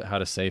how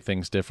to say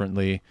things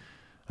differently.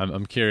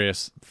 I'm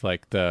curious,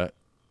 like the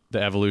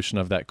evolution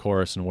of that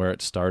chorus and where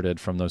it started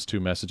from those two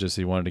messages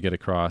he wanted to get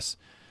across.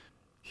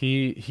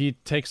 He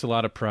takes a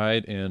lot of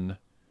pride in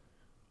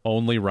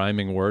only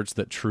rhyming words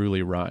that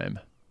truly rhyme.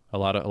 A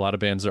lot of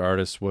bands or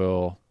artists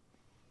will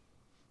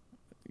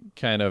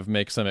kind of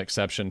make some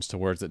exceptions to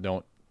words that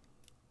don't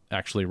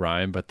actually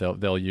rhyme, but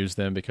they'll use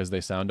them because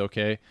they sound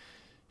okay.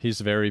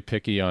 He's very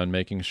picky on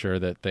making sure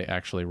that they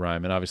actually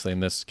rhyme, and obviously in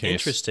this case,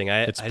 interesting.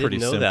 it's I pretty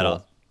didn't know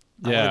simple. that.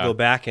 I want to go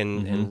back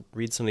and Mm-hmm.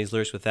 read some of these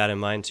lyrics with that in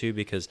mind too,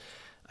 because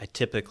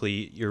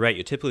you're right,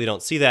 you typically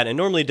don't see that. And it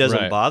normally doesn't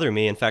Right. bother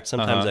me. In fact,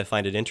 sometimes Uh-huh. I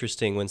find it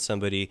interesting when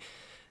somebody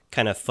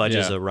kind of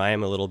fudges Yeah. a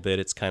rhyme a little bit.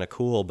 It's kind of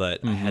cool, but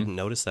I Mm-hmm. hadn't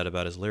noticed that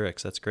about his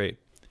lyrics. That's great.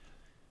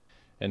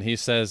 And he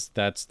says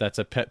that's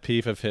a pet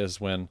peeve of his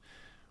when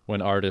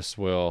artists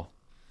will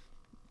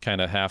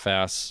kind of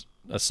half-ass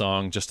a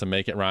song just to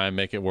make it rhyme,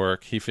 make it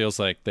work. He feels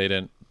like they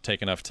didn't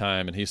take enough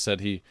time, and he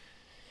said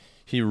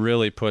he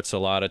really puts a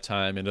lot of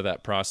time into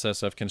that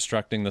process of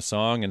constructing the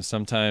song, and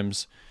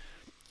sometimes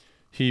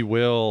he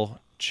will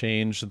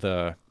change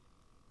the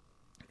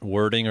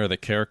wording or the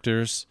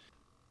characters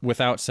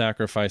without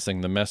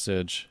sacrificing the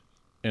message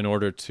in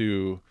order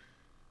to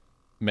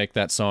make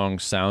that song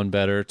sound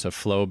better, to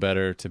flow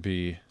better, to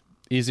be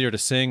easier to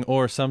sing,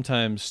 or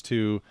sometimes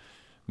to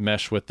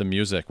mesh with the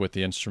music, with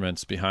the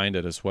instruments behind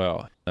it as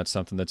well. That's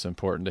something that's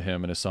important to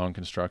him in his song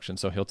construction.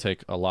 So he'll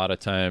take a lot of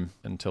time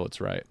until it's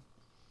right.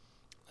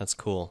 That's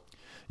cool.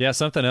 Yeah,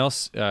 something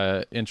else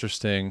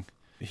interesting.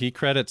 He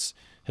credits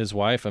his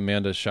wife,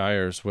 Amanda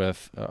Shires,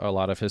 with a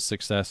lot of his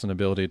success and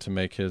ability to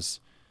make his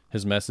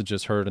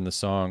messages heard in the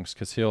songs,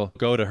 because he'll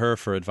go to her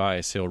for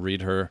advice. He'll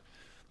read her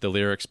the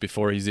lyrics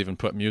before he's even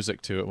put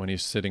music to it when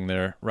he's sitting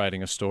there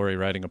writing a story,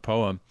 writing a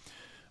poem,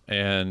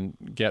 and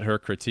get her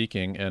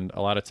critiquing. And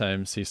a lot of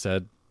times he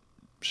said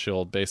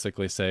she'll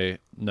basically say,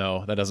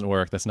 no, that doesn't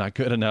work. That's not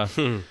good enough.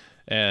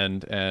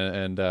 And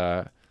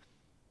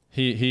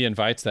he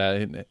invites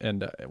that.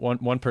 And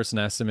one person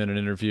asked him in an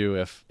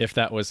interview if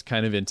that was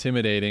kind of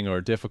intimidating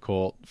or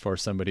difficult for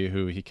somebody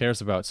who he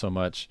cares about so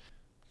much,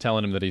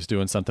 telling him that he's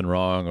doing something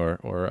wrong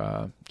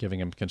or giving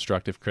him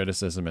constructive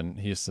criticism. And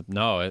he said,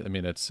 no, I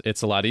mean, it's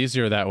a lot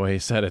easier that way. He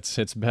said,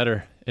 it's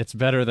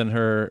better than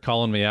her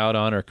calling me out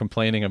on or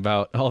complaining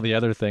about all the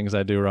other things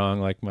I do wrong,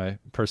 like my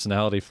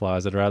personality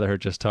flaws. I'd rather her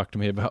just talk to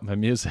me about my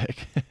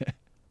music.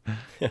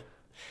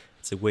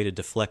 It's a way to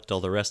deflect all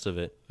the rest of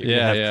it. You're Yeah,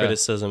 gonna have yeah.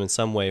 criticism in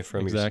some way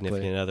from your Exactly.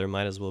 significant other.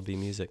 Might as well be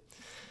music.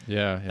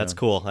 Yeah. That's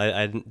cool.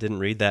 I didn't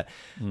read that.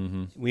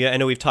 Mm-hmm. I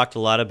know we've talked a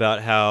lot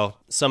about how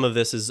some of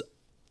this is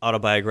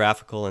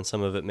autobiographical and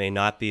some of it may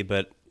not be,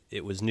 but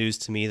it was news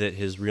to me that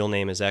his real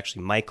name is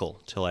actually Michael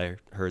till I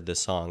heard this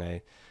song.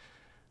 I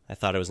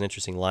thought it was an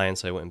interesting line,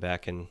 so I went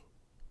back and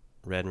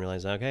read and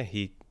realized, okay,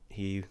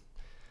 he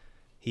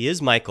is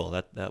Michael.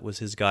 That was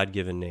his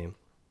God-given name.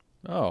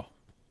 Oh,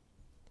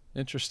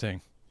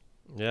 interesting.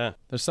 Yeah.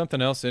 There's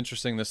something else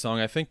interesting in this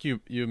song. I think you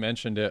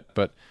mentioned it,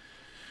 but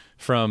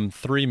from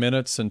 3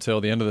 minutes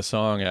until the end of the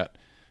song at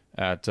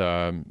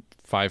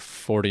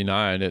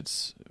 5:49,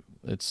 it's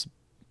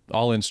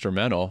all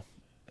instrumental,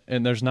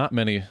 and there's not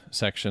many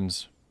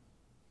sections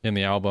in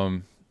the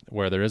album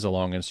where there is a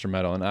long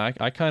instrumental. And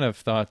I kind of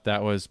thought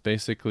that was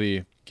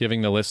basically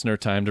giving the listener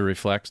time to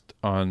reflect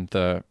on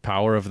the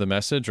power of the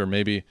message, or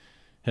maybe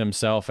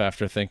himself,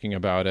 after thinking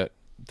about it,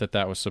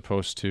 that was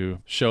supposed to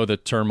show the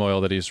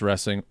turmoil that he's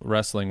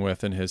wrestling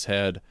with in his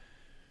head,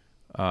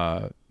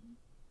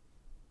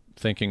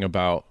 thinking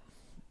about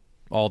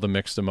all the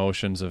mixed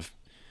emotions of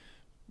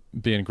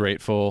being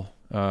grateful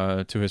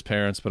to his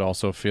parents, but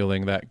also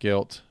feeling that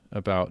guilt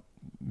about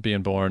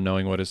being born,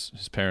 knowing what his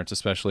parents,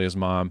 especially his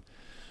mom,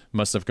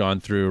 must have gone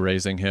through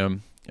raising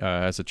him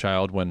as a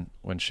child when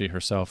she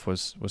herself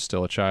was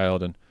still a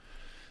child. And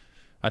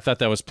I thought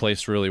that was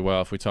placed really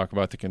well if we talk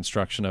about the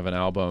construction of an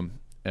album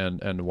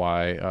and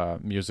why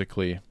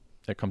musically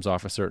it comes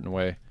off a certain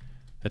way.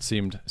 It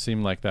seemed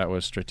like that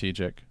was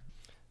strategic.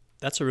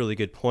 That's a really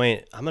good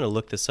point. I'm going to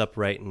look this up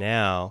right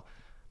now,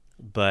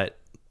 but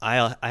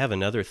I have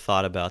another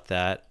thought about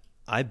that.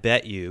 I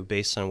bet you,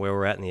 based on where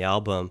we're at in the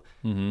album,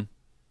 Mm-hmm.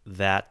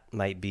 that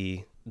might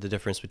be the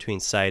difference between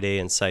side A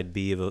and side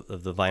B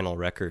of the vinyl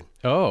record.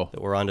 Oh,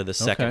 That we're onto the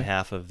second Okay.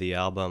 half of the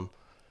album.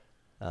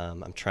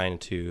 I'm trying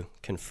to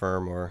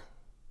confirm or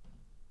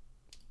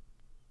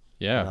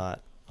yeah.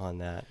 not on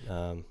that.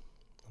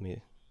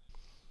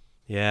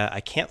 Yeah,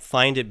 I can't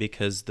find it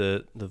because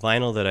the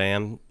vinyl that I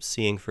am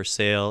seeing for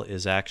sale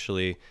is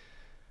actually,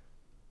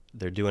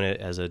 they're doing it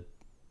as a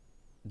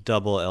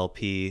double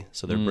LP,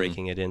 so they're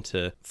breaking it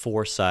into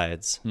 4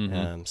 sides.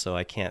 Mhm. So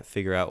I can't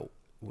figure out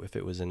if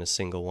it was in a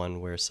single one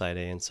where side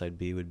A and side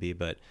B would be,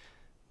 but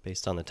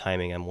based on the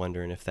timing, I'm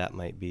wondering if that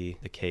might be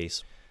the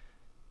case.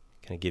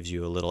 Kind of gives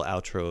you a little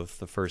outro of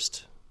the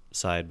first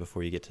side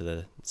before you get to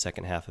the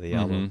second half of the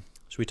album.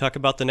 Should we talk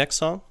about the next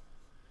song?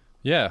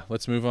 Yeah,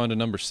 let's move on to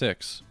number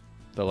 6,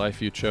 The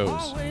Life You Chose.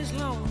 Always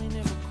lonely,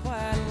 never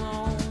quite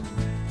alone.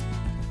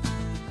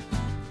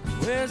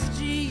 Where's the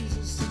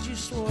Jesus that you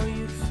swore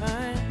you'd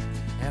find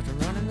after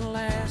running the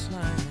last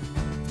line?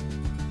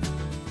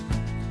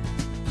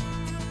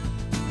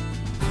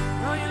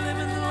 Are you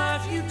living the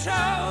life you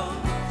chose?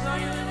 Are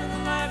you living the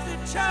life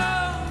that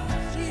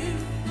chose you?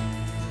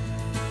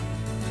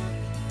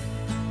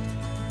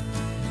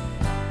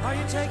 Are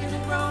you taking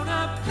a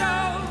grown-up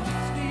dose?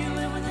 Do you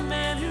live with a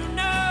man who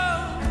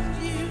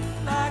knows you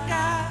like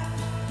I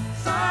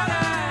thought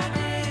I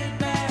did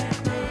back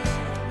then?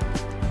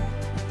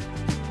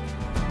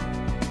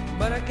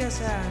 But I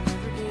guess I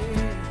never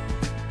did.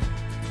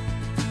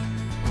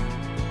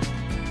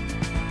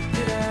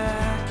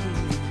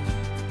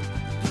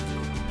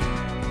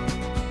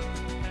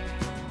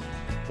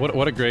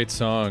 What a great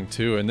song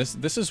too. And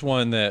this is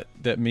one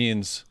that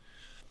means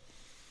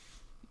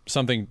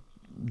something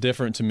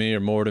different to me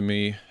or more to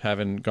me,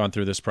 having gone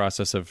through this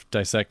process of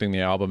dissecting the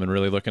album and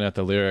really looking at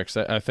the lyrics.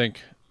 I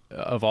think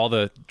of all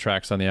the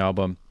tracks on the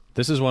album,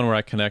 this is one where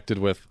I connected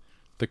with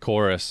the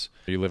chorus,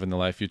 "You live in the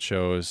life you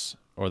chose,"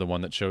 or "the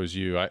one that chose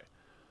you."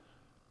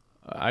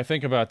 I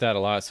think about that a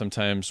lot.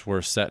 Sometimes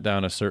we're set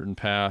down a certain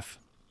path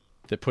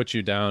that puts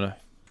you down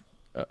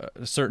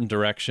a certain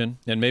direction,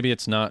 and maybe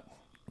it's not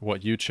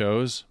what you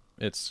chose.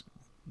 It's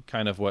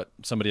kind of what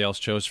somebody else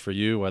chose for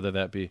you, whether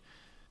that be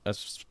a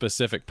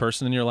specific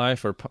person in your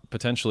life or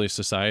potentially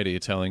society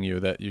telling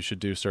you that you should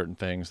do certain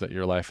things, that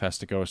your life has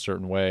to go a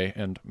certain way,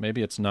 and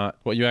maybe it's not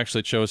what you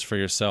actually chose for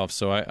yourself.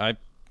 So I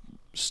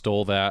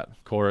stole that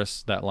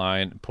chorus, that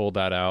line, pulled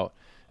that out,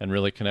 and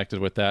really connected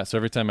with that. So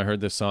every time I heard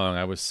this song,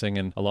 I was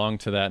singing along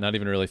to that, not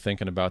even really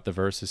thinking about the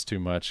verses too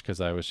much, because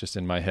I was just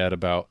in my head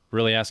about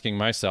really asking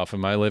myself,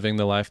 am I living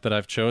the life that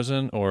I've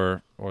chosen,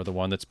 or the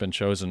one that's been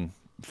chosen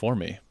for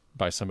me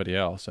by somebody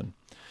else? And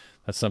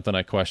that's something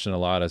I question a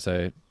lot as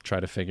I try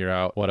to figure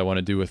out what I want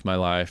to do with my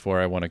life,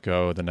 where I want to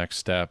go, the next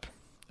step,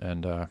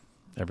 and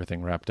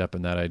everything wrapped up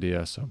in that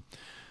idea. So,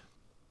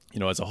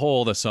 as a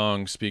whole, the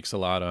song speaks a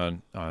lot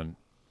on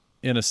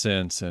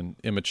innocence and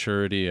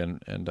immaturity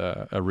and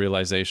a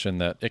realization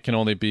that it can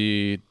only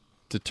be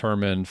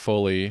determined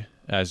fully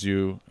as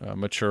you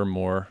mature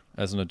more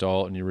as an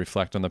adult and you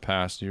reflect on the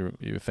past.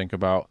 You think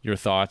about your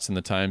thoughts and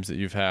the times that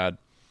you've had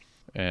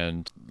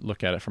and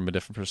look at it from a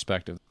different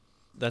perspective.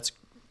 That's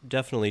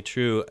definitely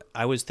true.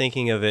 I was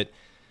thinking of it,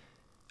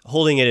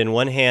 holding it in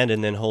one hand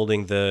and then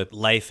holding the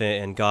life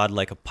and God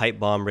like a pipe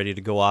bomb ready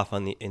to go off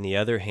in the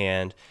other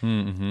hand.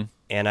 Mm-hmm.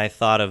 And I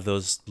thought of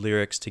those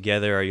lyrics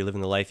together, "Are you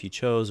living the life you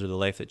chose or the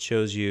life that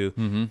chose you?"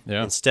 Mm-hmm.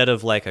 Yeah. Instead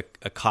of like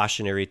a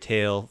cautionary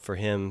tale for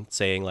him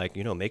saying like,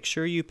 make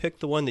sure you pick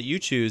the one that you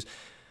choose.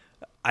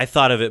 I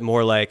thought of it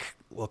more like,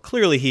 well,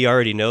 clearly he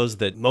already knows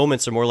that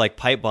moments are more like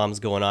pipe bombs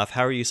going off.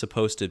 How are you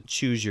supposed to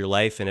choose your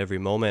life in every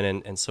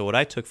moment? And so what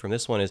I took from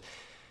this one is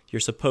you're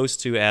supposed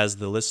to, as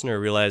the listener,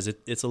 realize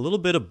it's a little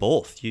bit of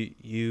both.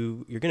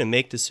 You're going to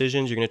make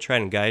decisions. You're going to try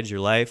and guide your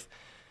life.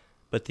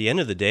 But at the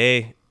end of the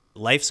day,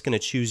 life's going to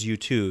choose you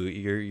too.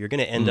 You're going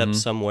to end up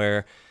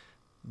somewhere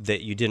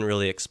that you didn't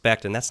really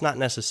expect, and that's not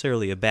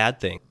necessarily a bad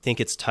thing. I think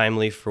it's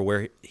timely for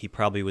where he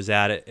probably was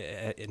at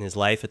in his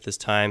life at this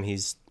time.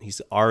 He's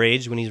our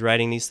age when he's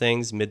writing these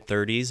things,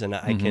 mid-30s, and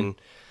I can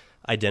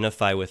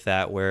identify with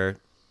that, where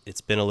it's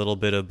been a little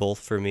bit of both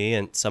for me,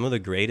 and some of the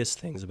greatest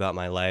things about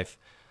my life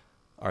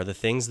are the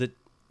things that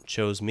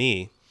chose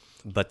me,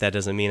 but that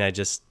doesn't mean I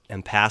just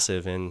am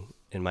passive in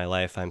my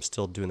life. I'm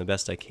still doing the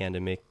best I can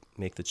to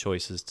make the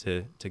choices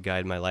to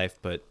guide my life,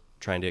 but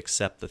trying to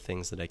accept the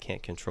things that I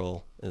can't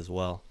control as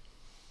well.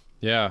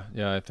 Yeah,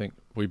 I think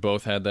we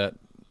both had that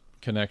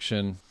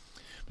connection.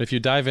 But if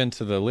you dive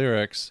into the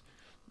lyrics,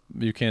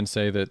 you can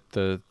say that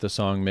the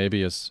song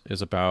maybe is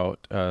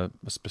about a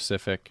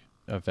specific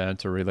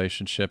event or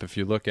relationship. If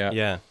you look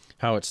at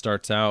how it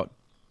starts out,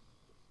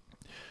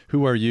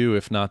 "Who are you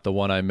if not the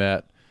one I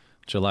met?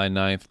 July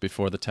 9th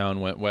before the town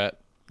went wet.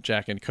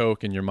 Jack and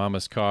Coke in your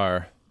mama's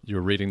car. You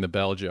were reading the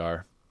bell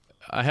jar."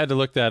 I had to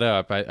look that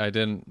up. I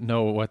didn't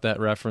know what that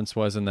reference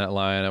was in that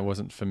line. I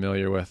wasn't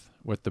familiar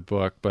with the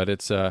book, but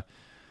it's a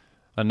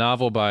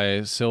novel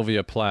by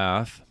Sylvia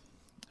Plath,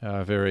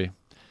 very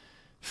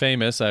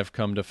famous, I've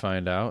come to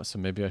find out. So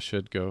maybe I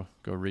should go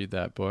read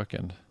that book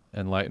and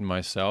enlighten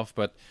myself.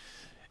 But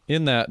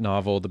in that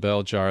novel, The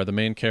Bell Jar, the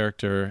main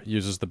character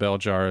uses the bell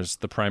jar as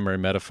the primary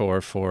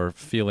metaphor for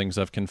feelings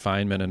of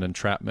confinement and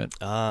entrapment.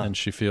 And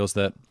she feels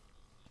that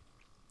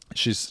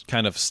she's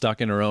kind of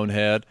stuck in her own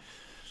head,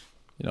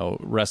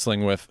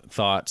 wrestling with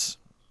thoughts,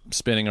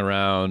 spinning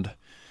around,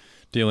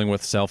 dealing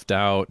with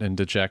self-doubt and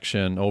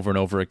dejection over and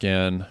over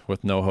again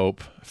with no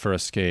hope for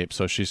escape.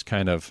 So she's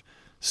kind of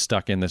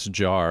stuck in this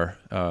jar,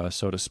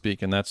 so to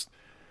speak. And that's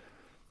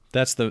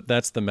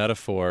the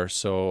metaphor.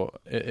 So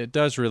it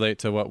does relate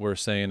to what we're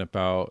saying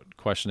about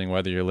questioning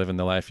whether you're living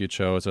the life you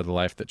chose or the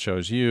life that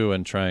chose you,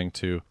 and trying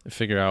to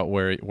figure out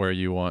where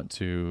you want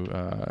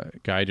to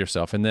guide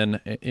yourself. And then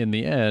in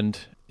the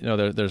end,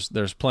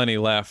 there's plenty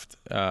left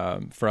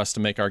for us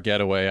to make our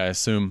getaway. I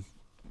assume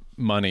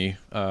money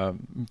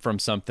from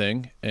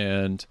something,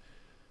 and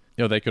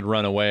they could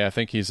run away. I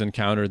think he's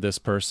encountered this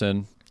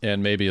person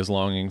and maybe is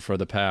longing for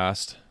the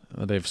past.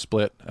 They've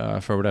split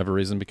for whatever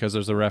reason, because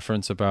there's a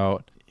reference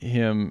about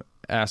him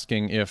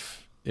asking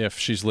if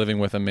she's living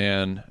with a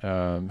man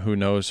who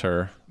knows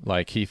her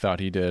like he thought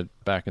he did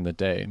back in the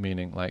day,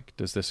 meaning like,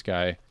 does this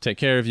guy take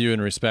care of you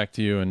and respect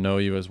you and know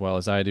you as well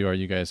as I do? Are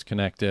you guys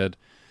connected?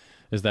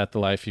 Is that the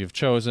life you've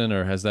chosen,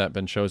 or has that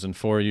been chosen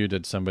for you?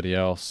 Did somebody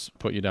else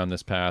put you down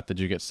this path? Did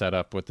you get set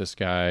up with this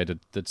guy?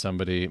 Did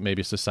somebody,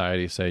 maybe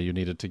society, say you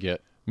needed to get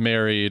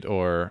married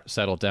or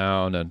settle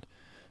down,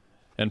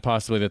 and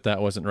possibly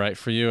that wasn't right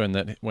for you, and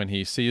that when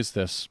he sees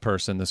this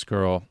person, this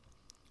girl,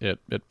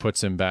 it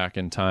puts him back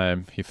in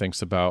time. He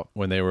thinks about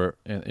when they were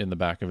in the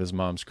back of his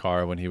mom's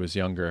car when he was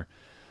younger.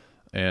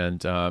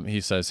 And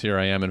he says, "Here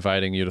I am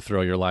inviting you to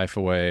throw your life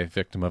away,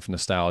 victim of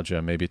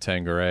nostalgia, maybe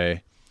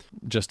Tanqueray.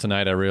 Just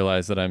tonight I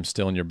realize that I'm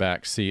still in your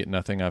back seat.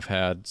 Nothing I've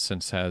had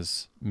since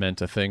has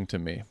meant a thing to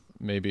me."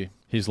 Maybe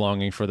he's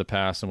longing for the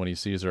past, and when he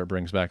sees her, it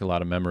brings back a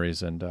lot of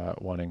memories, and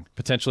wanting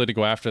potentially to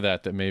go after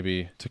that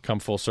maybe to come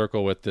full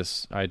circle with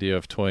this idea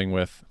of toying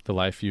with the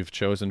life you've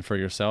chosen for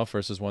yourself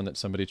versus one that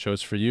somebody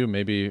chose for you.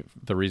 Maybe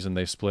the reason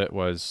they split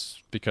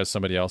was because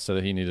somebody else said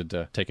that he needed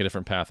to take a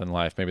different path in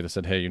life. Maybe they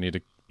said, "Hey, you need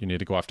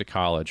to go off to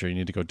college, or you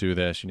need to go do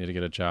this, you need to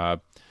get a job."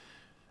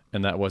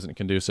 And that wasn't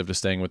conducive to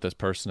staying with this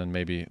person, and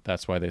maybe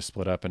that's why they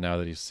split up. And now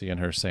that he's seeing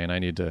her saying, "I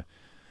need to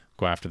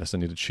go after this, I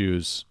need to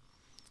choose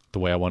the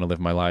way I want to live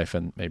my life,"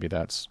 and maybe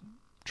that's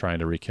trying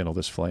to rekindle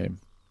this flame.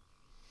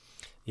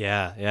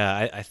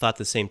 Yeah. I thought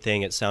the same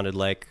thing. It sounded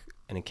like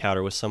an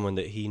encounter with someone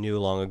that he knew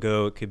long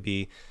ago. It could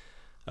be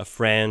a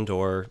friend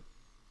or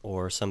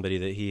somebody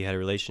that he had a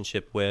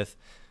relationship with.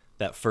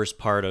 That first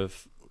part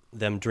of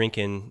them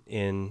drinking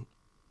in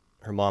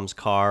her mom's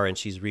car, and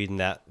she's reading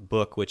that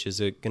book, which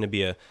is going to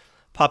be a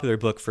popular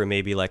book for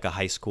maybe like a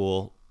high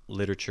school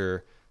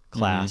literature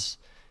class.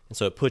 And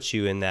so it puts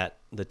you in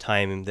the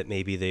time that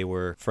maybe they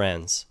were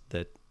friends,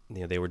 that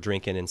they were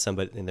drinking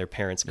in their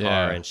parents'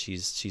 car, and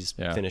she's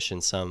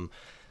finishing some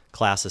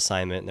class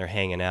assignment and they're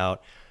hanging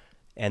out.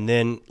 And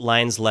then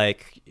lines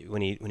like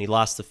when he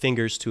lost the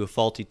fingers to a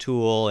faulty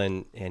tool,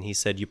 and he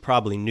said, "You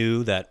probably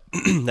knew that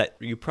that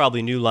you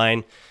probably knew,"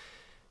 line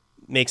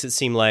makes it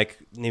seem like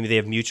maybe they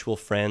have mutual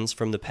friends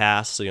from the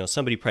past. So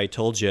somebody probably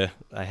told you,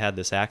 "I had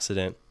this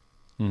accident."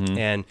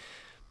 And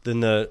then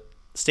the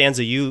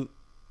stanza you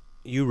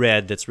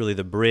read, that's really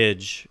the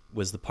bridge,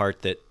 was the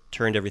part that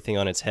turned everything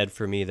on its head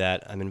for me,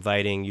 that I'm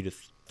inviting you to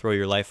throw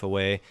your life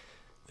away,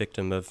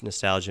 victim of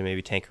nostalgia,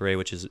 maybe Tanqueray,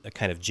 which is a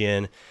kind of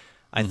gin.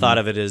 I thought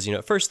of it as,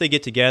 first they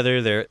get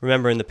together, they're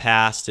remembering the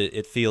past,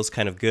 it feels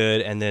kind of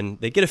good, and then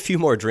they get a few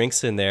more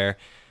drinks in there.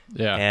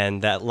 Yeah.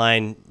 And that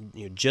line,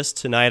 "Just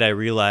tonight I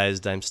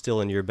realized I'm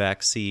still in your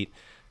back seat,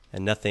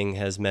 and nothing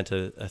has meant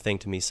a thing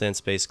to me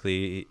since,"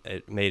 basically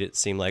it made it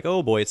seem like,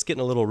 oh boy, it's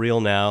getting a little real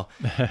now.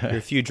 You're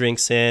a few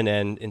drinks in,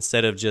 and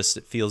instead of just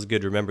 "it feels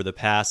good to remember the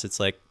past," it's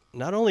like,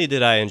 not only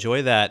did I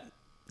enjoy that,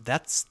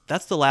 that's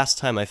the last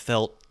time I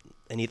felt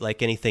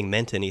like anything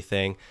meant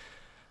anything.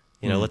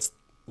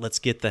 Let's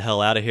get the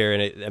hell out of here.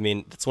 And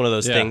it's one of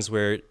those things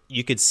where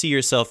you could see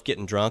yourself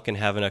getting drunk and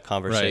having a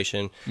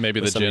conversation, right.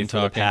 Maybe with the gin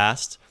from the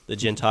past, the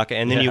gin talking,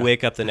 and then you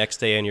wake up the next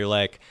day and you're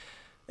like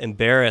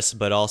embarrassed,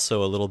 but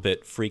also a little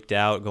bit freaked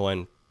out,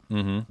 going,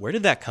 where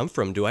did that come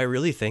from? Do I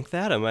really think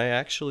that?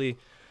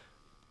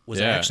 Was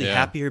I actually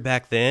happier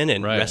back then?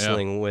 And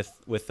wrestling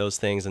with those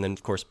things. And then,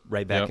 of course,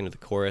 right back into the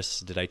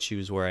chorus, did I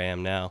choose where I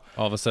am now?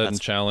 All of a sudden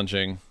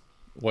challenging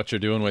what you're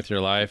doing with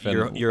your life,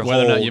 and your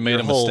whether whole, or not you made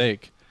a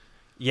mistake.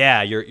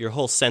 Yeah, your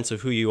whole sense of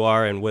who you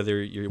are and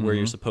whether you're where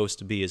you're supposed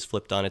to be is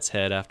flipped on its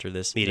head after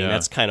this meeting.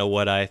 That's kind of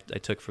what I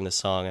took from the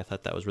song. I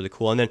thought that was really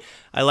cool. And then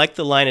I like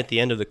the line at the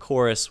end of the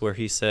chorus where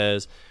he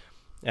says,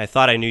 "I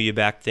thought I knew you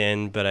back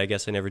then, but I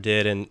guess I never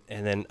did." And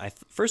then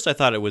first I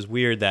thought it was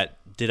weird, that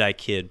 "did I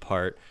kid"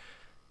 part.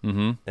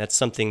 That's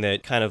something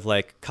that kind of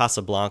like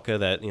Casablanca,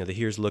 that the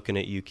 "here's looking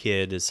at you,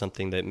 kid" is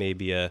something that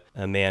maybe a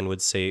man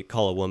would say,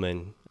 call a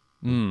woman.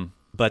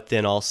 But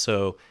then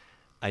also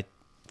I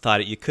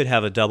thought you could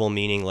have a double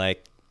meaning,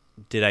 like,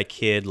 did I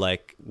kid,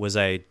 like, was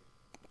I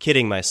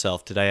kidding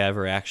myself? Did I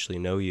ever actually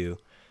know you?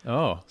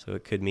 Oh. So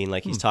it could mean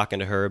like he's talking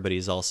to her, but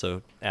he's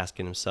also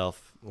asking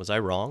himself, was I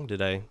wrong?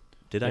 Did I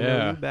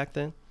know you back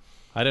then?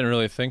 I didn't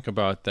really think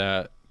about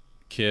that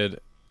kid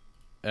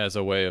as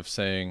a way of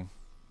saying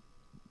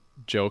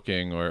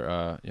joking,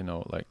 or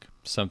like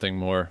something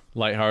more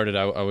lighthearted.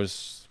 I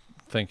was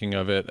thinking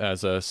of it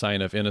as a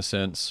sign of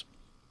innocence.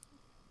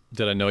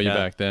 Did I know you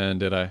back then?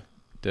 Did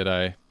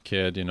I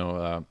kid?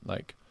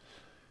 Like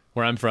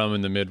where I'm from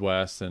in the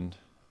Midwest and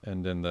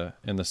in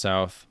the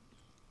South,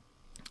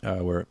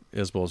 where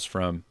Isbell's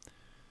from,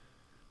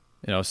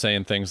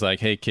 saying things like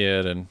 "hey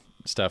kid" and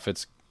stuff.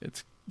 It's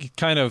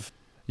kind of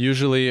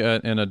usually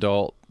an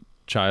adult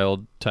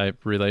child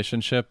type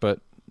relationship,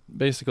 but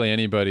basically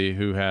anybody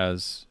who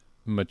has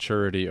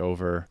maturity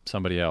over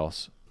somebody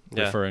else,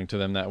 referring to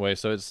them that way.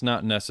 So it's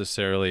not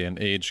necessarily an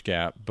age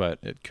gap, but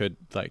it could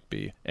like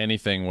be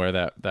anything where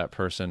that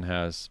person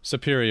has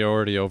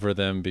superiority over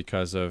them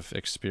because of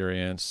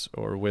experience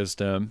or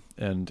wisdom,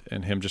 and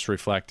him just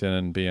reflecting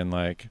and being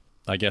like,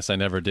 "I guess I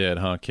never did,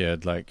 huh,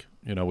 kid? Like,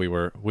 we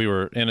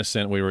were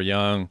innocent, we were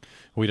young,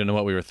 we didn't know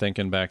what we were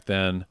thinking back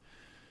then.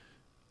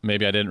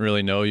 Maybe I didn't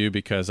really know you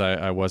because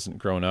I wasn't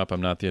grown up.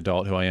 I'm not the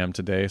adult who I am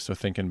today. So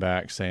thinking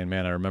back, saying,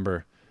 man, I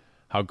remember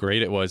how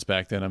great it was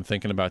back then. I'm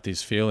thinking about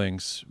these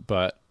feelings,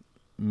 but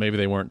maybe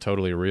they weren't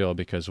totally real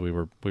because we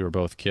were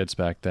both kids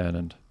back then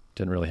and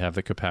didn't really have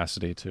the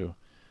capacity to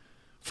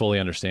fully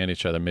understand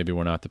each other. Maybe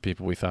we're not the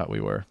people we thought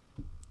we were."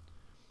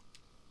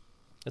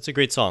 That's a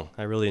great song.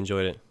 I really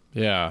enjoyed it.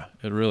 Yeah,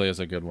 it really is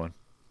a good one.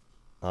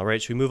 All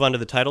right, should we move on to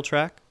the title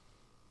track?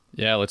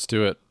 Yeah, let's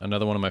do it.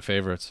 Another one of my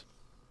favorites.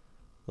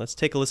 Let's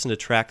take a listen to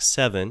track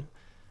 7.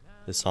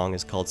 The song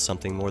is called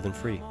 "Something More Than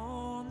Free."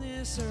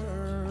 this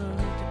earth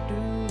to do.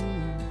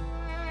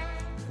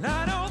 And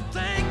I don't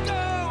thank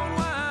God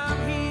why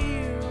I'm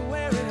here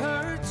where it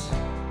hurts.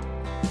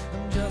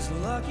 I'm just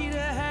lucky to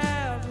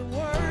have the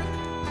work.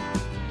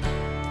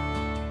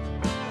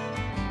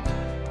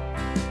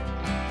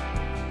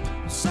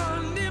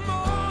 Sunday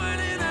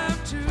morning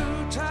I'm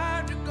too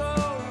tired to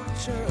go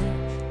to church,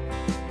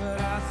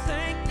 but I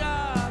thank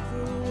God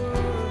for the word.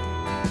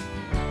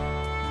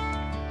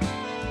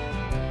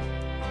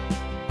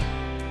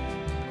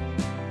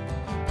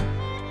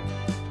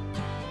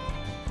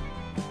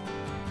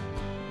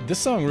 This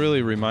song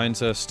really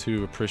reminds us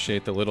to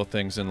appreciate the little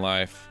things in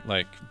life,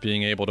 like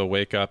being able to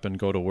wake up and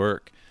go to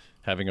work,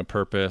 having a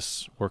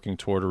purpose, working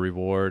toward a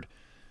reward,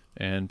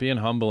 and being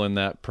humble in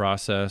that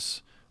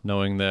process,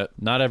 knowing that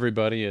not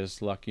everybody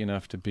is lucky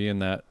enough to be in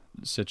that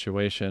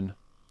situation.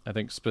 I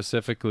think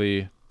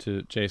specifically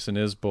to Jason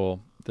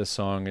Isbell, this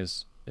song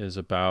is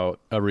about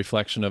a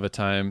reflection of a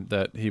time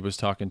that he was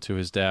talking to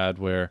his dad,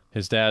 where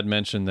his dad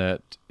mentioned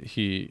that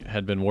he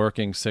had been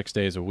working 6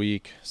 days a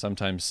week,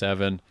 sometimes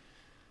 7,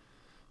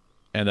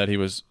 and that he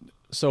was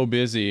so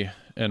busy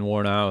and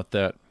worn out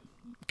that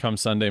come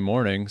Sunday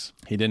mornings,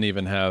 he didn't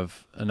even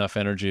have enough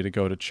energy to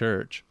go to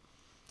church.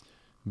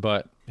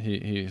 But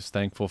he's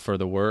thankful for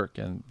the work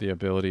and the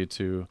ability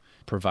to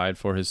provide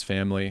for his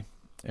family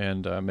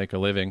and make a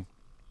living.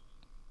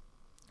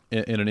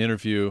 In an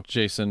interview,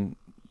 Jason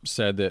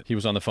said that he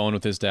was on the phone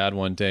with his dad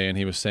one day and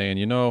he was saying,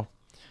 you know,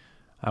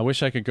 I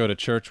wish I could go to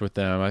church with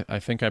them. I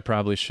think I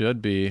probably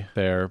should be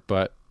there,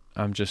 but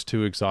I'm just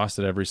too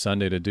exhausted every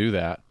Sunday to do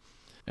that.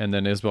 And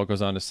then Isbell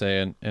goes on to say,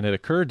 and it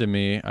occurred to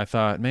me, I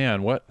thought,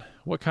 man, what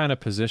kind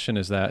of position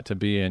is that to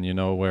be in, you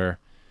know, where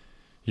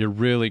you're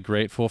really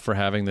grateful for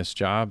having this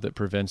job that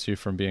prevents you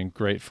from being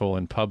grateful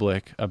in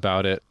public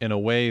about it in a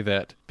way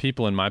that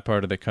people in my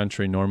part of the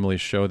country normally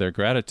show their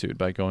gratitude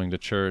by going to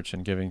church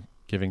and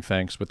giving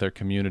thanks with their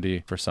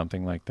community for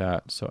something like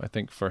that. So I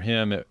think for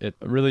him, it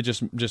really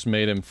just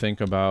made him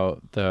think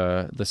about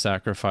the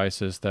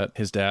sacrifices that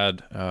his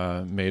dad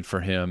made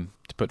for him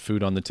to put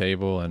food on the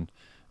table and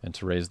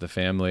to raise the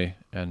family,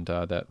 and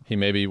that he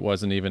maybe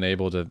wasn't even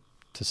able to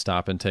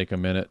stop and take a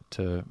minute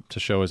to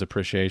show his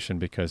appreciation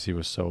because he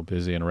was so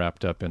busy and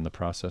wrapped up in the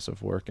process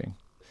of working.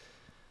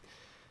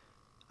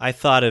 I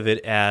thought of it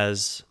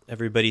as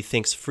everybody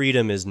thinks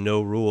freedom is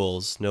no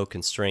rules, no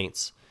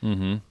constraints.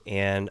 Mm-hmm.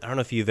 And I don't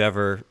know if you've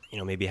ever,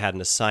 maybe had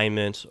an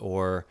assignment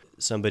or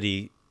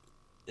somebody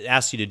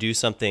asks you to do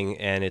something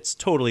and it's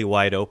totally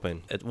wide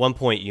open. At one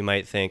point you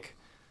might think,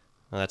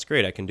 well, that's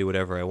great, I can do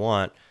whatever I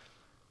want.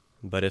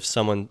 But if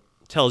someone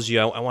tells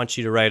you, I want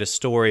you to write a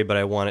story, but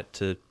I want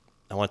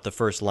the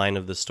first line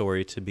of the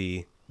story to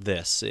be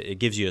this. It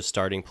gives you a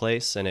starting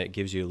place, and it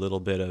gives you a little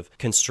bit of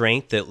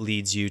constraint that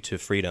leads you to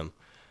freedom.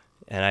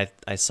 And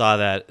I saw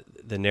that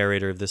the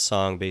narrator of this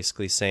song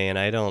basically saying,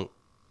 I don't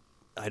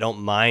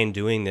mind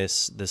doing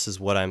this. This is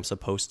what I'm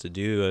supposed to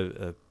do.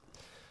 A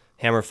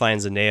hammer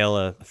finds a nail.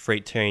 A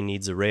freight train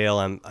needs a rail.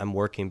 I'm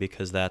working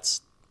because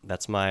that's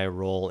my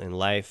role in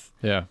life.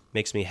 Yeah,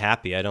 makes me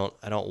happy. I don't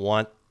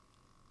want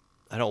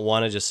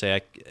to just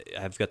say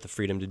I've got the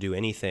freedom to do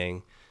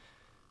anything,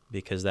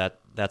 because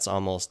that's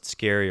almost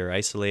scary or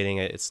isolating.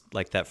 It's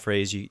like that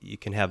phrase, you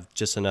can have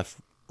just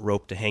enough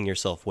rope to hang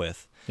yourself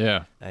with.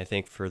 Yeah. I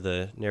think for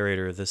the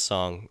narrator of this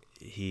song,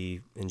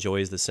 he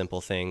enjoys the simple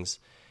things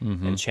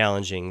Mm-hmm. and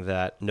challenging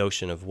that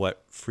notion of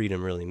what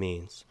freedom really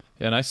means.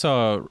 And I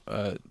saw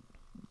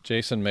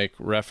Jason make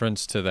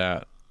reference to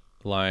that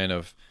line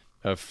of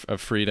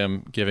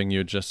freedom giving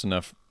you just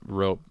enough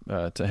rope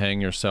to hang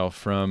yourself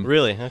from.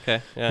 Really?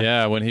 Okay.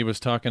 Yeah, when he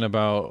was talking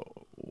about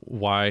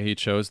why he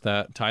chose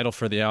that title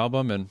for the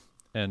album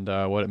and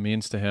what it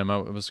means to him. I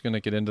was going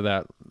to get into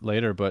that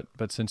later, but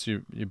since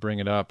you bring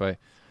it up, I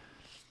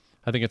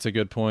think it's a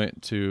good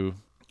point to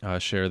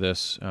share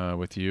this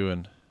with you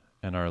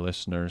and our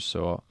listeners.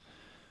 So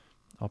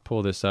I'll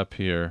pull this up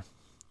here.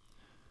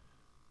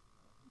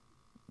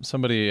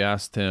 Somebody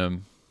asked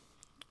him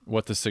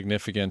what the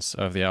significance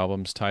of the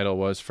album's title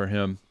was for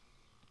him.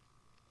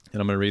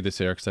 And I'm going to read this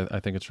here because I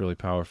think it's really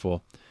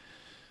powerful.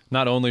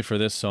 Not only for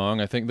this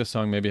song, I think this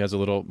song maybe has a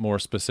little more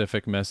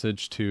specific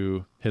message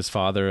to his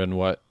father and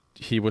what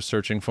he was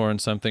searching for in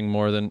something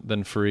more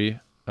than free,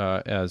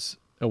 as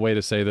a way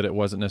to say that it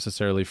wasn't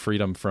necessarily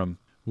freedom from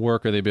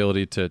work or the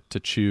ability to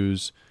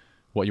choose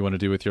what you want to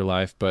do with your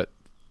life, but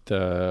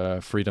the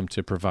freedom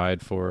to provide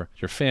for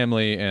your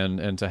family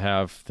and to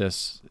have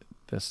this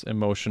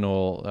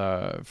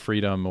emotional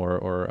freedom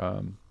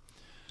or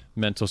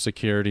mental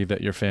security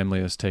that your family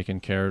is taken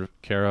care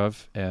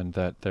of, and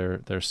that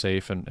they're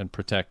safe and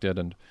protected,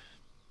 and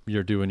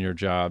you're doing your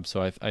job.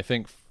 So I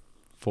think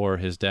for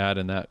his dad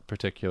in that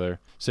particular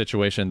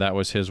situation, that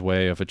was his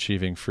way of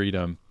achieving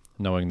freedom,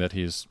 knowing that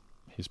he's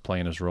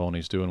playing his role and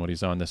he's doing what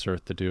he's on this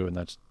earth to do, and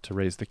that's to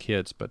raise the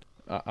kids. But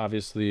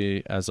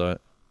obviously, as a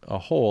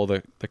whole,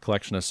 the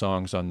collection of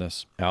songs on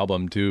this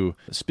album do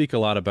speak a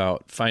lot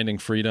about finding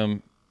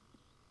freedom,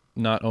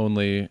 not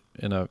only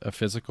in a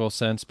physical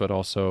sense, but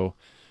also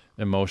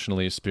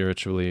emotionally,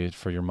 spiritually,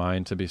 for your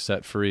mind to be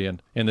set free.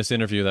 And in this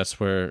interview, that's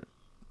where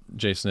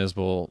Jason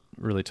Isbell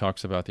really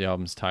talks about the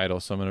album's title,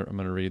 so I'm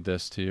gonna read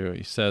this to you.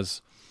 He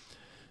says,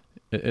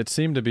 "It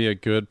seemed to be a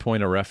good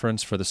point of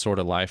reference for the sort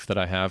of life that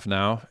I have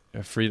now.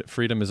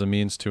 Freedom is a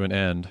means to an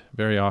end.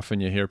 Very often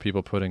you hear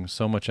people putting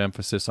so much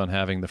emphasis on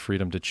having the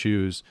freedom to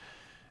choose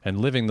and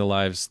living the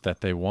lives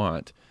that they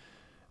want.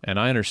 And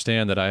I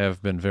understand that I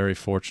have been very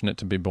fortunate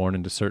to be born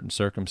into certain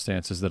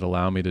circumstances that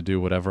allow me to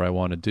do whatever I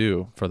want to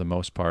do for the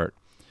most part.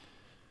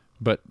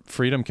 But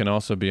freedom can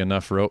also be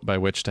enough rope by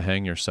which to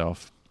hang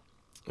yourself."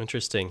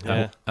 Interesting.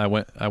 Yeah. I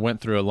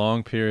went through a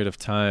long period of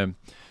time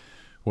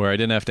where I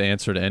didn't have to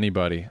answer to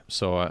anybody,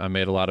 so I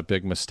made a lot of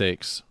big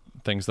mistakes,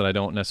 things that I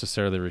don't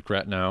necessarily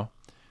regret now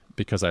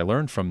because I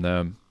learned from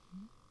them,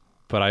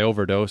 but I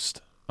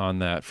overdosed on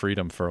that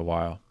freedom for a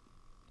while.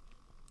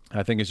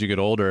 I think as you get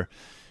older,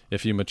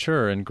 if you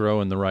mature and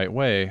grow in the right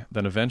way,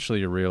 then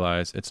eventually you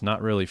realize it's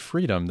not really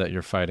freedom that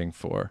you're fighting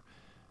for.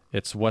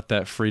 It's what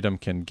that freedom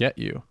can get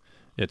you.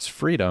 It's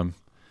freedom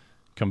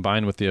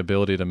combined with the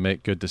ability to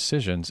make good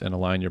decisions and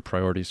align your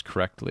priorities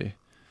correctly.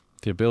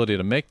 The ability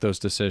to make those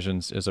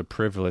decisions is a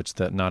privilege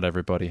that not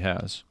everybody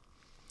has.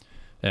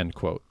 End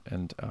quote.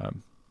 And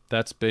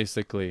that's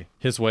basically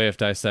his way of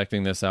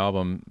dissecting this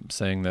album,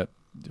 saying that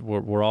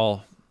we're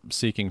all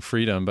seeking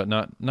freedom, but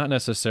not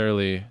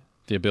necessarily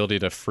the ability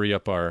to free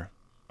up our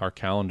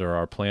calendar,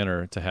 our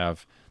planner, to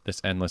have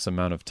this endless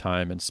amount of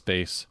time and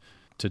space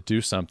to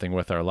do something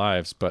with our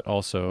lives, but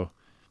also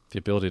the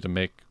ability to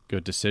make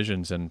good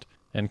decisions and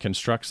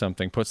construct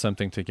something, put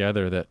something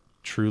together that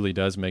truly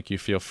does make you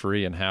feel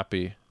free and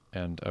happy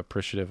and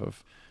appreciative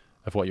of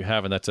what you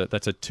have. And that's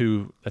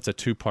a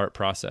two-part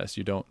process.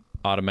 You don't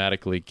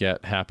automatically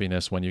get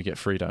happiness when you get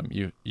freedom.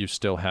 You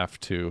still have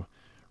to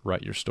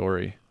write your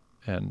story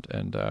and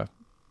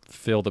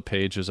fill the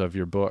pages of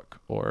your book,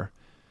 or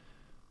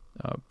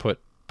put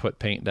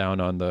paint down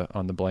on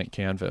the blank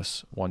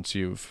canvas once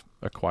you've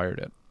acquired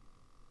it.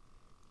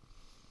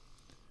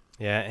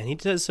 Yeah, and he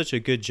does such a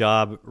good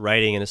job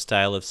writing in a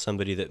style of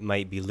somebody that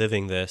might be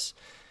living this.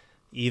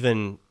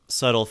 Even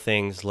subtle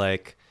things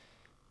like,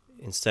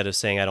 instead of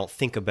saying "I don't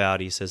think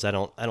about," he says "I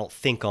don't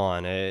think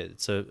on."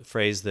 It's a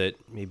phrase that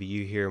maybe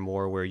you hear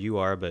more where you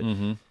are, but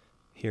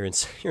here in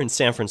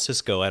San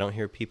Francisco, I don't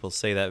hear people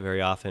say that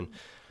very often.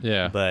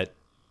 Yeah, but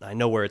I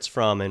know where it's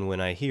from, and when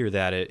I hear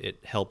that, it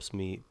helps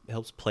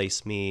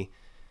place me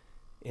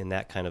in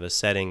that kind of a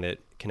setting that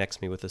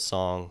connects me with the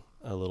song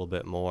a little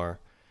bit more.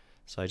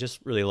 So I just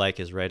really like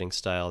his writing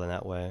style in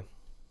that way.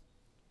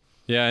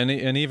 Yeah,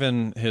 and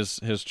even his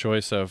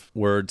choice of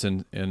words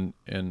in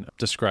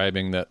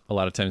describing that a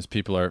lot of times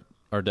people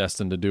are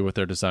destined to do what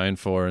they're designed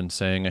for, and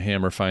saying a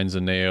hammer finds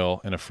a nail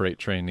and a freight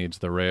train needs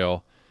the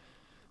rail.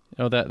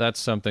 You know, that's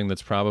something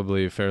that's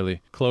probably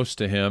fairly close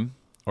to him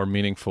or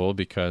meaningful,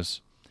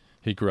 because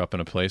he grew up in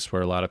a place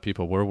where a lot of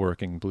people were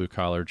working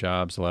blue-collar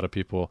jobs. A lot of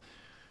people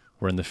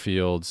were in the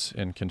fields,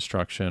 in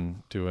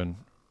construction, doing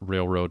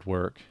railroad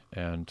work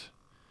and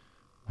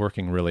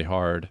working really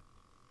hard,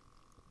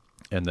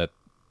 and that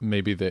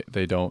maybe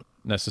they don't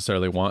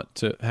necessarily want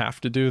to have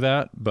to do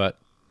that, but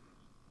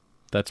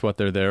that's what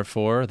they're there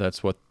for.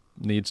 That's what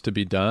needs to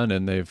be done,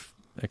 and they've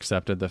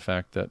accepted the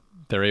fact that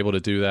they're able to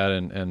do that,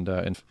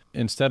 and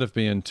instead of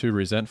being too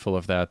resentful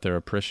of that, they're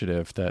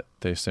appreciative that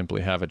they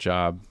simply have a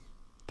job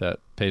that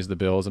pays the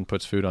bills and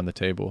puts food on the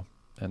table,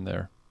 and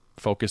they're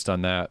focused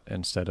on that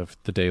instead of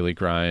the daily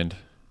grind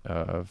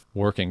of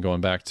working.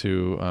 Going back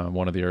to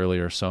one of the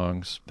earlier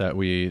songs that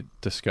we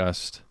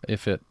discussed,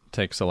 If It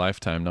Takes a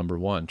Lifetime, number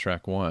 1,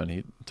 track 1,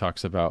 he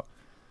talks about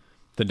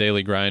the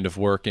daily grind of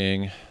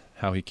working,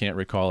 how he can't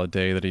recall a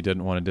day that he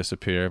didn't want to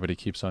disappear, but he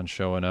keeps on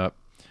showing up.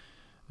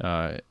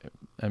 I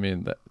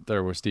mean,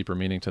 there was deeper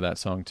meaning to that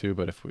song too,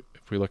 but if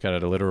we look at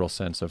it a literal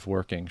sense of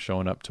working,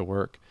 showing up to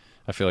work,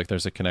 I feel like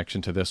there's a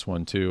connection to this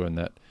one too, and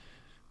that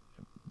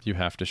you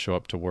have to show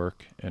up to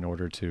work in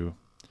order to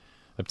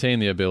obtain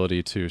the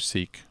ability to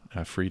seek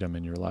freedom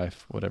in your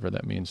life, whatever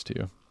that means to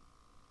you.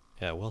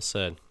 Yeah, well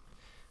said.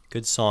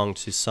 Good song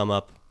to sum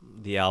up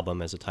the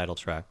album as a title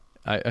track.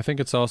 I think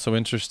it's also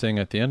interesting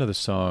at the end of the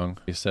song,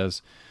 he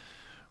says,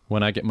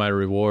 "When I get my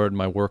reward,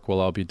 my work will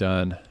all be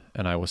done,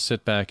 and I will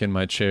sit back in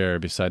my chair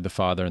beside the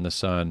Father and the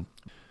Son.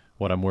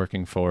 What I'm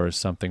working for is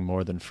something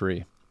more than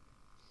free."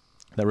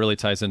 That really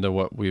ties into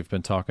what we've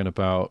been talking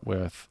about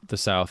with the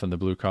South and the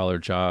blue-collar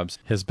jobs.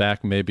 His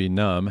back may be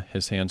numb,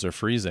 his hands are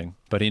freezing,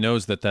 but he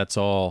knows that that's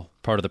all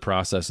part of the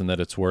process and that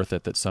it's worth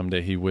it, that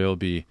someday he will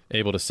be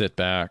able to sit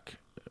back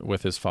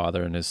with his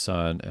Father and his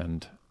Son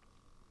and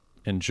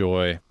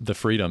enjoy the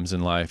freedoms in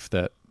life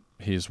that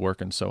he's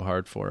working so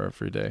hard for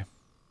every day.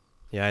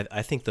 Yeah,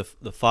 I think the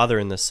Father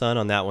and the Son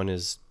on that one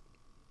is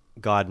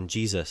God and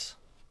Jesus.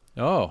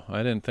 Oh, I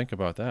didn't think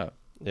about that.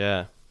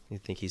 Yeah, I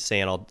think he's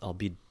saying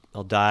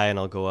I'll die and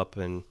I'll go up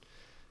and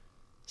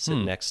sit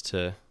next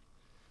to,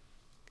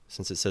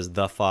 since it says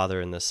the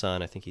Father and the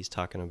Son, I think he's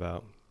talking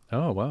about.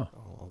 Oh, wow.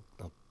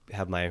 I'll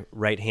have my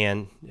right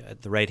hand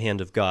at the right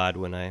hand of God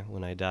when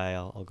I die.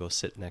 I'll go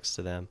sit next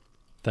to them.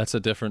 That's a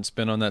different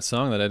spin on that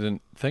song that I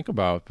didn't think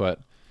about, but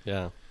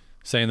yeah,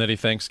 saying that he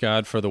thanks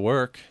God for the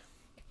work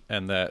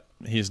and that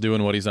he's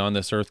doing what he's on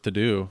this earth to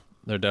do.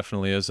 There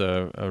definitely is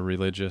a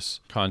religious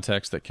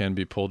context that can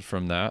be pulled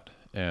from that,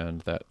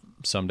 and that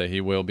someday he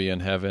will be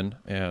in heaven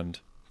and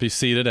be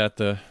seated at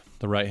the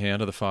right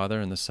hand of the Father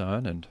and the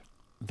Son, and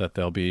that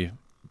they'll be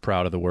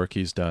proud of the work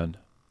he's done.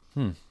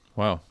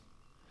 Wow.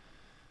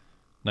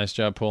 Nice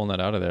job pulling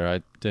that out of there.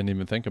 I didn't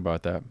even think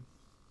about that.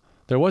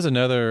 There was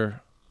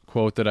another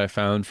quote that I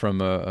found from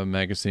a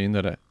magazine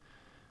that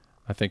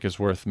I think is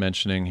worth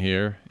mentioning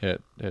here.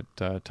 It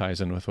ties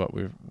in with what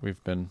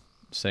we've been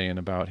saying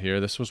about here.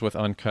 This was with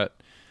Uncut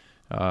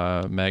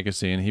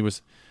magazine. He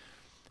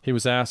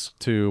was asked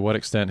to what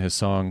extent his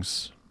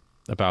songs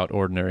about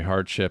ordinary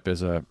hardship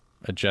is a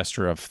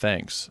gesture of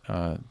thanks,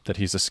 that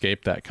he's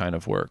escaped that kind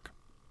of work.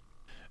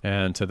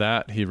 And to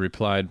that he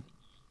replied,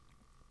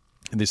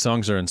 "These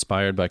songs are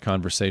inspired by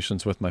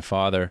conversations with my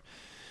father.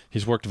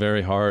 He's worked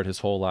very hard his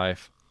whole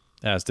life,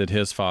 as did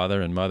his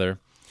father and mother.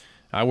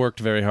 I worked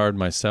very hard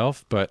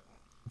myself, but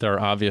there are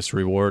obvious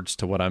rewards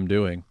to what I'm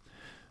doing.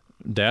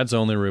 Dad's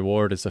only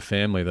reward is a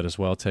family that is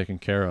well taken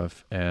care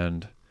of,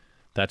 and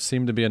that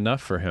seemed to be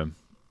enough for him.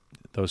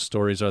 Those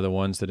stories are the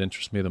ones that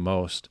interest me the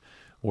most.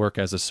 Work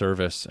as a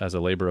service, as a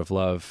labor of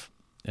love,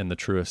 in the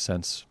truest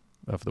sense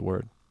of the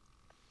word."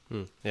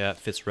 Yeah, it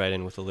fits right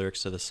in with the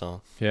lyrics of the song.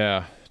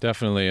 Yeah,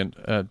 definitely.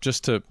 And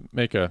just to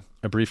make a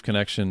brief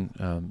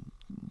connection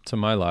to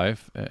my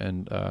life,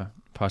 and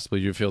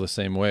possibly you feel the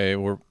same way.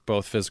 We're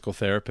both physical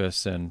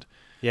therapists, and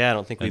Yeah, I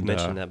don't think we've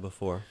mentioned that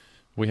before.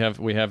 we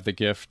have the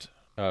gift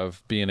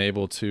of being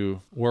able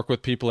to work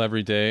with people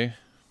every day.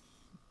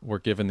 We're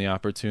given the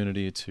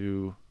opportunity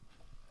to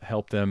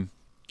help them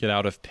get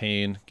out of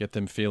pain, get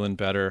them feeling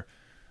better,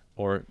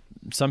 or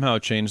somehow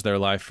change their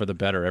life for the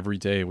better. Every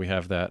day we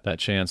have that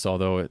chance,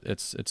 although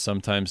it's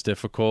sometimes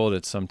difficult,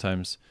 it's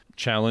sometimes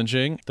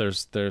challenging.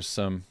 There's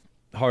some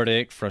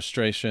heartache,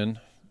 frustration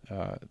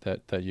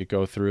that you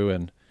go through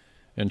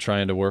in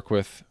trying to work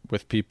with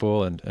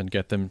people and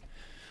get them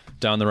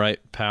down the right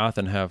path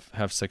and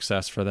have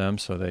success for them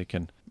so they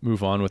can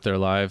move on with their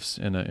lives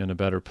in a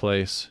better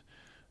place.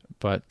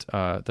 But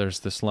there's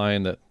this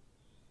line that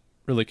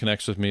really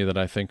connects with me that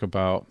I think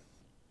about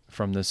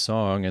from this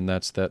song, and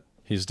that's that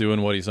he's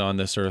doing what he's on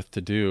this earth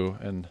to do.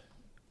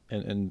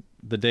 And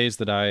the days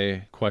that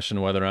I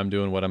question whether I'm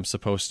doing what I'm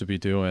supposed to be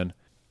doing,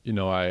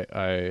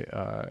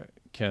 I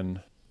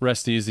can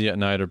rest easy at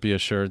night or be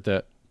assured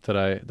that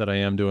I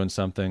am doing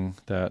something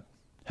that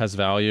has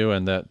value,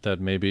 and that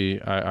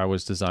maybe I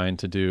was designed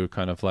to do,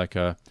 kind of like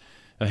a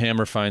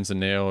hammer finds a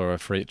nail or a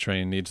freight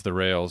train needs the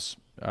rails.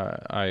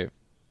 I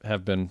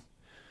have been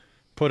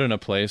put in a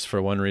place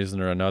for one reason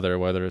or another,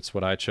 whether it's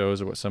what I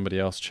chose or what somebody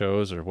else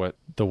chose or what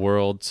the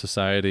world,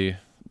 society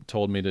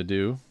told me to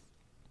do.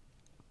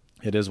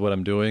 It is what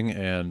I'm doing,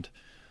 and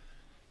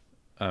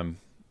I'm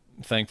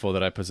thankful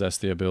that I possess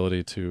the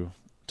ability to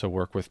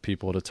work with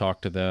people, to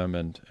talk to them,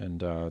 and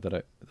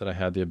that I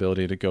had the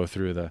ability to go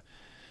through the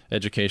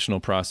educational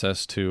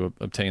process to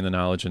obtain the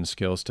knowledge and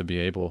skills to be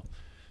able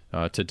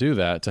to do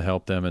that, to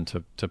help them and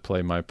to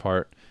play my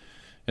part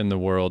in the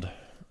world.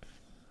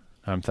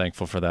 I'm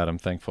thankful for that. I'm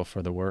thankful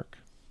for the work.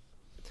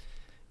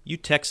 You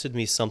texted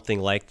me something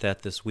like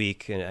that this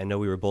week, and I know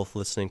we were both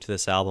listening to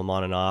this album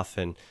on and off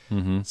and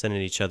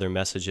sending each other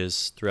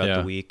messages throughout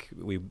the week.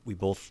 We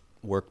both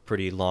work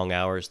pretty long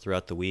hours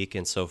throughout the week,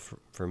 and so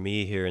for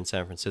me here in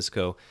San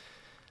Francisco,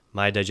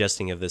 my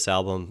digesting of this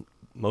album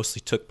mostly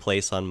took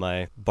place on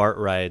my BART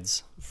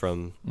rides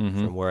from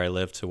where I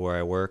live to where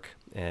I work,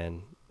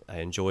 and I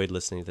enjoyed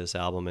listening to this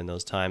album in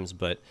those times.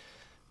 But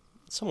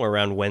somewhere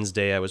around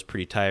Wednesday, I was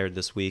pretty tired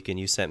this week, and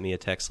you sent me a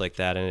text like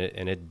that,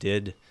 and it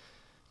did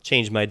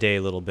change my day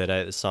a little bit.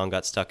 The song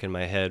got stuck in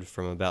my head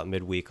from about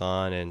midweek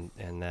on,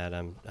 and that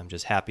I'm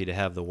just happy to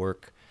have the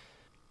work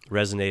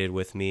resonated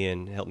with me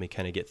and helped me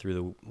kind of get through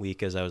the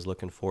week as I was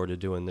looking forward to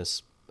doing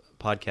this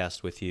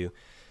podcast with you.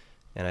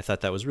 And I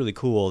thought that was really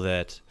cool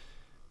that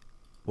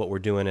what we're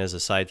doing as a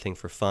side thing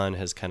for fun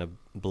has kind of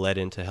bled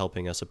into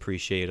helping us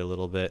appreciate a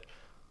little bit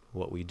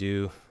what we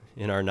do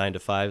in our 9 to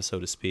 5, so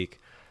to speak.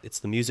 It's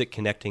the music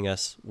connecting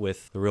us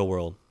with the real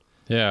world.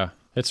 Yeah,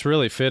 it's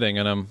really fitting,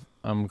 and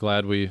I'm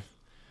glad we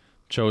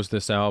chose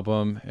this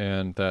album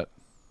and that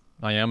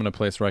I am in a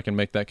place where I can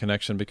make that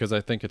connection, because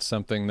I think it's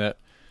something that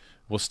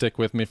will stick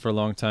with me for a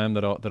long time,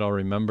 that I'll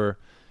remember.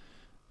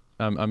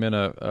 I'm in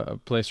a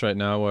place right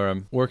now where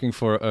I'm working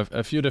for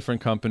a few different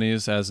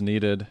companies as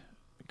needed,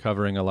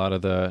 covering a lot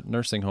of the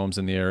nursing homes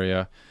in the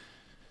area.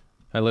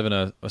 I live in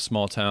a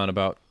small town,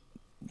 about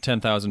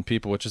 10,000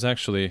 people, which is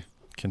actually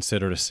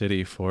considered a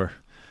city for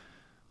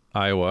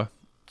Iowa.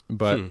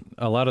 But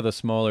a lot of the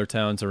smaller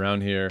towns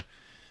around here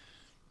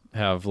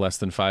have less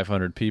than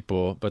 500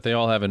 people, but they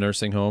all have a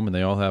nursing home and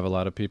they all have a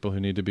lot of people who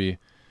need to be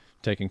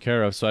taken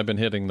care of. So I've been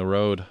hitting the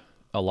road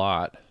a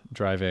lot,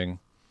 driving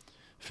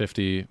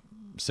 50,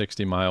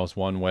 60 miles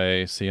one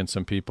way, seeing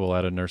some people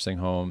at a nursing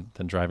home,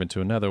 then driving to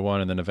another one,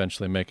 and then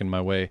eventually making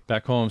my way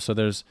back home. So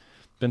there's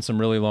been some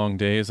really long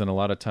days and a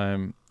lot of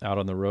time out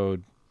on the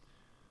road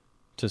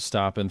to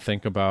stop and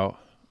think about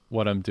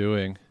what I'm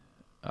doing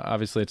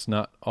Obviously, it's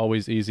not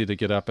always easy to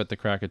get up at the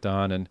crack of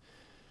dawn and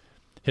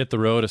hit the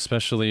road,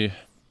 especially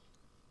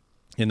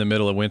in the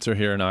middle of winter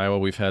here in Iowa.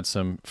 We've had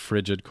some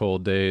frigid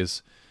cold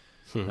days,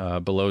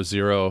 below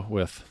zero,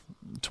 with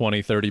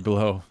 20, 30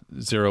 below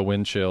zero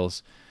wind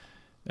chills.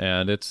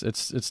 And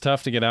it's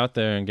tough to get out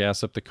there and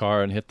gas up the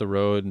car and hit the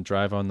road and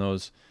drive on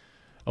those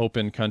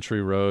open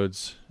country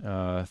roads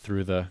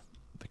through the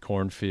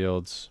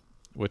cornfields,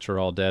 which are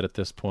all dead at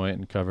this point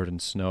and covered in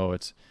snow.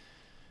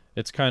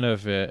 It's kind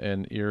of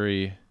an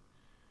eerie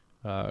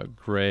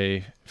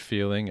gray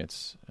feeling.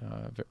 It's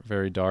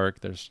very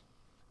dark. There's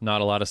not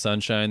a lot of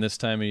sunshine this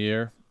time of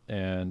year.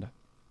 And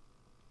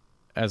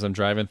as I'm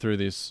driving through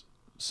these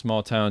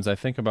small towns, I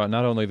think about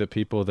not only the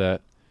people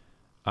that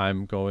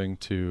I'm going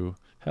to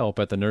help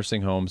at the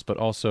nursing homes, but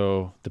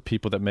also the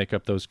people that make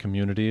up those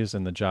communities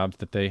and the jobs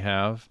that they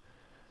have.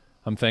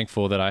 I'm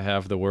thankful that I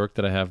have the work,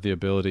 that I have the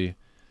ability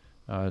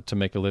to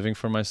make a living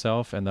for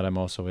myself, and that I'm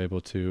also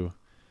able to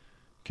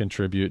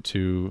contribute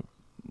to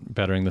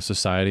bettering the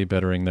society,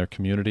 bettering their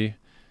community,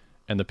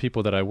 and the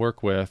people that I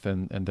work with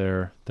and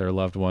their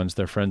loved ones,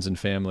 their friends and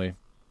family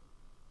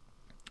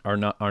are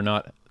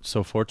not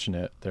so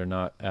fortunate. They're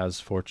not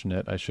as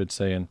fortunate, I should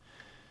say,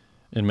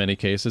 in many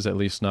cases, at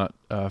least not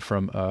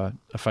from a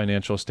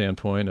financial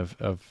standpoint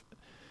of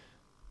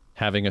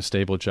having a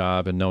stable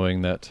job and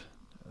knowing that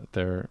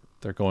they're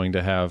going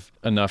to have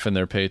enough in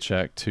their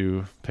paycheck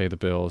to pay the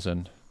bills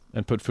and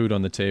put food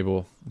on the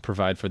table,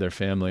 provide for their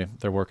family.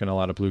 They're working a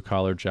lot of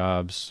blue-collar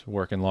jobs,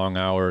 working long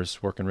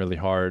hours, working really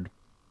hard.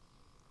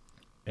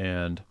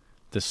 And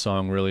this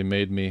song really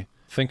made me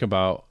think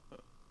about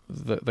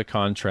the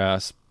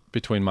contrast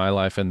between my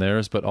life and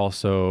theirs, but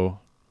also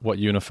what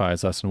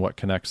unifies us and what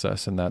connects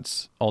us. And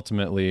that's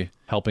ultimately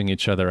helping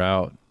each other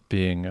out,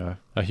 being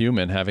a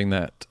human, having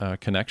that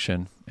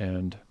connection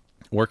and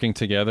working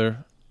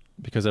together,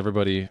 because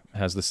everybody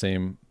has the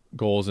same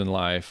goals in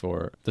life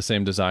or the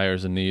same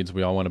desires and needs.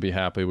 We all want to be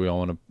happy. We all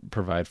want to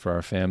provide for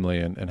our family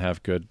and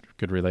have good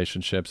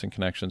relationships and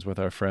connections with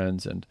our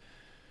friends. And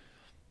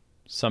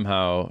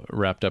somehow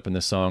wrapped up in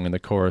this song and the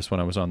chorus, when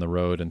I was on the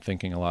road and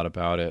thinking a lot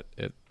about it,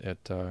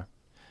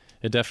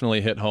 it definitely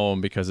hit home,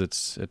 because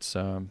it's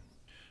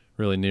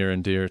really near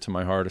and dear to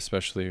my heart,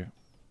 especially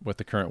with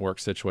the current work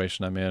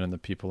situation I'm in and the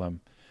people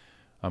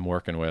I'm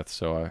working with.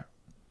 So I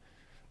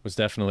was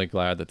definitely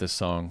glad that this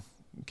song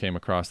came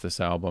across this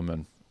album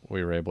and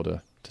we were able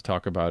to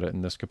talk about it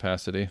in this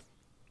capacity.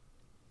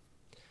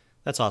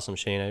 That's awesome,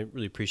 Shane. I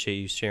really appreciate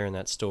you sharing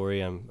that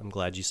story. I'm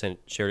glad you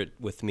shared it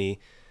with me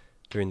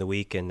during the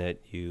week and that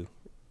you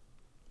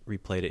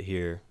replayed it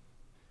here,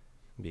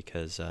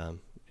 because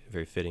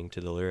very fitting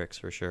to the lyrics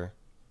for sure.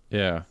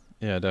 Yeah,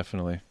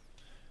 definitely.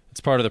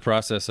 It's part of the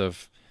process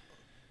of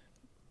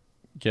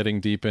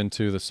getting deep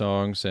into the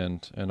songs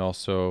and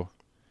also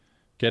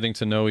getting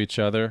to know each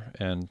other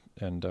and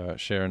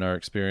sharing our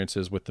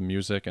experiences with the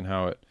music and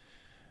how it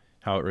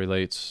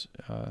relates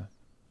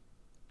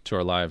to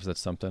our lives. That's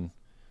something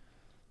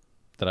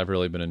that I've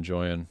really been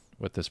enjoying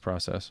with this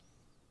process.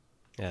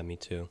 Yeah, me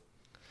too.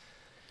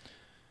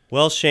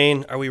 Well,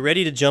 Shane, are we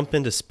ready to jump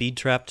into Speed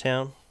Trap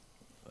Town?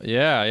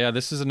 Yeah.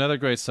 This is another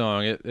great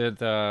song. It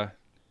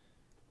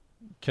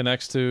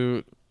connects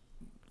to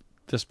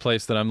this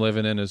place that I'm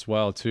living in as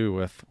well, too,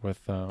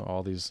 with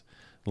all these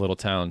little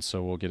towns.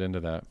 So we'll get into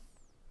that.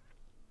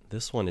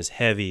 This one is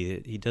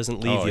heavy. He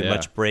doesn't leave you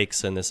much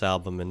breaks in this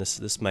album, and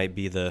this might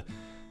be the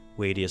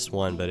weightiest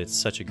one, but it's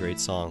such a great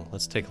song.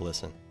 Let's take a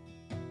listen.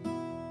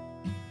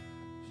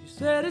 She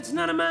said it's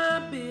none of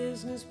my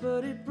business,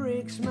 but it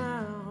breaks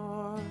my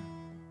heart.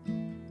 I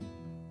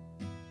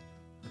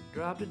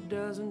dropped a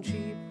dozen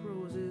cheap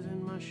roses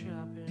in my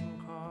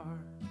shopping cart.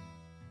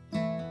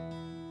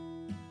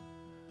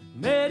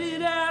 Made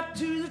it out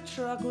to the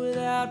truck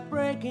without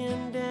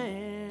breaking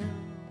down.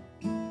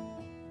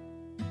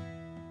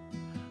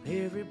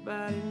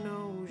 Everybody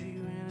knows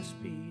you in a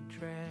speed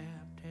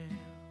trap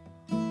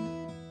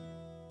town.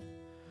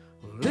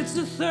 Well, it's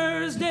a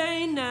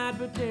Thursday night,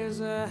 but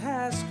there's a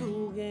high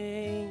school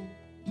game.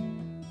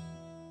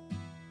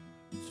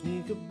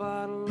 Sneak a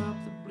bottle up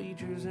the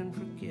bleachers and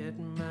forget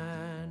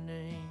my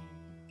name.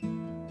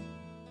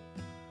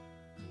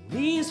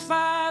 These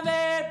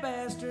 5'8"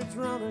 bastards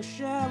run a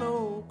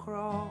shallow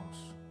cross.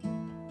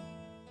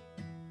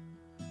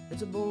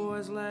 It's a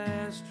boy's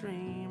last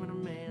dream and a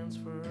man's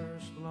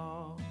first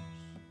loss.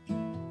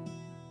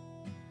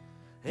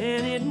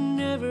 And it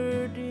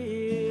never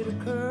did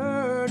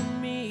occur to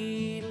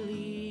me to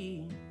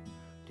leave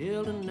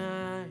till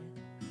tonight.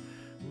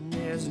 And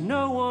there's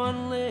no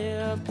one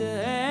left to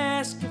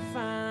ask if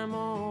I'm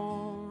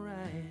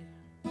alright.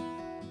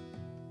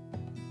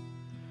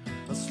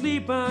 I'll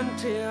sleep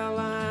until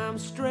I'm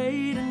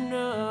straight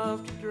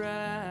enough to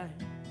drive,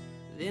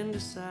 then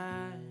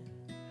decide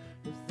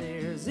if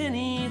there's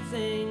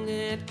anything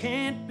that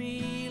can't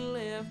be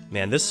left.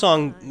 Man, this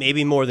song,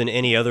 maybe more than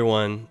any other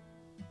one,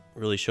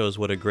 really shows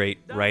what a great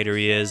writer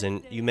he is.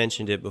 And you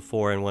mentioned it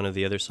before in one of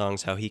the other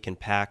songs, how he can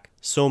pack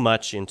so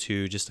much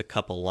into just a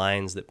couple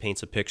lines that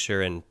paints a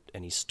picture. And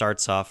he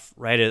starts off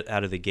right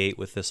out of the gate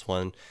with this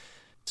one,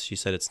 She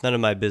said, "It's none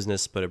of my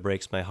business, but it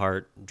breaks my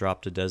heart.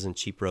 Dropped a dozen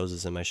cheap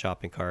roses in my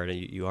shopping cart."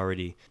 You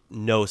already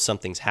know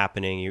something's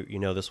happening. You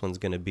know this one's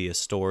going to be a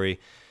story.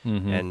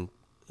 And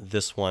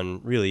this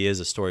one really is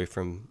a story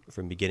from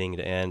beginning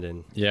to end.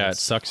 And Yeah, it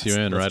sucks you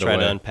in right let's try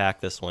away. to unpack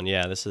this one.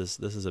 Yeah, this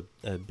is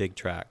a big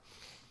track.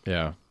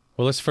 Yeah.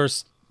 Well, let's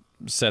first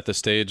set the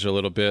stage a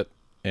little bit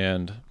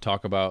and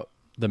talk about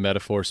the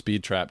metaphor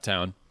speed trap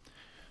town.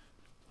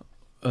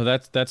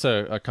 That's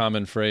a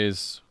common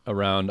phrase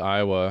around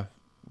Iowa,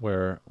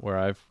 where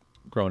I've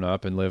grown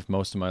up and lived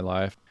most of my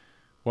life.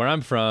 Where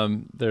I'm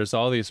from, there's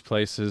all these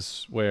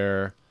places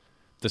where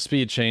the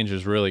speed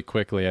changes really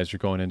quickly as you're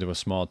going into a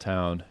small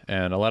town,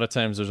 and a lot of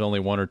times there's only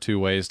one or two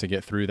ways to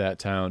get through that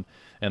town,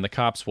 and the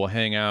cops will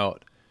hang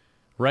out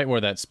right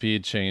where that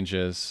speed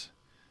changes,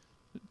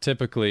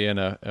 typically in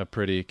a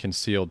pretty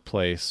concealed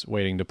place,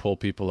 waiting to pull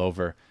people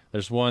over.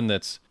 There's one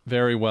that's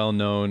very well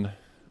known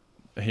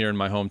here in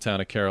my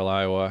hometown of Carroll,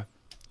 Iowa,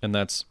 and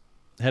that's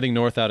heading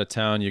north out of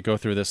town. You go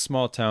through this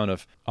small town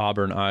of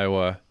Auburn,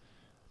 Iowa.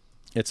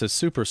 It's a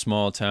super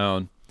small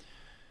town,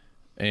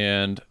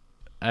 and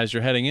as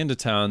you're heading into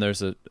town,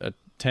 there's a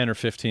 10 or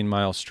 15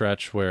 mile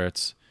stretch where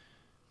it's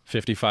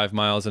 55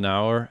 miles an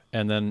hour,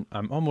 and then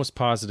I'm almost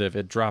positive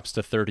it drops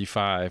to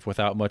 35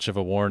 without much of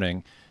a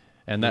warning.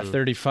 And that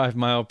 35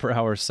 mile per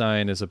hour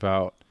sign is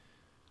about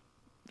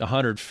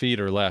 100 feet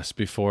or less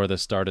before the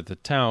start of the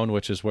town,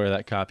 which is where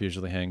that cop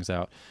usually hangs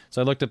out.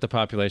 So I looked at the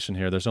population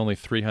here. There's only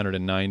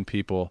 309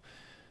 people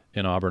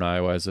in Auburn,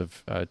 Iowa as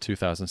of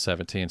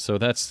 2017. So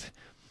that's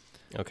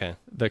Okay.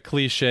 the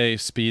cliche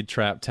speed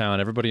trap town.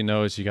 Everybody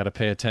knows you got to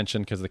pay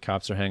attention because the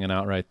cops are hanging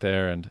out right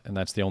there, and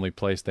that's the only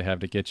place they have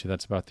to get you.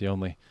 That's about the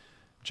only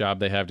job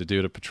they have to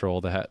do to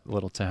patrol that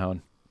little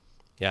town.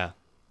 Yeah.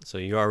 So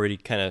you already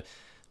kind of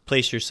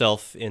place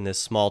yourself in this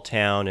small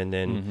town, and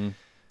then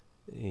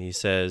he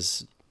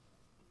says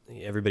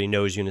everybody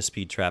knows you in a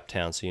speed trap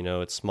town. So you know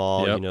it's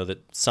small, Yep. you know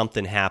that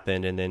something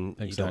happened, and then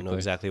you don't know Exactly.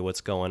 exactly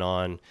what's going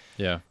on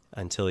Yeah.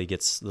 until he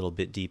gets a little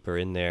bit deeper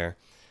in there.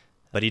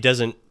 But he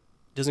doesn't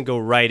go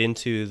right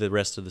into the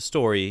rest of the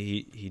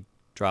story. He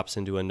drops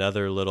into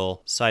another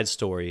little side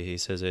story. He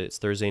says it's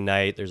Thursday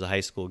night, there's a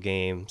high school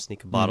game,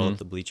 sneak a bottle at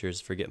the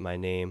bleachers, forget my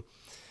name.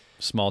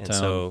 Small And town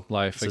so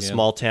life it's again. a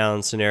small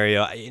town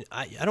scenario.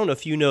 I don't know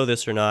if you know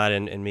this or not,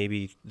 and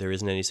maybe there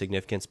isn't any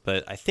significance,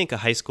 but I think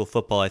of high school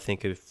football, I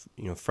think of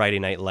Friday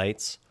Night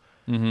Lights.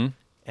 Mm-hmm.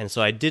 And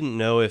so I didn't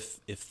know if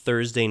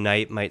Thursday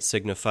night might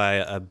signify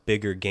a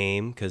bigger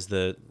game, because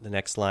the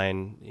next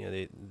line,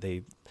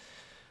 they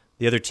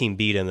the other team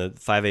beat him. The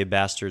 5A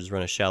Bastards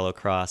run a shallow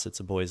cross. It's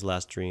a boy's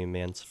last dream,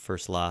 man's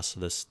first loss. So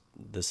this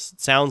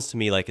sounds to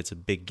me like it's a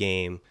big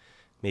game,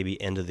 maybe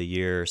end of the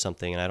year or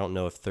something. And I don't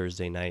know if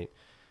Thursday night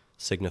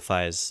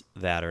signifies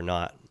that or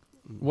not.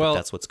 Well, but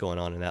that's what's going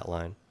on in that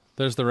line.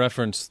 There's the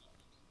reference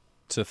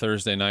to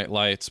Thursday night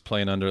lights,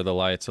 playing under the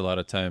lights a lot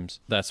of times.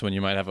 That's when you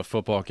might have a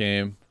football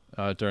game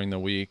during the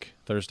week,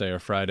 Thursday or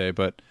Friday,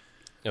 but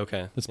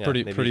Okay, it's yeah,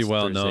 pretty maybe it's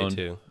well Thursday known.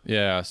 too.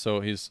 Yeah,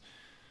 so he's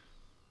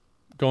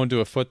going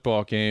to a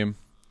football game,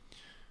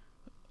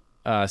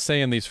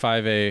 saying these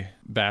 5A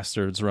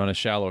Bastards run a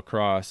shallow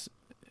cross.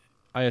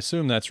 I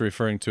assume that's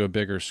referring to a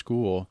bigger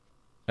school.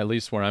 At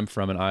least where I'm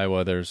from in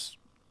Iowa, there's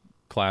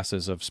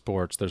classes of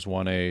sports. There's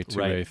 1A, 2A,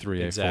 Right,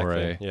 3A, exactly.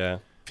 4A. Yeah.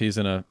 If he's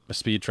in a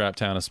speed trap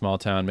town, a small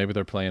town, maybe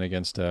they're playing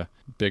against a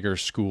bigger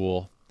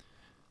school.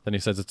 Then he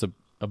says it's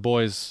a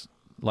boy's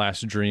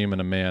last dream and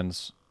a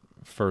man's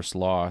first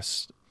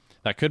loss.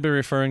 That could be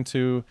referring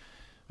to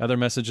other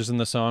messages in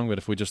the song, but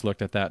if we just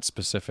looked at that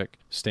specific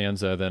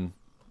stanza, then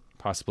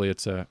possibly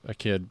it's a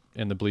kid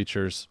in the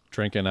bleachers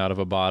drinking out of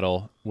a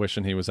bottle,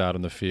 wishing he was out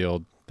in the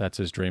field. That's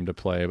his dream to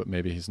play, but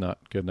maybe he's not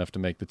good enough to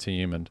make the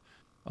team. And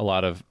a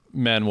lot of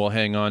men will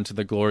hang on to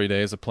the glory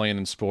days of playing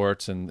in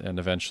sports, and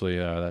eventually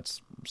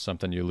that's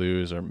something you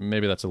lose, or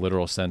maybe that's a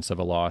literal sense of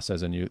a loss,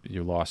 as in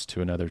you lost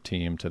to another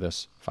team, to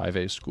this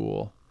 5A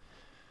school.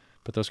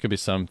 But those could be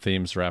some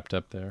themes wrapped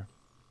up there.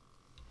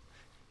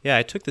 Yeah,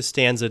 I took the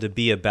stanza to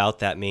be about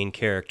that main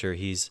character.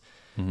 He's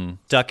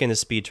stuck in a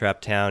speed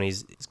trap town.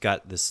 He's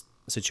got this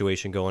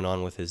situation going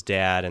on with his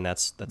dad, and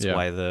that's Yeah.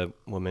 why the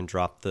woman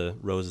dropped the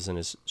roses in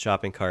his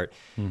shopping cart.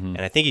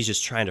 And I think he's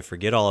just trying to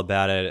forget all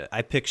about it.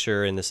 I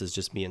picture, and this is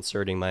just me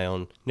inserting my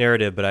own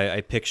narrative, but I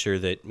picture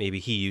that maybe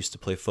he used to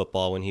play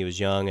football when he was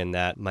young, and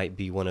that might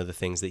be one of the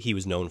things that he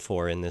was known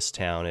for in this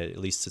town. At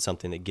least it's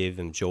something that gave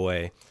him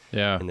joy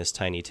Yeah. in this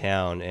tiny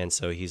town. And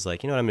so he's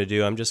like, you know what I'm going to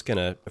do? I'm just going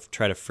to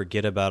try to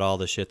forget about all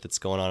the shit that's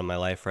going on in my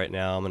life right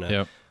now. I'm going to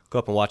Yep. go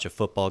up and watch a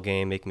football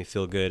game, make me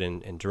feel good,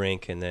 and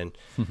drink. And then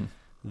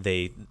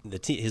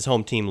his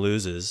home team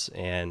loses,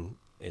 and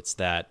it's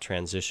that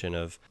transition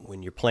of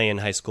when you're playing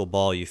high school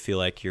ball, you feel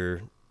like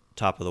you're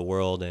top of the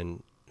world,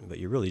 but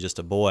you're really just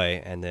a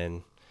boy. And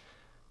then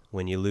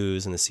when you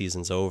lose and the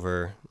season's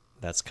over,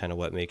 that's kind of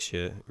what makes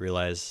you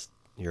realize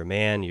you're a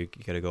man. You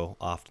got to go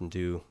off and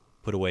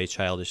put away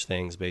childish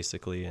things,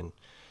 basically, and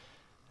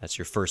that's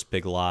your first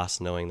big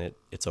loss, knowing that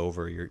it's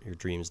over, your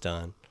dream's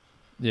done.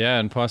 Yeah,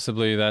 and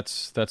possibly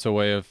that's a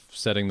way of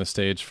setting the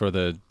stage for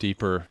the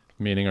deeper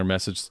meaning or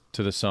message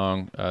to the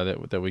song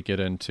that we get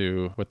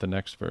into with the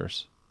next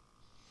verse.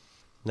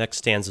 Next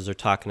stanzas are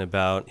talking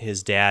about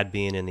his dad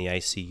being in the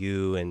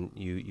ICU, and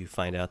you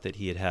find out that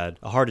he had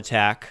a heart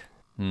attack.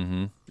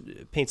 Mm-hmm.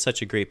 It paints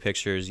such a great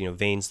picture,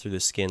 veins through the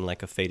skin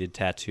like a faded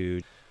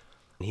tattoo.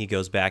 And he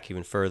goes back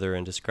even further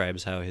and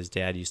describes how his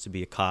dad used to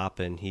be a cop,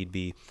 and he'd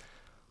be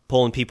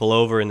pulling people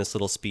over in this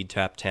little speed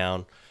trap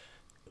town.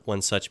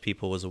 One such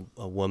people was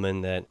a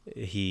woman that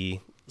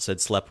he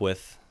said slept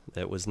with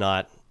that was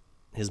not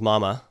his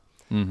mama,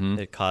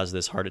 that caused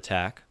this heart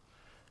attack.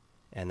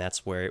 And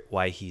that's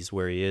why he's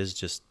where he is,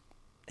 just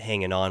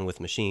hanging on with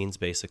machines,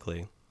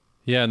 basically.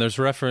 Yeah, and there's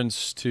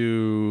reference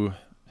to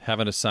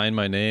having to sign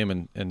my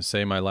name and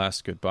say my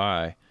last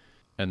goodbye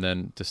and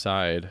then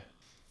decide.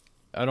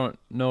 I don't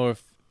know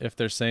if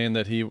they're saying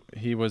that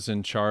he was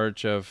in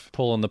charge of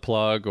pulling the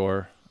plug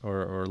or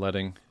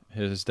letting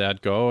his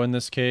dad go in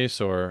this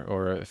case,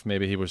 or if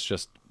maybe he was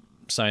just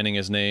signing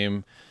his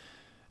name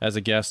as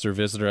a guest or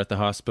visitor at the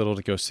hospital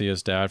to go see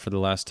his dad for the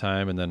last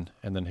time and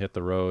then hit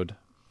the road.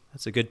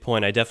 That's a good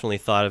point. I definitely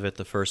thought of it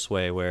the first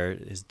way, where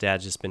his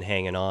dad's just been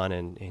hanging on,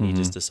 and he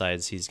just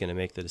decides he's going to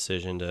make the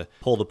decision to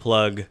pull the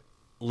plug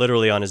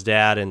literally on his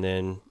dad and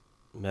then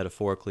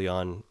metaphorically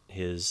on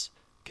his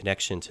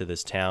connection to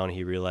this town.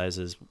 He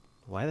realizes,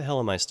 why the hell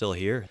am I still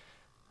here?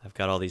 I've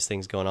got all these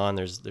things going on.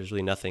 There's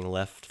really nothing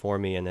left for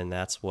me. And then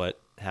that's what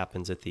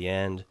happens at the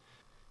end.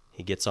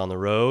 He gets on the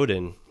road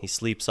and he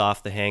sleeps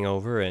off the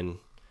hangover, and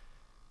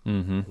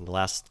the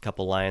last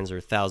couple lines are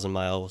 1,000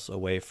 miles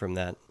away from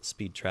that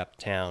speed trap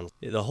town.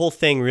 The whole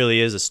thing really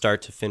is a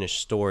start to finish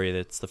story.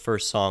 That's the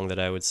first song that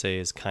I would say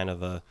is kind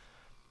of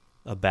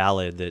a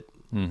ballad that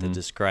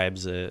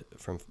describes it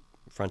from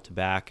front to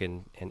back,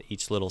 and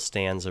each little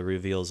stanza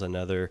reveals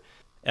another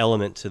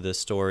element to the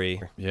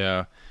story.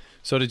 Yeah.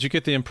 So did you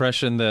get the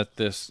impression that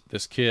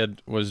this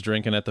kid was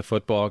drinking at the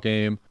football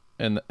game,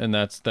 and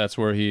that's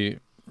where he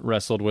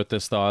wrestled with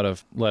this thought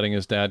of letting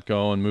his dad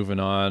go and moving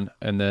on,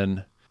 and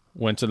then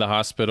went to the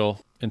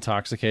hospital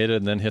intoxicated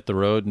and then hit the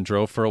road and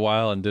drove for a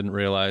while and didn't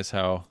realize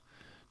how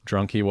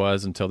drunk he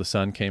was until the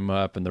sun came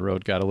up and the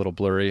road got a little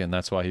blurry, and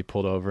that's why he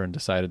pulled over and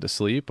decided to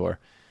sleep? Or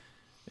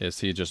is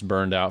he just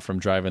burned out from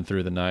driving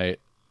through the night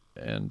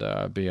and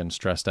being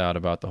stressed out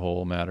about the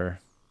whole matter?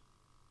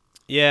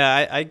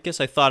 Yeah, I guess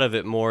I thought of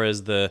it more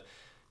as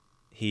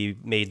he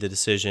made the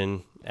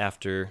decision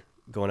after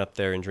going up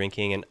there and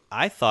drinking, and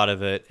I thought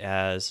of it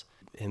as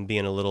him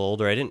being a little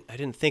older. I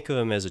didn't think of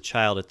him as a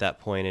child at that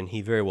point, and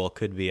he very well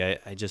could be.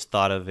 I just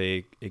thought of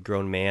a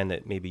grown man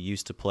that maybe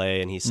used to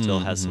play, and he still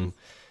has some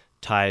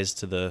ties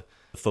to the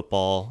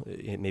football.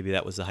 Maybe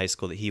that was the high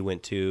school that he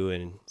went to,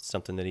 and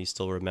something that he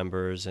still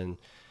remembers. And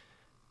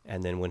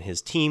then when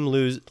his team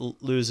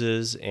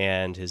loses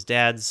and his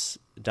dad's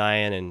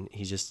dying, and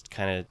he just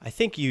kind of, I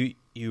think you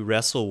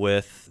wrestle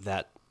with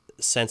that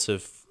sense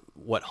of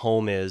what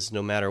home is,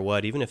 no matter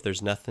what, even if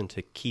there's nothing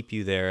to keep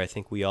you there. I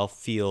think we all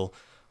feel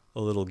a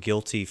little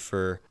guilty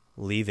for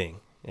leaving.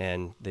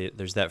 And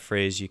there's that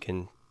phrase, you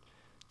can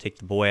take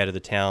the boy out of the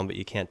town, but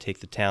you can't take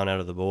the town out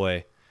of the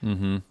boy.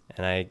 Mm-hmm.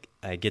 And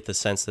I get the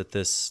sense that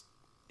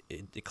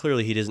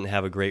clearly he doesn't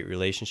have a great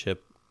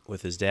relationship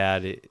with his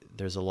dad.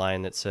 There's a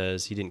line that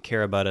says he didn't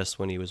care about us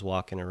when he was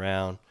walking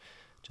around,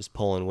 just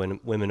pulling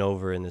women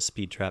over in the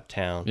speed trap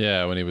town.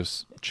 Yeah, when he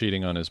was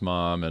cheating on his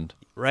mom. And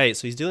right,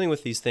 so he's dealing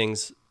with these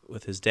things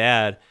with his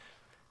dad,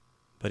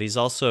 but he's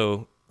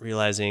also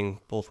realizing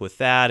both with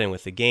that and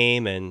with the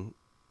game and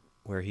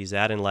where he's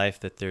at in life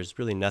that there's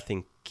really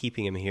nothing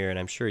keeping him here, and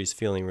I'm sure he's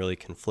feeling really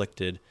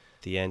conflicted.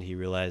 At the end, he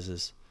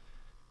realizes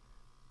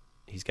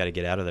he's got to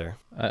get out of there.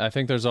 I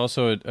think there's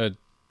also a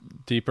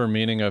deeper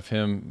meaning of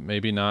him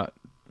maybe not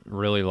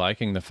really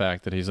liking the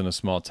fact that he's in a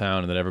small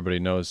town and that everybody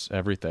knows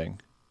everything.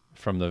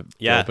 From the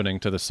opening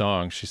to the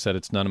song, she said,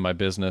 "It's none of my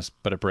business,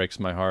 but it breaks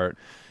my heart."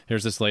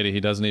 Here's this lady he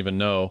doesn't even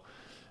know,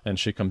 and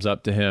she comes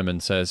up to him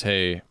and says,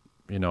 "Hey,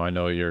 I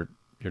know your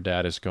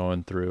dad is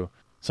going through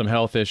some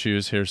health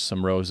issues. Here's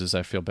some roses.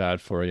 I feel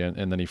bad for you."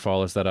 And then he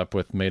follows that up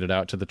with, "Made it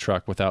out to the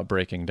truck without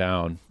breaking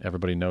down.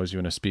 Everybody knows you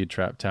in a speed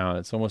trap town."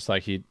 It's almost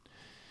like he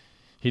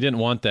didn't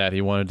want that.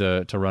 He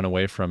wanted to run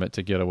away from it,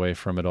 to get away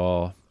from it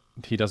all.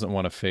 He doesn't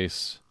want to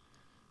face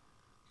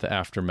the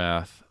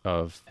aftermath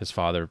of his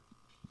father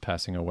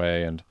passing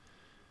away and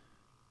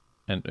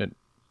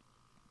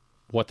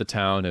what the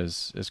town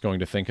is going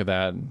to think of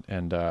that,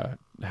 and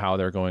how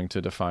they're going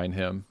to define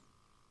him.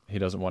 He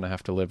doesn't want to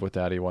have to live with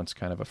that. He wants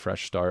kind of a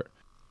fresh start.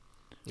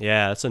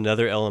 Yeah, that's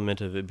another element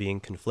of it being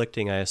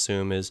conflicting, I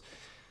assume, is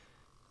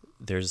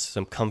there's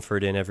some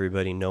comfort in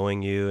everybody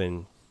knowing you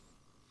and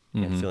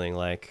feeling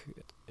like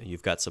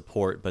you've got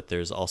support, but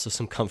there's also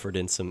some comfort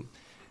in some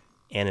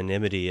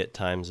anonymity at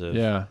times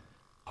of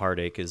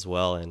heartache as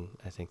well. And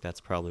I think that's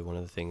probably one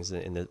of the things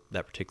in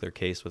that particular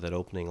case with that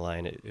opening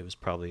line. It was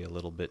probably a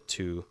little bit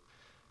too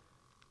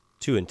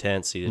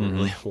intense. He didn't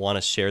really want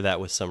to share that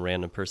with some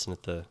random person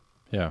at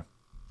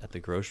the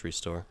grocery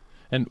store.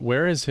 And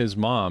where is his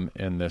mom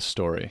in this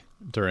story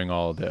during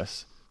all of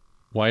this?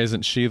 Why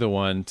isn't she the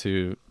one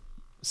to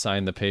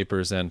sign the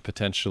papers and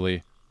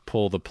potentially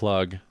pull the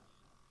plug.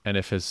 And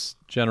if his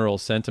general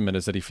sentiment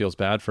is that he feels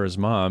bad for his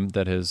mom,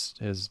 that his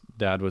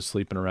dad was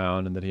sleeping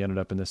around and that he ended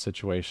up in this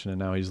situation and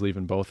now he's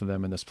leaving both of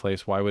them in this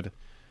place, why would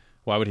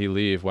he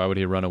leave? Why would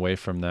he run away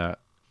from that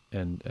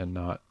and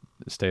not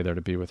stay there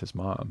to be with his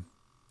mom?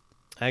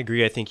 I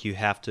agree. I think you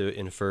have to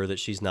infer that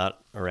she's not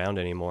around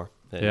anymore.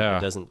 It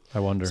doesn't I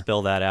wonder.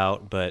 spell that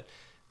out, but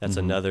that's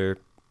another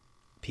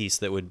piece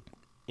that would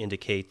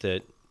indicate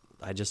that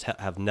I just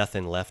have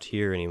nothing left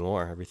here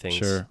anymore.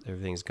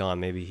 Everything's gone.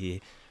 Maybe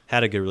he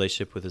had a good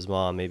relationship with his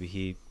mom.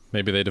 Maybe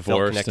they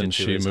divorced and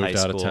she moved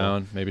out of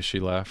town. Maybe she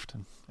left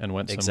and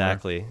went somewhere.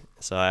 Exactly.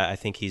 So I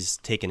think he's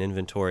taken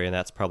inventory, and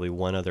that's probably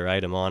one other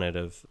item on it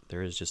of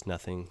there is just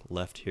nothing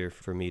left here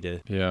for me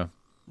to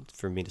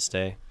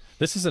stay.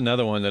 This is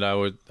another one that I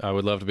would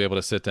love to be able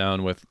to sit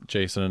down with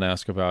Jason and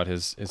ask about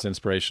his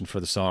inspiration for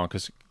the song,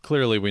 because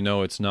clearly we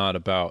know it's not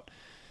about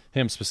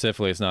him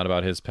specifically. It's not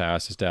about his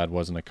past. His dad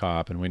wasn't a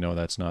cop, and we know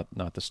that's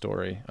not the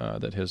story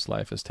that his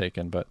life has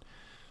taken, but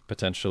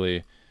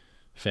potentially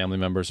family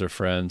members or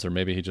friends, or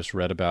maybe he just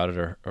read about it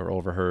or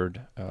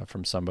overheard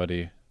from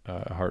somebody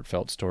a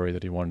heartfelt story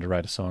that he wanted to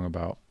write a song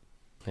about.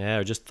 Yeah,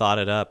 or just thought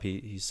it up.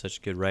 He's such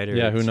a good writer.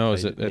 Yeah, who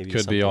knows? It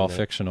could be all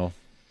fictional.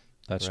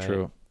 That's right.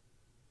 True.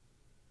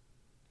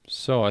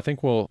 So I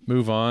think we'll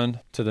move on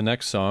to the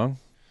next song,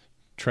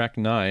 track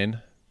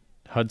 9,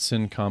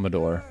 Hudson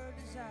Commodore.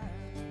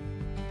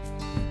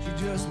 She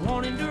just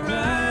wanted to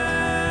ride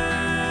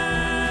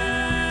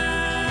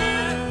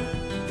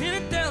in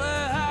a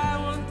Delaware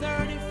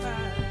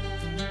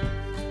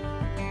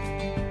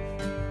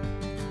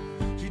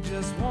 135. She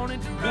just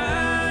wanted to ride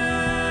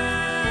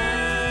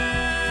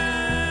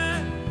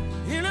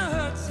in a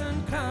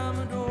Hudson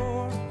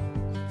Commodore.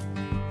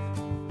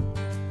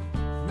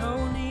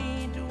 No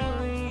need to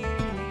worry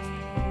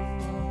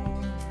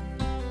anymore.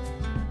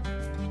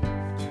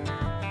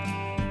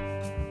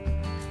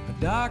 A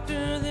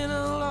doctor, then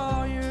a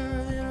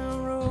lawyer, then a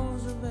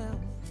Roosevelt.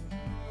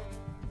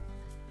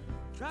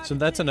 So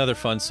that's another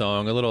fun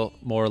song, a little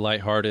more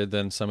lighthearted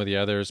than some of the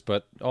others,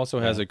 but also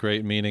has a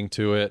great meaning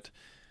to it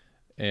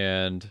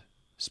and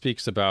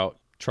speaks about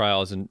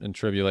trials and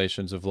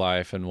tribulations of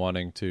life and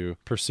wanting to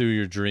pursue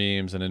your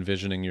dreams and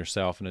envisioning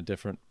yourself in a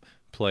different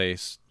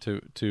place.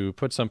 To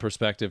put some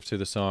perspective to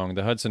the song,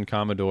 the Hudson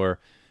Commodore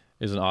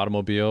is an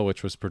automobile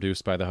which was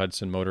produced by the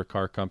Hudson Motor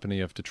Car Company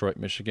of Detroit,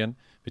 Michigan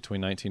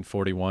between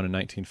 1941 and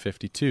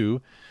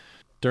 1952.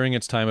 During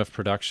its time of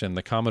production,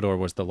 the Commodore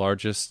was the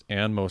largest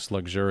and most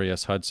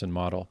luxurious Hudson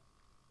model.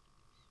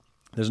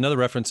 There's another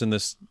reference in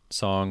this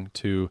song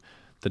to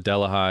the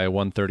Delahai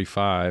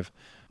 135,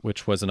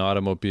 which was an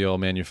automobile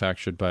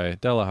manufactured by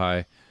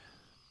Delahai,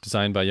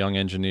 designed by young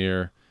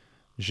engineer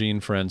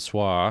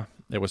Jean-Francois.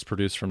 It was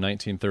produced from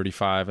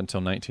 1935 until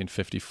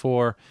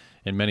 1954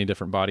 in many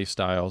different body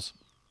styles.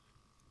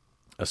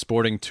 A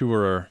sporting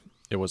tourer,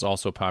 it was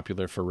also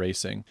popular for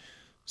racing.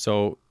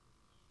 So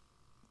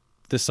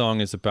this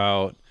song is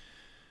about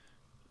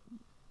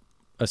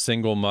a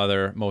single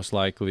mother, most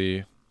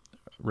likely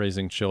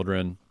raising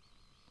children,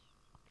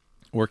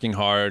 working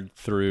hard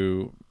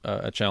through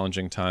a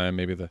challenging time,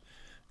 maybe the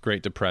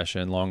Great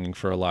Depression, longing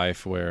for a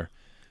life where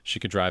she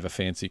could drive a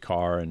fancy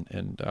car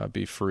and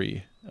be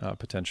free,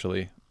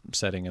 potentially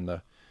setting in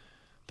the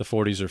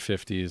 40s or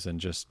 50s, and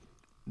just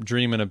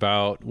dreaming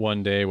about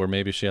one day where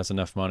maybe she has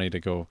enough money to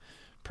go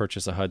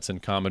purchase a Hudson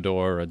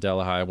Commodore or a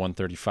Delahai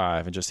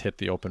 135 and just hit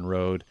the open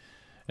road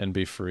and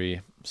be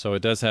free. So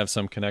it does have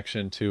some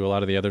connection to a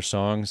lot of the other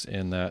songs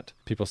in that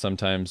people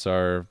sometimes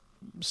are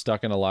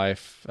stuck in a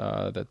life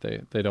that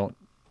they don't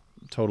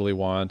totally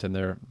want, and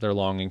they're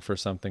longing for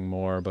something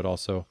more, but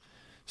also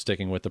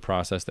sticking with the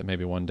process that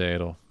maybe one day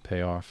it'll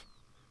pay off.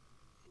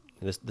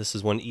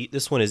 This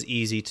one is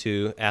easy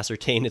to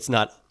ascertain. It's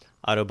not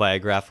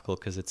autobiographical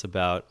because it's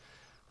about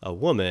a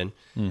woman.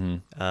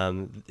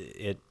 Mm-hmm.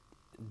 It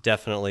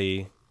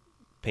definitely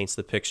paints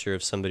the picture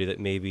of somebody that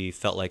maybe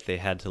felt like they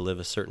had to live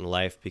a certain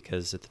life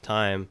because at the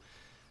time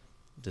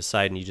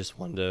deciding you just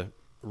wanted to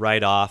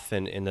ride off,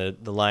 and in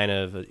the line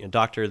of a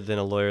doctor, then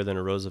a lawyer, then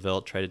a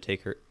Roosevelt, try to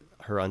take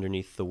her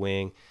underneath the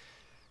wing,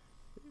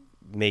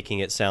 making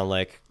it sound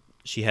like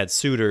she had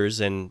suitors,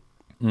 and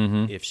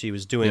if she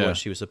was doing what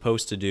she was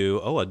supposed to do,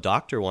 a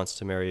doctor wants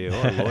to marry you,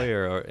 or a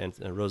lawyer,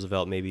 and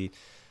Roosevelt maybe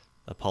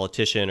a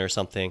politician or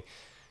something,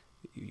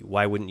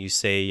 why wouldn't you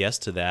say yes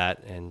to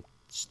that? And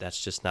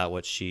that's just not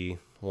what she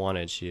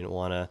wanted. She didn't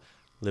want to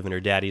live in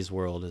her daddy's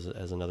world,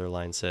 as another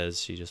line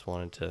says. She just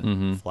wanted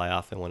to fly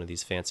off in one of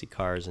these fancy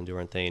cars and do her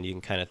own thing. And you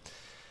can kind of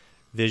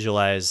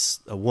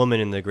visualize a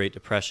woman in the Great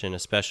Depression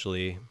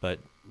especially, but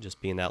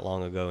just being that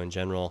long ago in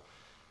general,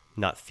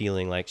 not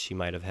feeling like she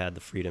might have had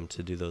the freedom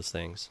to do those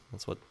things.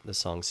 That's what the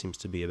song seems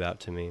to be about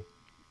to me.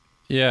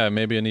 Yeah,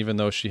 maybe. And even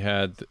though she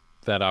had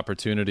that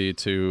opportunity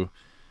to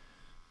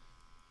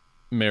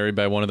marry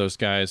by one of those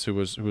guys who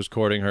was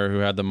courting her, who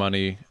had the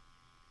money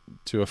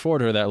to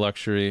afford her that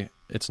luxury,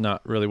 it's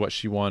not really what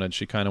she wanted.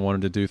 She kind of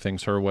wanted to do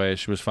things her way.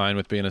 She was fine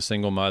with being a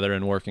single mother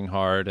and working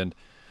hard and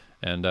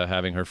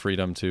having her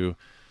freedom to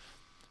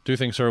do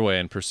things her way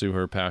and pursue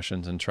her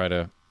passions and try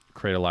to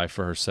create a life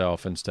for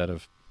herself instead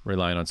of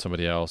relying on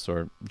somebody else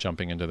or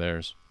jumping into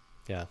theirs.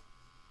 Yeah.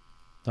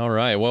 All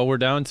right. Well, we're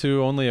down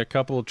to only a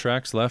couple of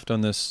tracks left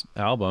on this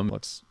album.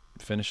 Let's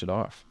finish it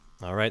off.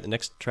 All right. The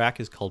next track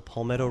is called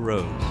Palmetto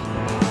Rose.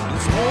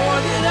 It's more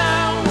than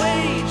our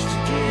wage to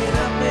get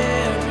up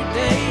every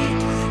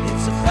day.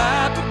 It's a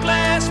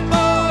fiberglass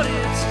boat,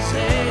 it's as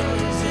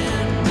as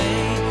in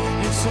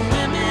May. It's the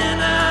women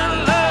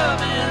I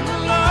love and the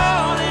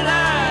law that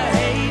I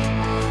hate.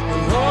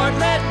 The Lord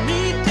let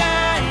me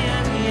die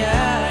in the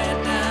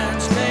iodine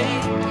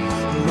state.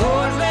 The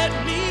Lord let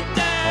me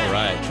die. All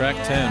right. Track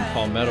 10,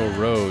 Palmetto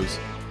Rose.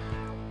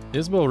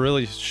 Isbell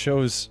really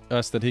shows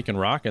us that he can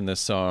rock in this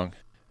song,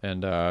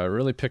 and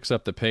really picks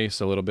up the pace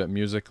a little bit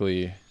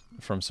musically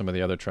from some of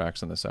the other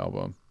tracks on this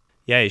album.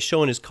 Yeah, he's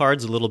showing his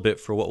cards a little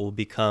bit for what will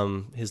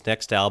become his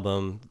next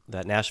album,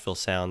 that Nashville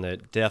sound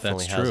that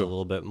definitely That's has a true.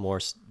 little bit more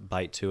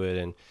bite to it,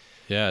 and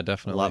Yeah, a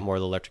definitely. lot more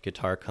of the electric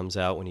guitar comes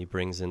out when he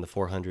brings in the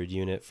 400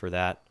 unit for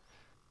that.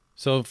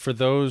 So for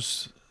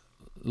those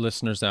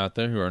listeners out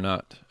there who are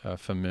not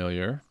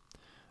familiar,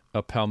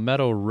 a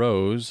palmetto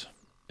rose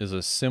is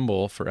a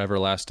symbol for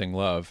everlasting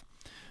love.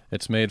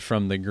 It's made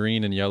from the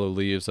green and yellow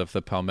leaves of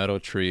the palmetto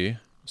tree,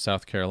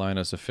 South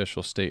Carolina's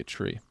official state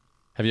tree.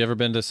 Have you ever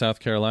been to South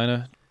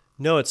Carolina?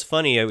 No, it's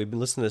funny. We've been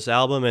listening to this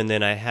album, and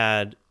then I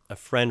had a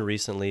friend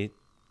recently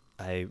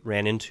I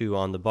ran into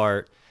on the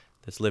BART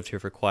that's lived here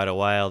for quite a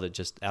while that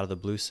just out of the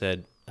blue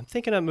said, I'm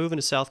thinking I'm moving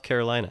to South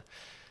Carolina.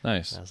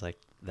 Nice. And I was like,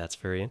 that's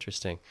very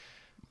interesting.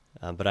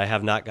 But I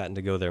have not gotten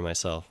to go there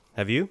myself.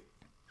 Have you?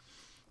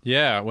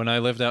 Yeah, when I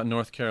lived out in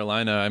North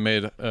Carolina, I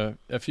made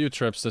a few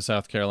trips to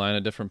South Carolina,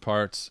 different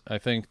parts. I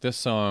think this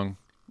song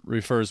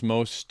refers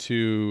most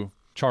to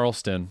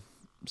Charleston,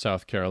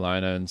 South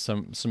Carolina, and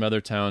some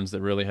other towns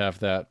that really have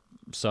that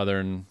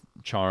southern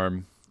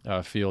charm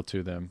feel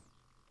to them.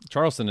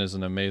 Charleston is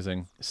an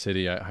amazing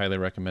city. I highly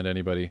recommend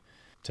anybody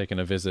taking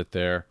a visit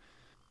there.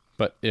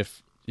 But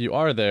if you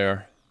are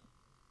there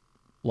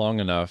long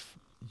enough,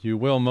 you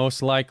will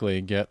most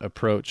likely get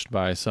approached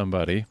by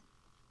somebody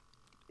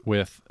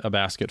with a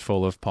basket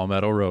full of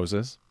palmetto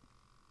roses,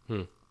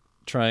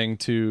 trying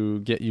to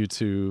get you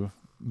to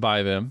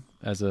buy them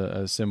as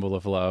a symbol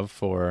of love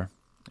for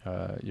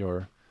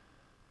your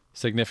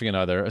significant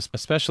other,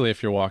 especially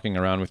if you're walking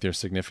around with your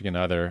significant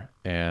other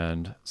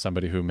and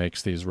somebody who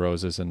makes these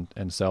roses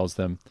and sells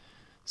them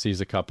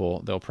sees a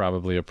couple, they'll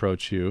probably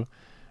approach you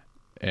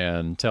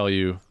and tell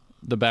you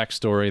the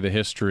backstory, the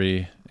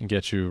history, and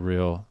get you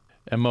real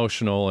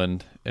emotional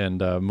and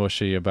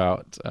mushy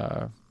about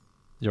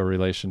your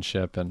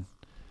relationship and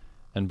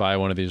buy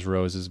one of these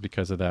roses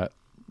because of that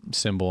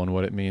symbol and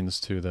what it means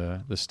to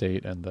the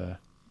state and the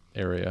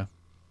area.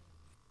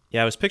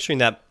 Yeah, I was picturing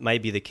that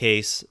might be the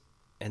case.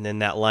 And then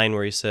that line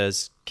where he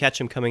says, catch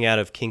him coming out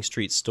of King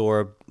Street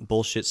store,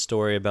 bullshit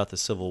story about the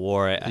Civil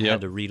War. I Yep.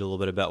 had to read a little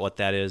bit about what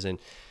that is. And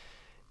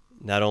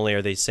not only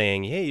are they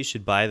saying, hey, you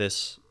should buy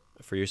this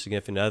for your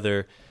significant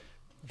other,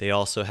 they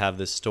also have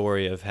this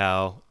story of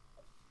how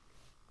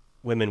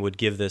women would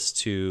give this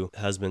to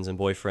husbands and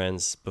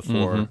boyfriends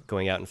before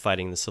going out and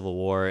fighting the Civil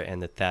War,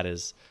 and that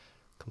is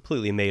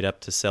completely made up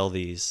to sell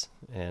these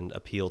and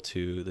appeal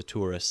to the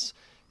tourists.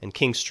 And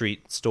King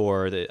Street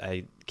store,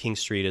 King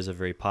Street is a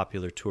very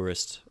popular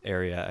tourist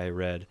area, I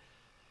read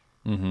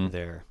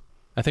there.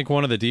 I think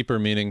one of the deeper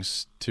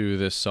meanings to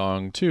this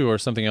song, too, or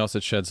something else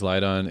that sheds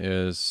light on,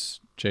 is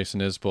Jason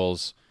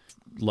Isbell's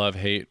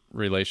love-hate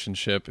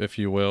relationship, if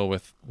you will,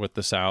 with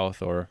the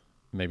South, or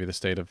maybe the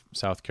state of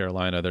South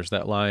Carolina. There's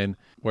that line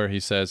where he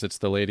says, it's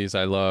the ladies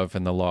I love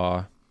and the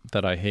law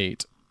that I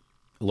hate.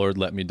 Lord,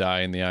 let me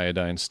die in the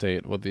iodine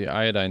state. Well, the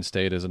iodine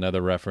state is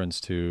another reference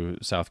to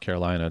South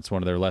Carolina. It's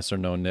one of their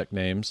lesser-known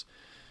nicknames,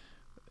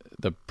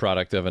 the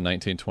product of a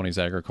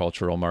 1920s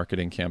agricultural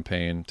marketing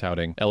campaign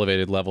touting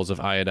elevated levels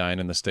of iodine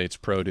in the state's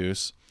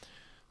produce.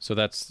 So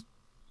that's,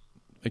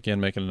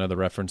 again, making another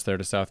reference there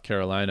to South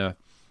Carolina.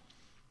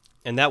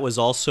 And that was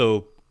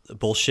also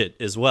bullshit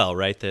as well,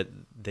 right? That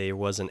there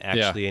wasn't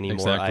actually any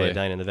more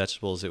iodine in the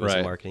vegetables. It was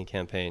a marketing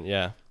campaign.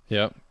 Yeah.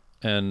 Yep.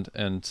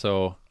 And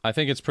so I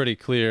think it's pretty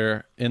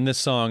clear in this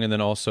song, and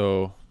then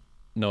also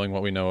knowing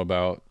what we know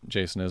about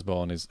Jason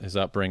Isbell and his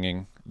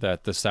upbringing,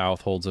 that the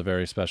South holds a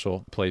very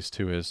special place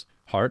to his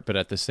heart. But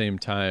at the same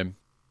time,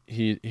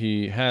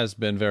 he has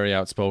been very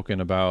outspoken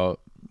about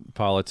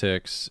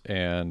politics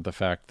and the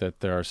fact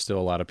that there are still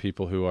a lot of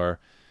people who are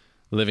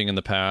living in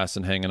the past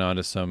and hanging on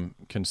to some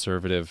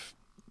conservative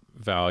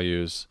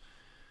values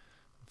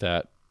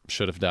that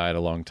should have died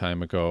a long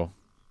time ago.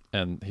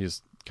 And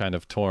he's kind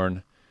of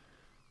torn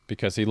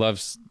because he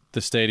loves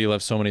the state. He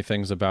loves so many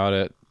things about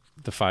it.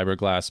 The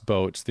fiberglass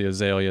boats, the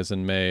azaleas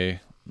in May,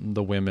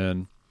 the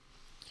women,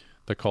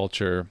 the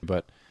culture.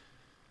 But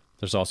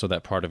there's also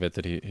that part of it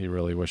that he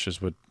really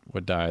wishes would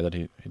die, that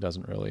he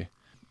doesn't really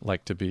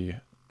like to be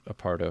a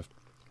part of.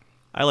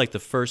 I like the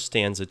first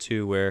stanza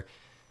too, where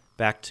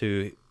back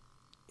to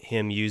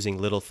him using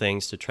little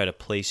things to try to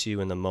place you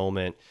in the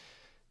moment.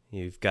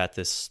 You've got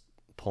this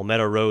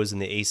palmetto rose in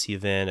the AC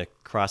vent, a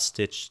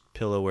cross-stitched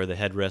pillow where the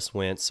headrest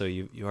went, so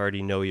you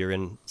already know you're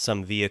in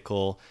some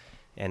vehicle,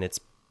 and it's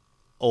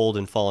old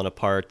and fallen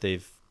apart.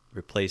 They've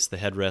replaced the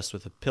headrest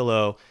with a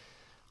pillow,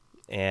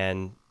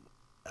 and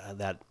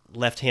that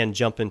left-hand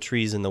jumping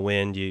trees in the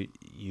wind,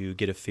 you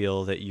get a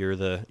feel that you're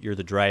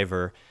the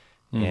driver,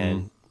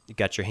 and you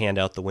got your hand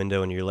out the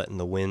window, and you're letting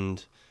the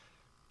wind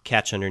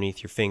catch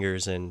underneath your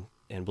fingers and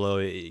blow.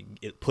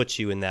 It puts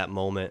you in that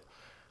moment.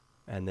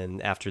 And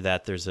then after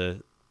that, there's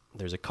a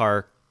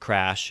car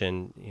crash,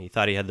 and he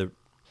thought he had the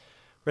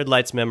red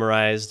lights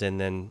memorized, and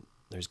then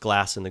there's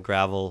glass in the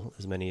gravel,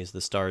 as many as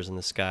the stars in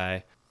the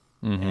sky.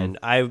 And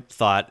I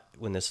thought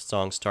when this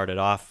song started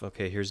off,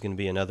 okay, here's going to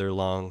be another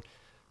long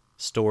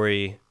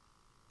story,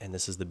 and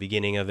this is the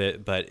beginning of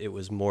it, but it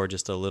was more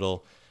just a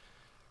little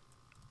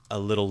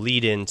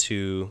lead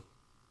into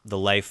the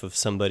life of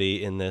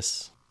somebody in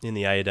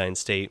the iodine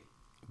state.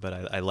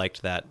 But I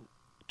liked that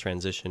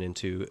transition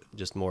into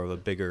just more of a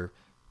bigger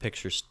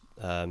picture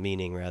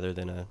meaning rather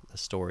than a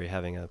story,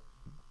 having a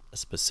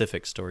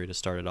specific story to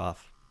start it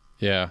off.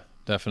 Yeah,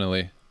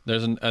 definitely.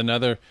 There's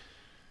another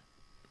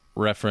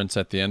reference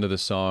at the end of the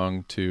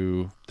song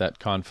to that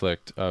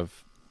conflict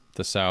of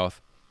the South,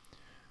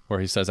 where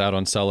he says, out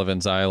on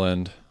Sullivan's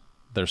Island,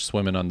 they're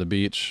swimming on the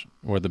beach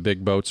where the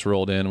big boats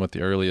rolled in with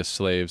the earliest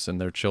slaves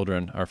and their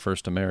children, our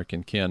first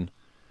American kin.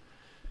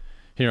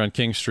 Here on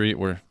King Street,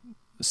 we're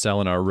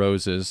selling our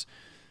roses,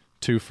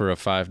 2 for a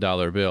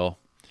 $5 bill.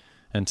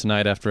 And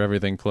tonight, after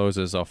everything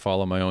closes, I'll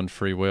follow my own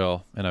free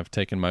will, and I've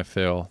taken my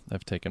fill.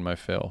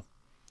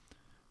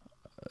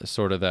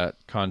 Sort of that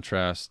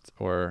contrast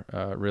or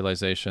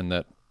realization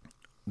that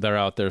they're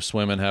out there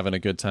swimming, having a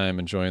good time,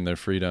 enjoying their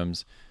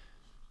freedoms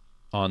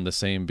on the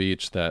same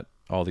beach that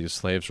all these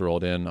slaves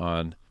rolled in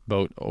on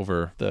boat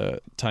over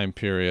the time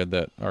period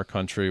that our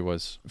country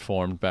was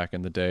formed back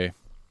in the day,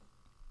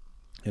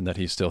 and that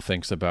he still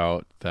thinks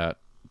about that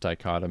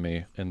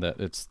dichotomy, and that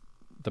it's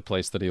the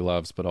place that he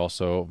loves, but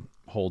also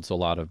holds a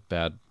lot of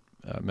bad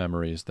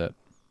memories that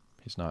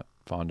he's not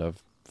fond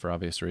of for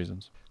obvious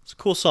reasons. It's a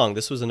cool song.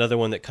 This was another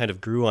one that kind of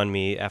grew on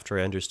me after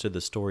I understood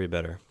the story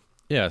better.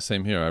 Yeah,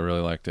 same here. I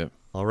really liked it.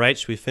 All right,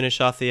 should we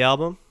finish off the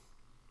album?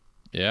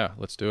 Yeah,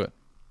 let's do it.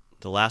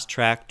 The last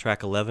track,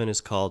 track 11,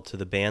 is called To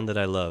the Band That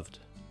I Loved.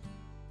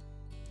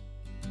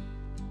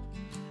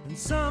 And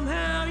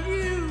somehow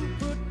you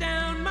put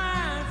down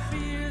my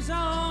fears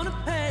on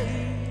a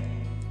page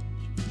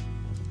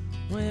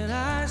when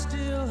I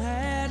still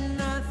had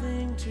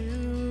nothing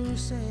to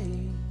say,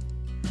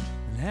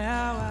 and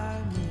how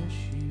I miss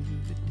you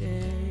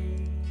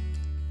today.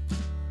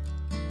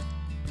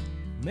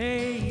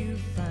 May you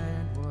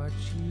find what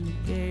you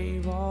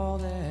gave all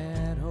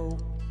that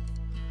hope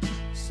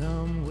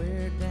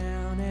somewhere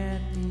down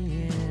at the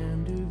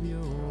end of your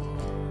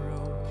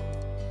rope.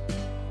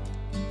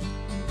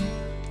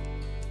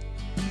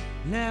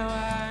 Now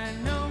I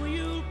know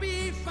you'll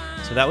be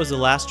fine. So that was the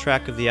last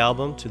track of the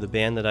album, To the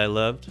Band That I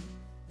Loved.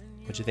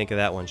 What'd you think of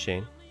that one,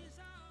 Shane?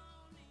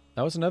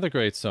 That was another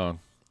great song.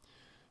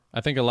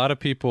 I think a lot of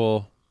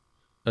people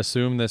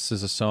assume this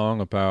is a song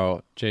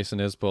about Jason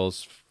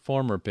Isbell's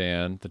former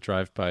band, the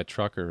Drive-By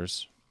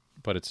Truckers,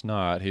 but it's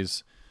not.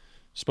 He's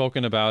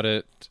spoken about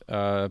it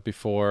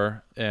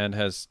before and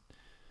has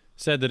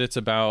said that it's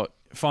about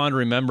fond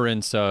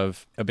remembrance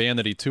of a band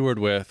that he toured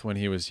with when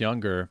he was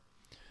younger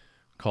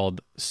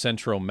called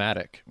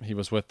Centromatic. He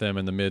was with them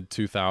in the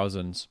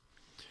mid-2000s.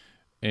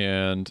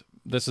 And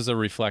this is a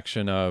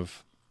reflection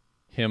of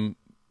him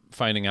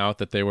finding out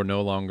that they were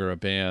no longer a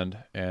band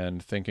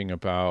and thinking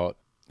about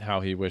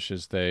how he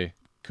wishes they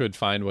could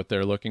find what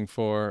they're looking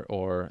for,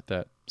 or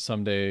that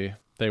someday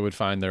they would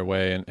find their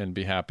way and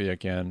be happy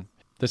again.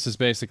 This is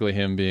basically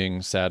him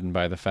being saddened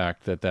by the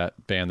fact that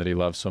that band that he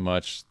loves so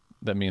much,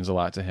 that means a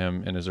lot to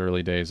him in his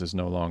early days, is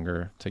no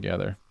longer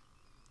together.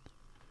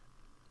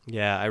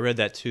 Yeah, I read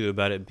that too,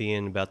 about it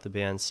being about the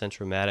band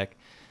Centromatic.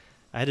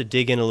 I had to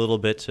dig in a little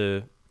bit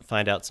to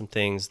find out some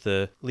things.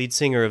 The lead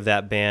singer of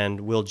that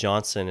band, Will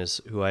Johnson,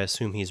 is who I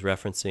assume he's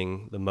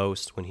referencing the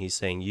most when he's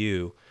saying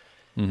you.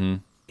 Mm-hmm.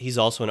 He's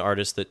also an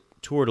artist that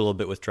toured a little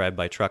bit with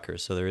Drive-By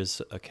Truckers, so there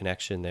is a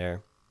connection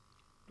there.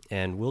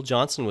 And Will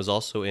Johnson was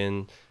also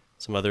in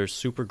some other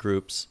super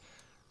groups,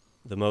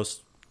 the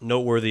most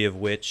noteworthy of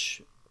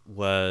which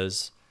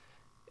was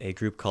a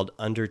group called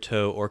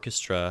Undertow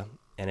Orchestra,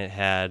 and it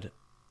had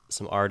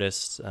some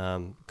artists.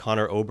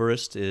 Connor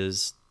Oberst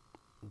is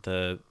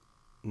the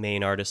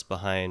main artist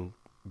behind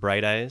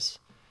Bright Eyes.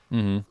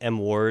 Mm-hmm. M.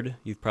 Ward,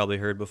 you've probably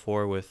heard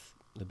before with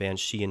the band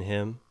She and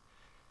Him.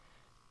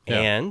 Yeah.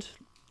 And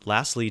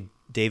lastly,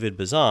 David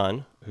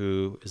Bazan,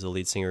 who is the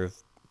lead singer of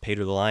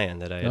Pedro the Lion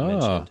that I had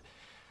mentioned.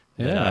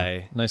 That Yeah,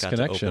 I nice got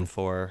connection. to open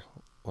for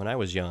when I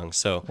was young.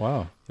 So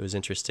Wow. it was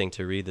interesting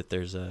to read that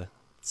there's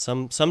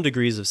some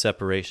degrees of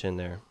separation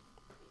there.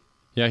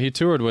 Yeah, he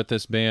toured with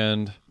this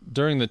band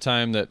during the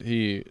time that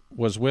he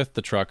was with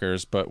the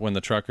Truckers, but when the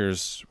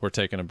Truckers were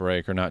taking a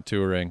break or not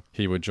touring,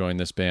 he would join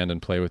this band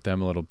and play with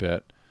them a little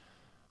bit.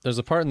 There's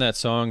a part in that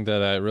song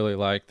that I really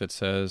like that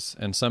says,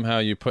 "And somehow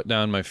you put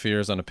down my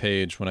fears on a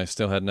page when I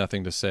still had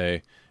nothing to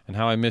say, and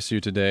how I miss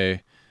you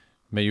today.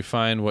 May you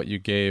find what you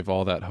gave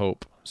all that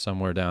hope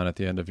somewhere down at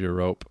the end of your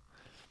rope."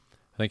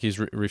 I think he's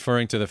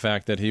referring to the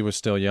fact that he was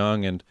still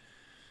young and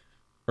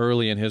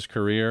early in his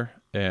career,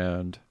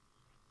 and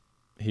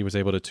he was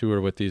able to tour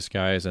with these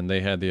guys, and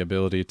they had the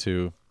ability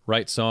to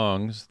write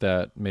songs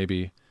that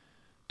maybe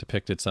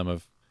depicted some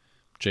of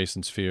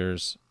Jason's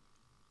fears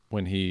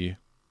when he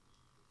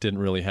didn't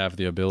really have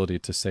the ability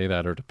to say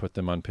that or to put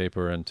them on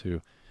paper and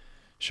to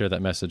share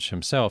that message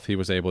himself. He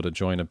was able to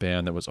join a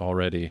band that was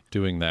already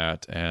doing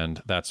that,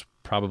 and that's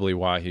probably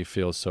why he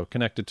feels so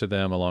connected to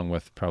them, along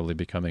with probably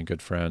becoming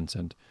good friends.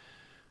 And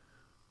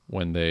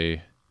when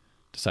they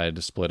decided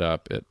to split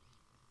up, it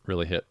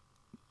really hit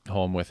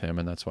home with him,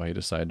 and that's why he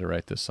decided to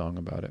write this song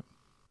about it.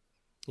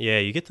 Yeah,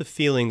 you get the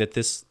feeling that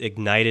this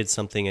ignited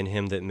something in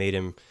him that made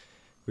him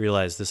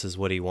realize this is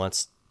what he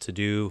wants to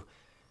do,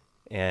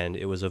 and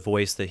it was a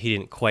voice that he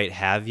didn't quite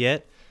have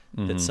yet,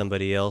 that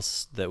somebody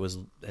else that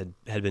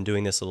had been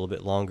doing this a little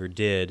bit longer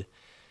did,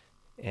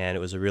 and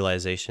it was a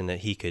realization that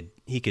he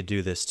could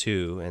do this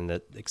too, and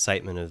that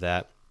excitement of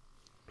that.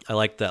 I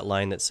liked that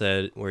line that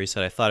said, where he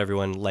said, "I thought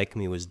everyone like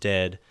me was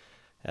dead,"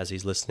 as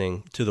he's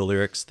listening to the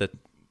lyrics that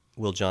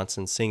Will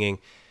Johnson's singing.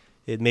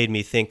 It made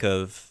me think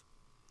of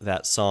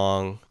that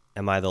song,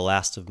 "Am I the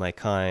Last of My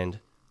Kind,"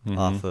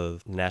 off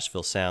of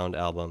Nashville Sound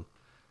album.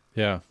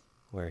 Yeah.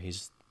 Where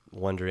he's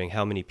wondering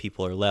how many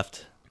people are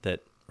left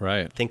that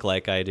Right. think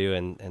like I do,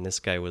 and this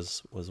guy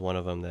was one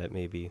of them that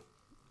maybe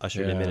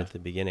ushered him in at the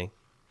beginning.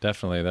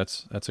 Definitely.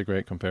 That's a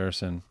great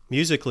comparison.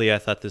 Musically, I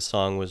thought this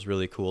song was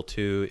really cool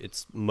too.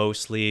 It's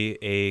mostly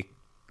a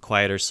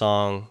quieter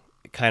song.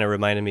 It kind of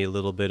reminded me a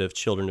little bit of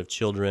Children of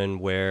Children,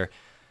 where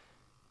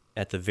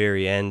at the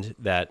very end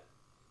that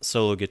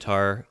solo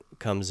guitar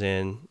comes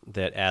in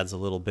that adds a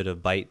little bit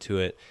of bite to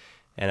it,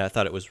 and I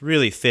thought it was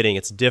really fitting.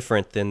 It's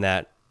different than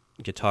that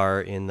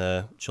guitar in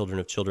the Children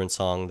of Children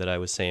song that I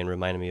was saying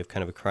reminded me of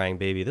kind of a crying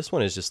baby. This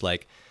one is just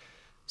like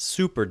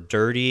super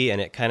dirty, and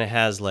it kind of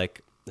has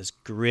like this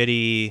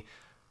gritty,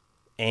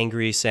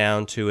 angry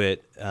sound to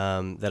it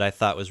that I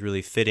thought was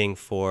really fitting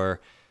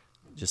for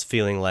just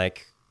feeling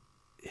like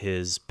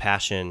his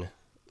passion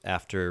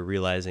after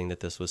realizing that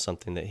this was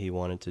something that he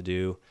wanted to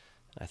do.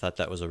 I thought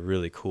that was a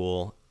really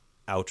cool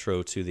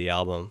outro to the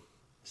album.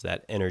 It's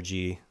that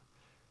energy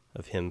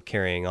of him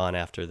carrying on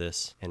after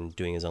this and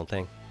doing his own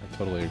thing. I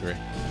totally agree.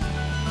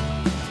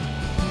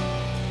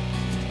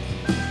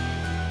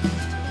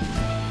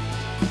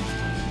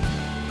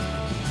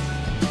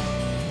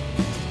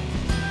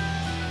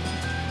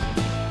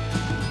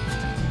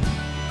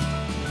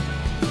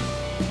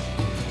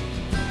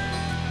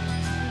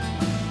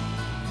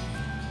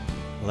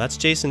 Well, that's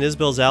Jason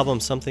Isbell's album,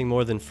 Something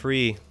More Than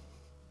Free.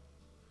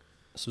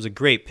 This was a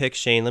great pick,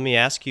 Shane. Let me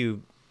ask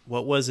you,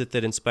 what was it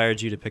that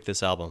inspired you to pick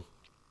this album?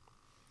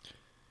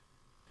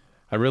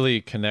 I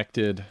really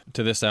connected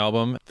to this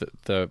album.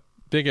 The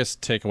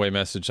biggest takeaway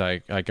message I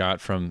got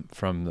from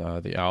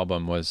the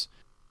album was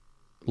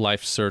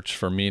life's search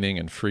for meaning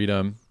and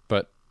freedom,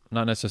 but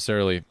not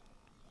necessarily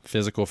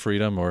physical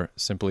freedom or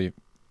simply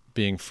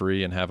being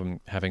free and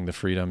having the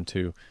freedom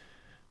to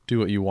do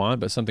what you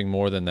want, but something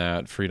more than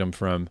that. Freedom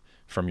from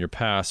your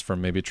past,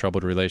 from maybe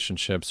troubled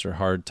relationships or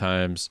hard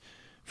times,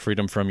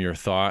 freedom from your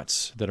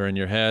thoughts that are in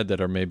your head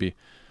that are maybe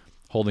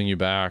holding you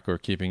back or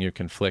keeping you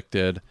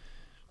conflicted.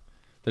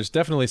 There's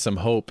definitely some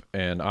hope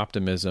and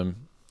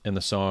optimism in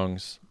the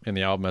songs, in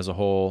the album as a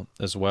whole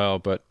as well,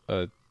 but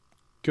a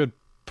good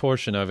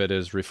portion of it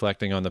is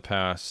reflecting on the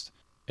past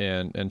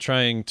and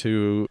trying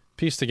to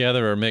piece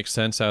together or make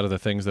sense out of the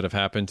things that have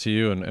happened to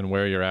you and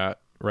where you're at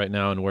right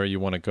now and where you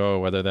want to go,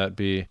 whether that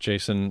be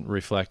Jason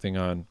reflecting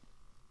on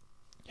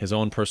his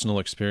own personal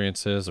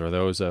experiences or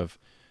those of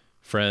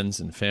friends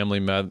and family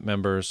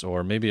members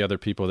or maybe other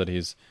people that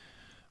he's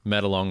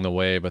met along the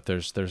way. But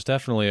there's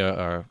definitely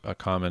a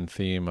common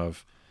theme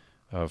of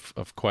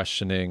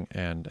questioning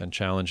and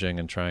challenging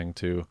and trying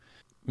to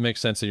make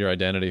sense of your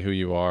identity, who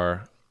you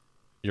are,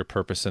 your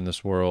purpose in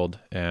this world,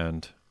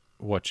 and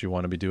what you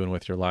want to be doing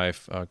with your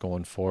life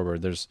going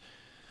forward. There's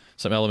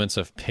some elements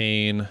of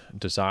pain,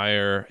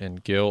 desire,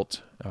 and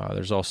guilt.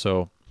 There's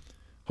also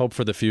hope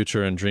for the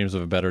future and dreams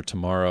of a better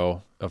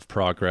tomorrow, of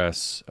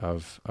progress,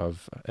 of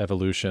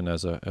evolution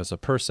as a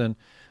person.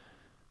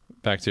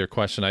 Back to your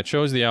question, I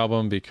chose the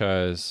album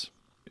because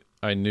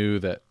I knew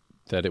that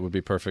it would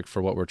be perfect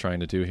for what we're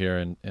trying to do here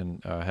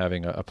and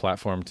having a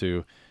platform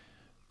to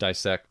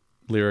dissect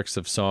lyrics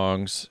of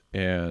songs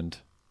and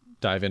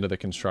dive into the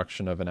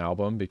construction of an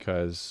album,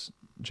 because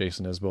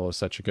Jason Isbell is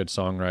such a good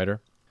songwriter.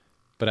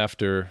 But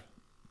after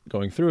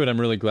going through it, I'm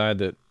really glad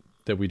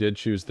that we did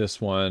choose this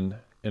one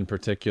in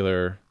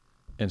particular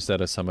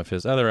instead of some of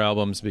his other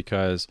albums,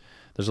 because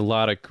there's a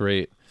lot of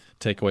great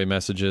takeaway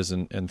messages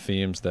and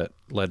themes that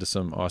led to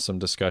some awesome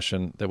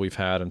discussion that we've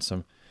had and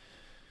some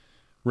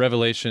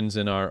revelations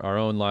in our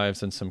own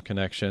lives and some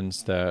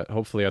connections that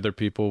hopefully other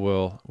people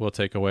will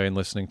take away in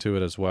listening to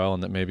it as well,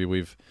 and that maybe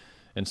we've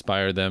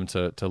inspired them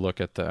to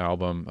look at the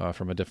album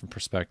from a different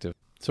perspective.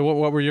 So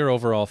what were your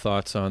overall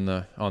thoughts on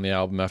the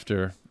album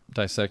after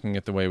dissecting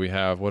it the way we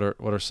have? What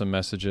are some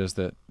messages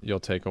that you'll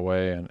take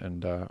away,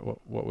 and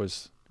what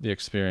was the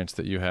experience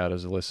that you had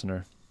as a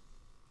listener?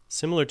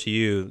 Similar to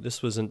you,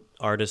 this was an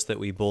artist that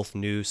we both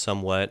knew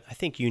somewhat. I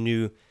think you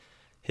knew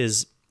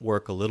his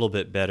work a little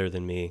bit better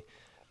than me,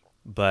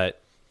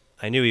 but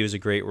I knew he was a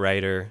great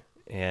writer,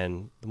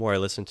 and the more I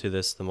listened to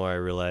this, the more I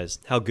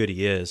realized how good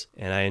he is.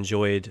 And I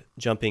enjoyed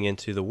jumping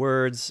into the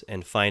words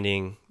and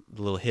finding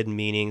the little hidden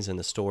meanings and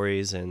the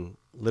stories and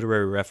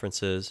literary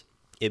references.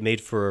 It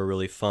made for a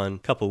really fun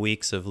couple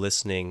weeks of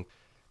listening.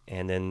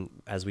 And then,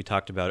 as we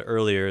talked about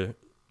earlier,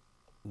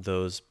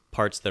 those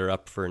parts that are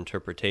up for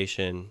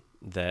interpretation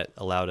that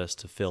allowed us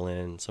to fill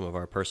in some of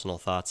our personal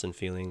thoughts and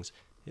feelings.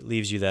 It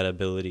leaves you that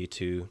ability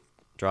to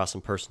draw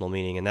some personal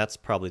meaning, and that's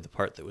probably the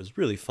part that was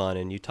really fun.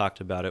 And you talked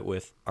about it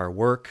with our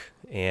work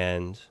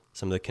and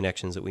some of the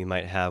connections that we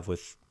might have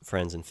with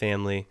friends and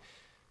family,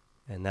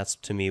 and that's,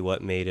 to me,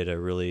 what made it a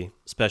really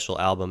special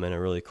album and a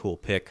really cool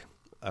pick.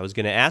 I was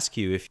going to ask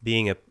you, if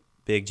being a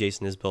big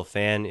Jason Isbell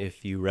fan,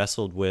 if you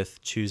wrestled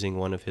with choosing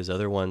one of his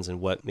other ones and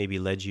what maybe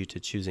led you to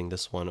choosing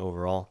this one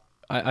overall.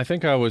 I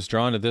think I was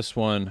drawn to this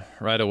one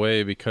right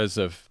away because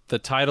of the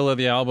title of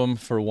the album,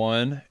 for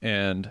one,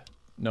 and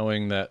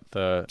knowing that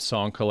the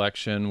song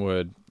collection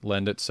would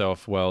lend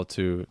itself well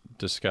to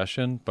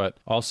discussion, but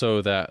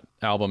also that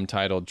album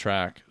titled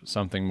track,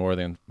 Something More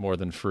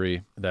Than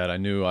Free, that I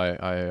knew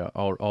I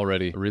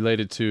already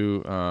related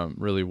to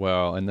really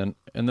well, and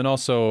then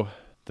also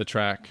the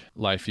track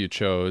Life You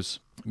Chose,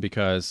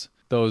 because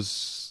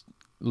those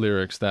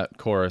lyrics, that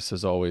chorus,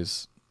 has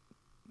always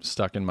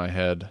stuck in my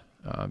head.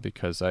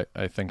 Because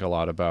I think a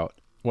lot about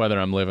whether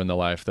I'm living the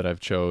life that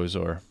I've chose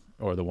or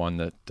the one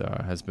that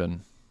has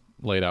been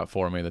laid out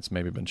for me that's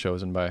maybe been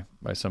chosen by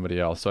somebody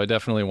else. So I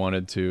definitely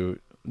wanted to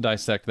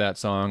dissect that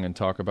song and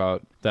talk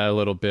about that a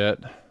little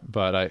bit,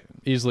 but I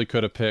easily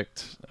could have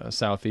picked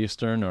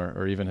Southeastern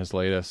or even his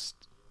latest,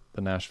 The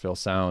Nashville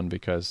Sound,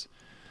 because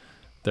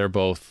they're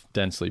both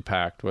densely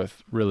packed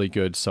with really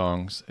good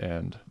songs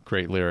and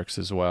great lyrics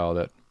as well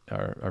that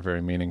are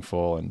very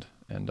meaningful and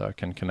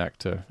can connect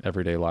to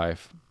everyday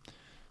life.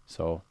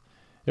 So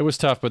it was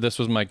tough, but this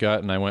was my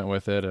gut, and I went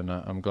with it, and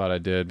I'm glad I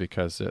did,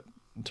 because it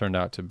turned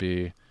out to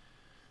be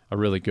a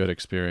really good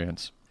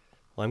experience.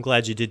 Well, I'm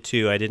glad you did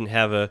too. I didn't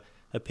have a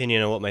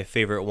opinion on what my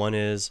favorite one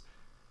is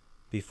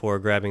before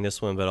grabbing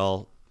this one, but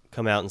I'll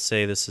come out and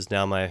say this is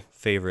now my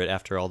favorite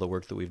after all the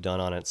work that we've done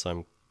on it, so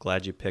I'm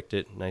glad you picked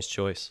it. Nice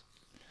choice.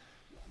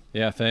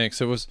 Yeah,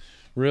 thanks. It was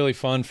really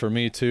fun for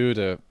me too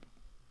to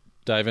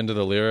dive into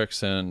the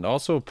lyrics and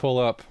also pull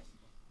up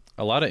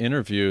a lot of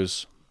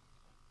interviews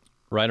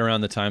right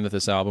around the time that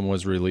this album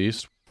was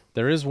released.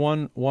 There is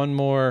one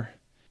more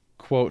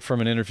quote from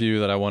an interview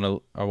that I want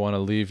to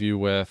leave you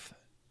with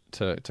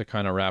to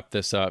kind of wrap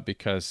this up,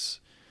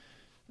 because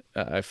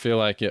I feel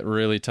like it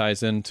really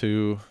ties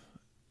into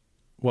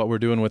what we're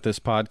doing with this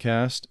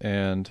podcast,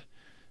 and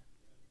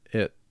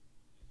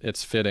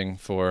it's fitting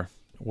for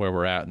where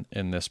we're at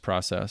in this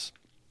process.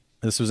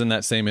 This was in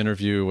that same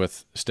interview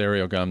with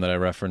Stereogum that I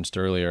referenced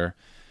earlier.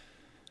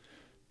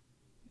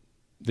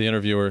 The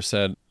interviewer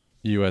said,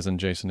 you as in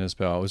Jason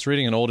Isbell, I was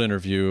reading an old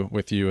interview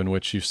with you in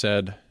which you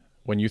said,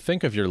 when you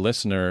think of your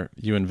listener,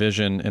 you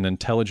envision an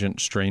intelligent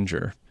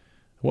stranger.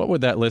 What would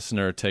that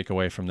listener take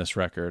away from this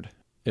record?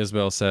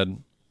 Isbell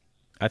said,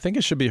 I think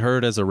it should be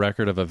heard as a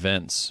record of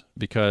events,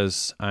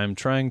 because I'm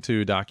trying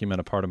to document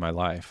a part of my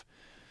life.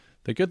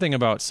 The good thing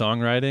about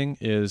songwriting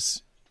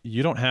is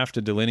you don't have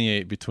to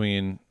delineate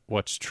between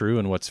what's true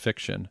and what's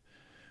fiction.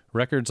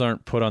 Records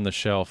aren't put on the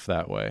shelf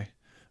that way.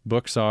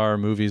 Books are,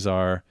 movies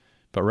are,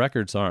 but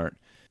records aren't.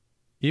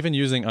 Even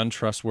using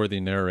untrustworthy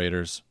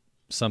narrators,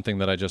 something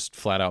that I just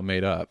flat out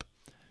made up,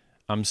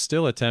 I'm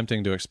still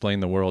attempting to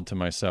explain the world to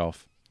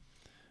myself.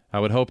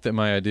 I would hope that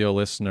my ideal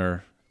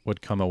listener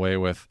would come away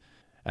with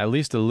at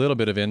least a little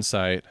bit of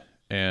insight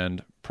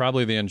and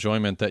probably the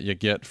enjoyment that you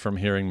get from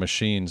hearing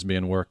machines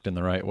being worked in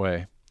the right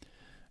way.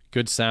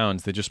 Good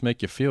sounds, they just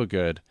make you feel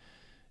good.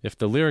 If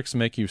the lyrics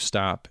make you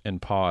stop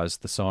and pause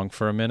the song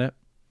for a minute,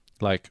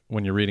 like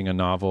when you're reading a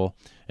novel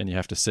and you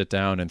have to sit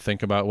down and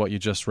think about what you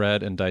just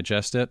read and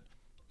digest it,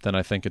 then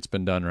I think it's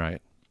been done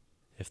right.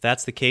 If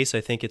that's the case,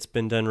 I think it's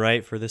been done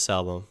right for this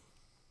album.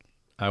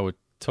 I would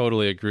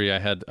totally agree. I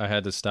had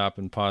to stop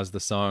and pause the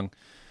song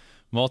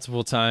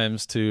multiple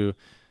times to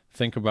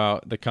think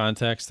about the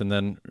context and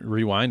then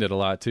rewind it a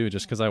lot too,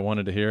 just because I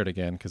wanted to hear it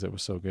again because it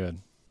was so good.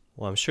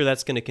 Well, I'm sure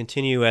that's going to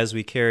continue as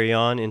we carry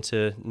on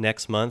into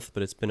next month,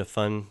 but it's been a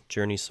fun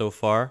journey so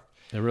far.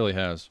 It really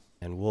has.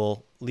 And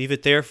we'll leave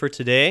it there for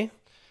today.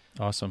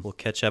 Awesome. We'll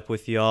catch up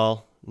with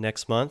y'all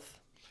next month.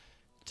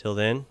 Till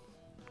then,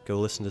 go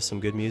listen to some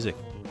good music.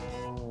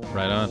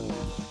 Right on.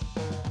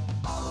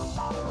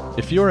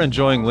 If you're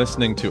enjoying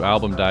listening to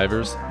Album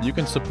Divers, you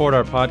can support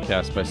our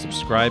podcast by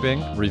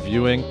subscribing,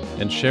 reviewing,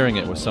 and sharing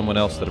it with someone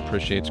else that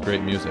appreciates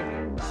great music.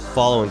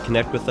 Follow and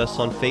connect with us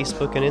on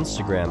Facebook and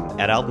Instagram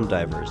at Album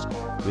Divers.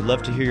 We'd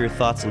love to hear your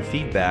thoughts and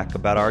feedback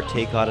about our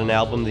take on an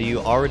album that you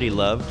already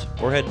loved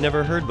or had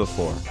never heard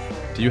before.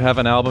 Do you have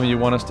an album you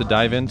want us to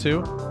dive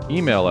into?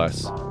 Email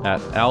us at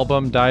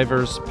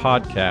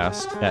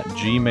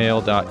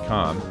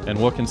albumdiverspodcast@gmail.com, and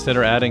we'll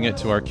consider adding it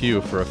to our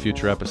queue for a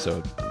future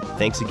episode.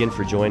 Thanks again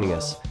for joining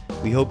us.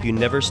 We hope you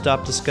never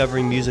stop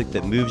discovering music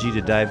that moves you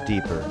to dive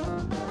deeper.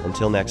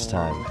 Until next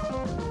time.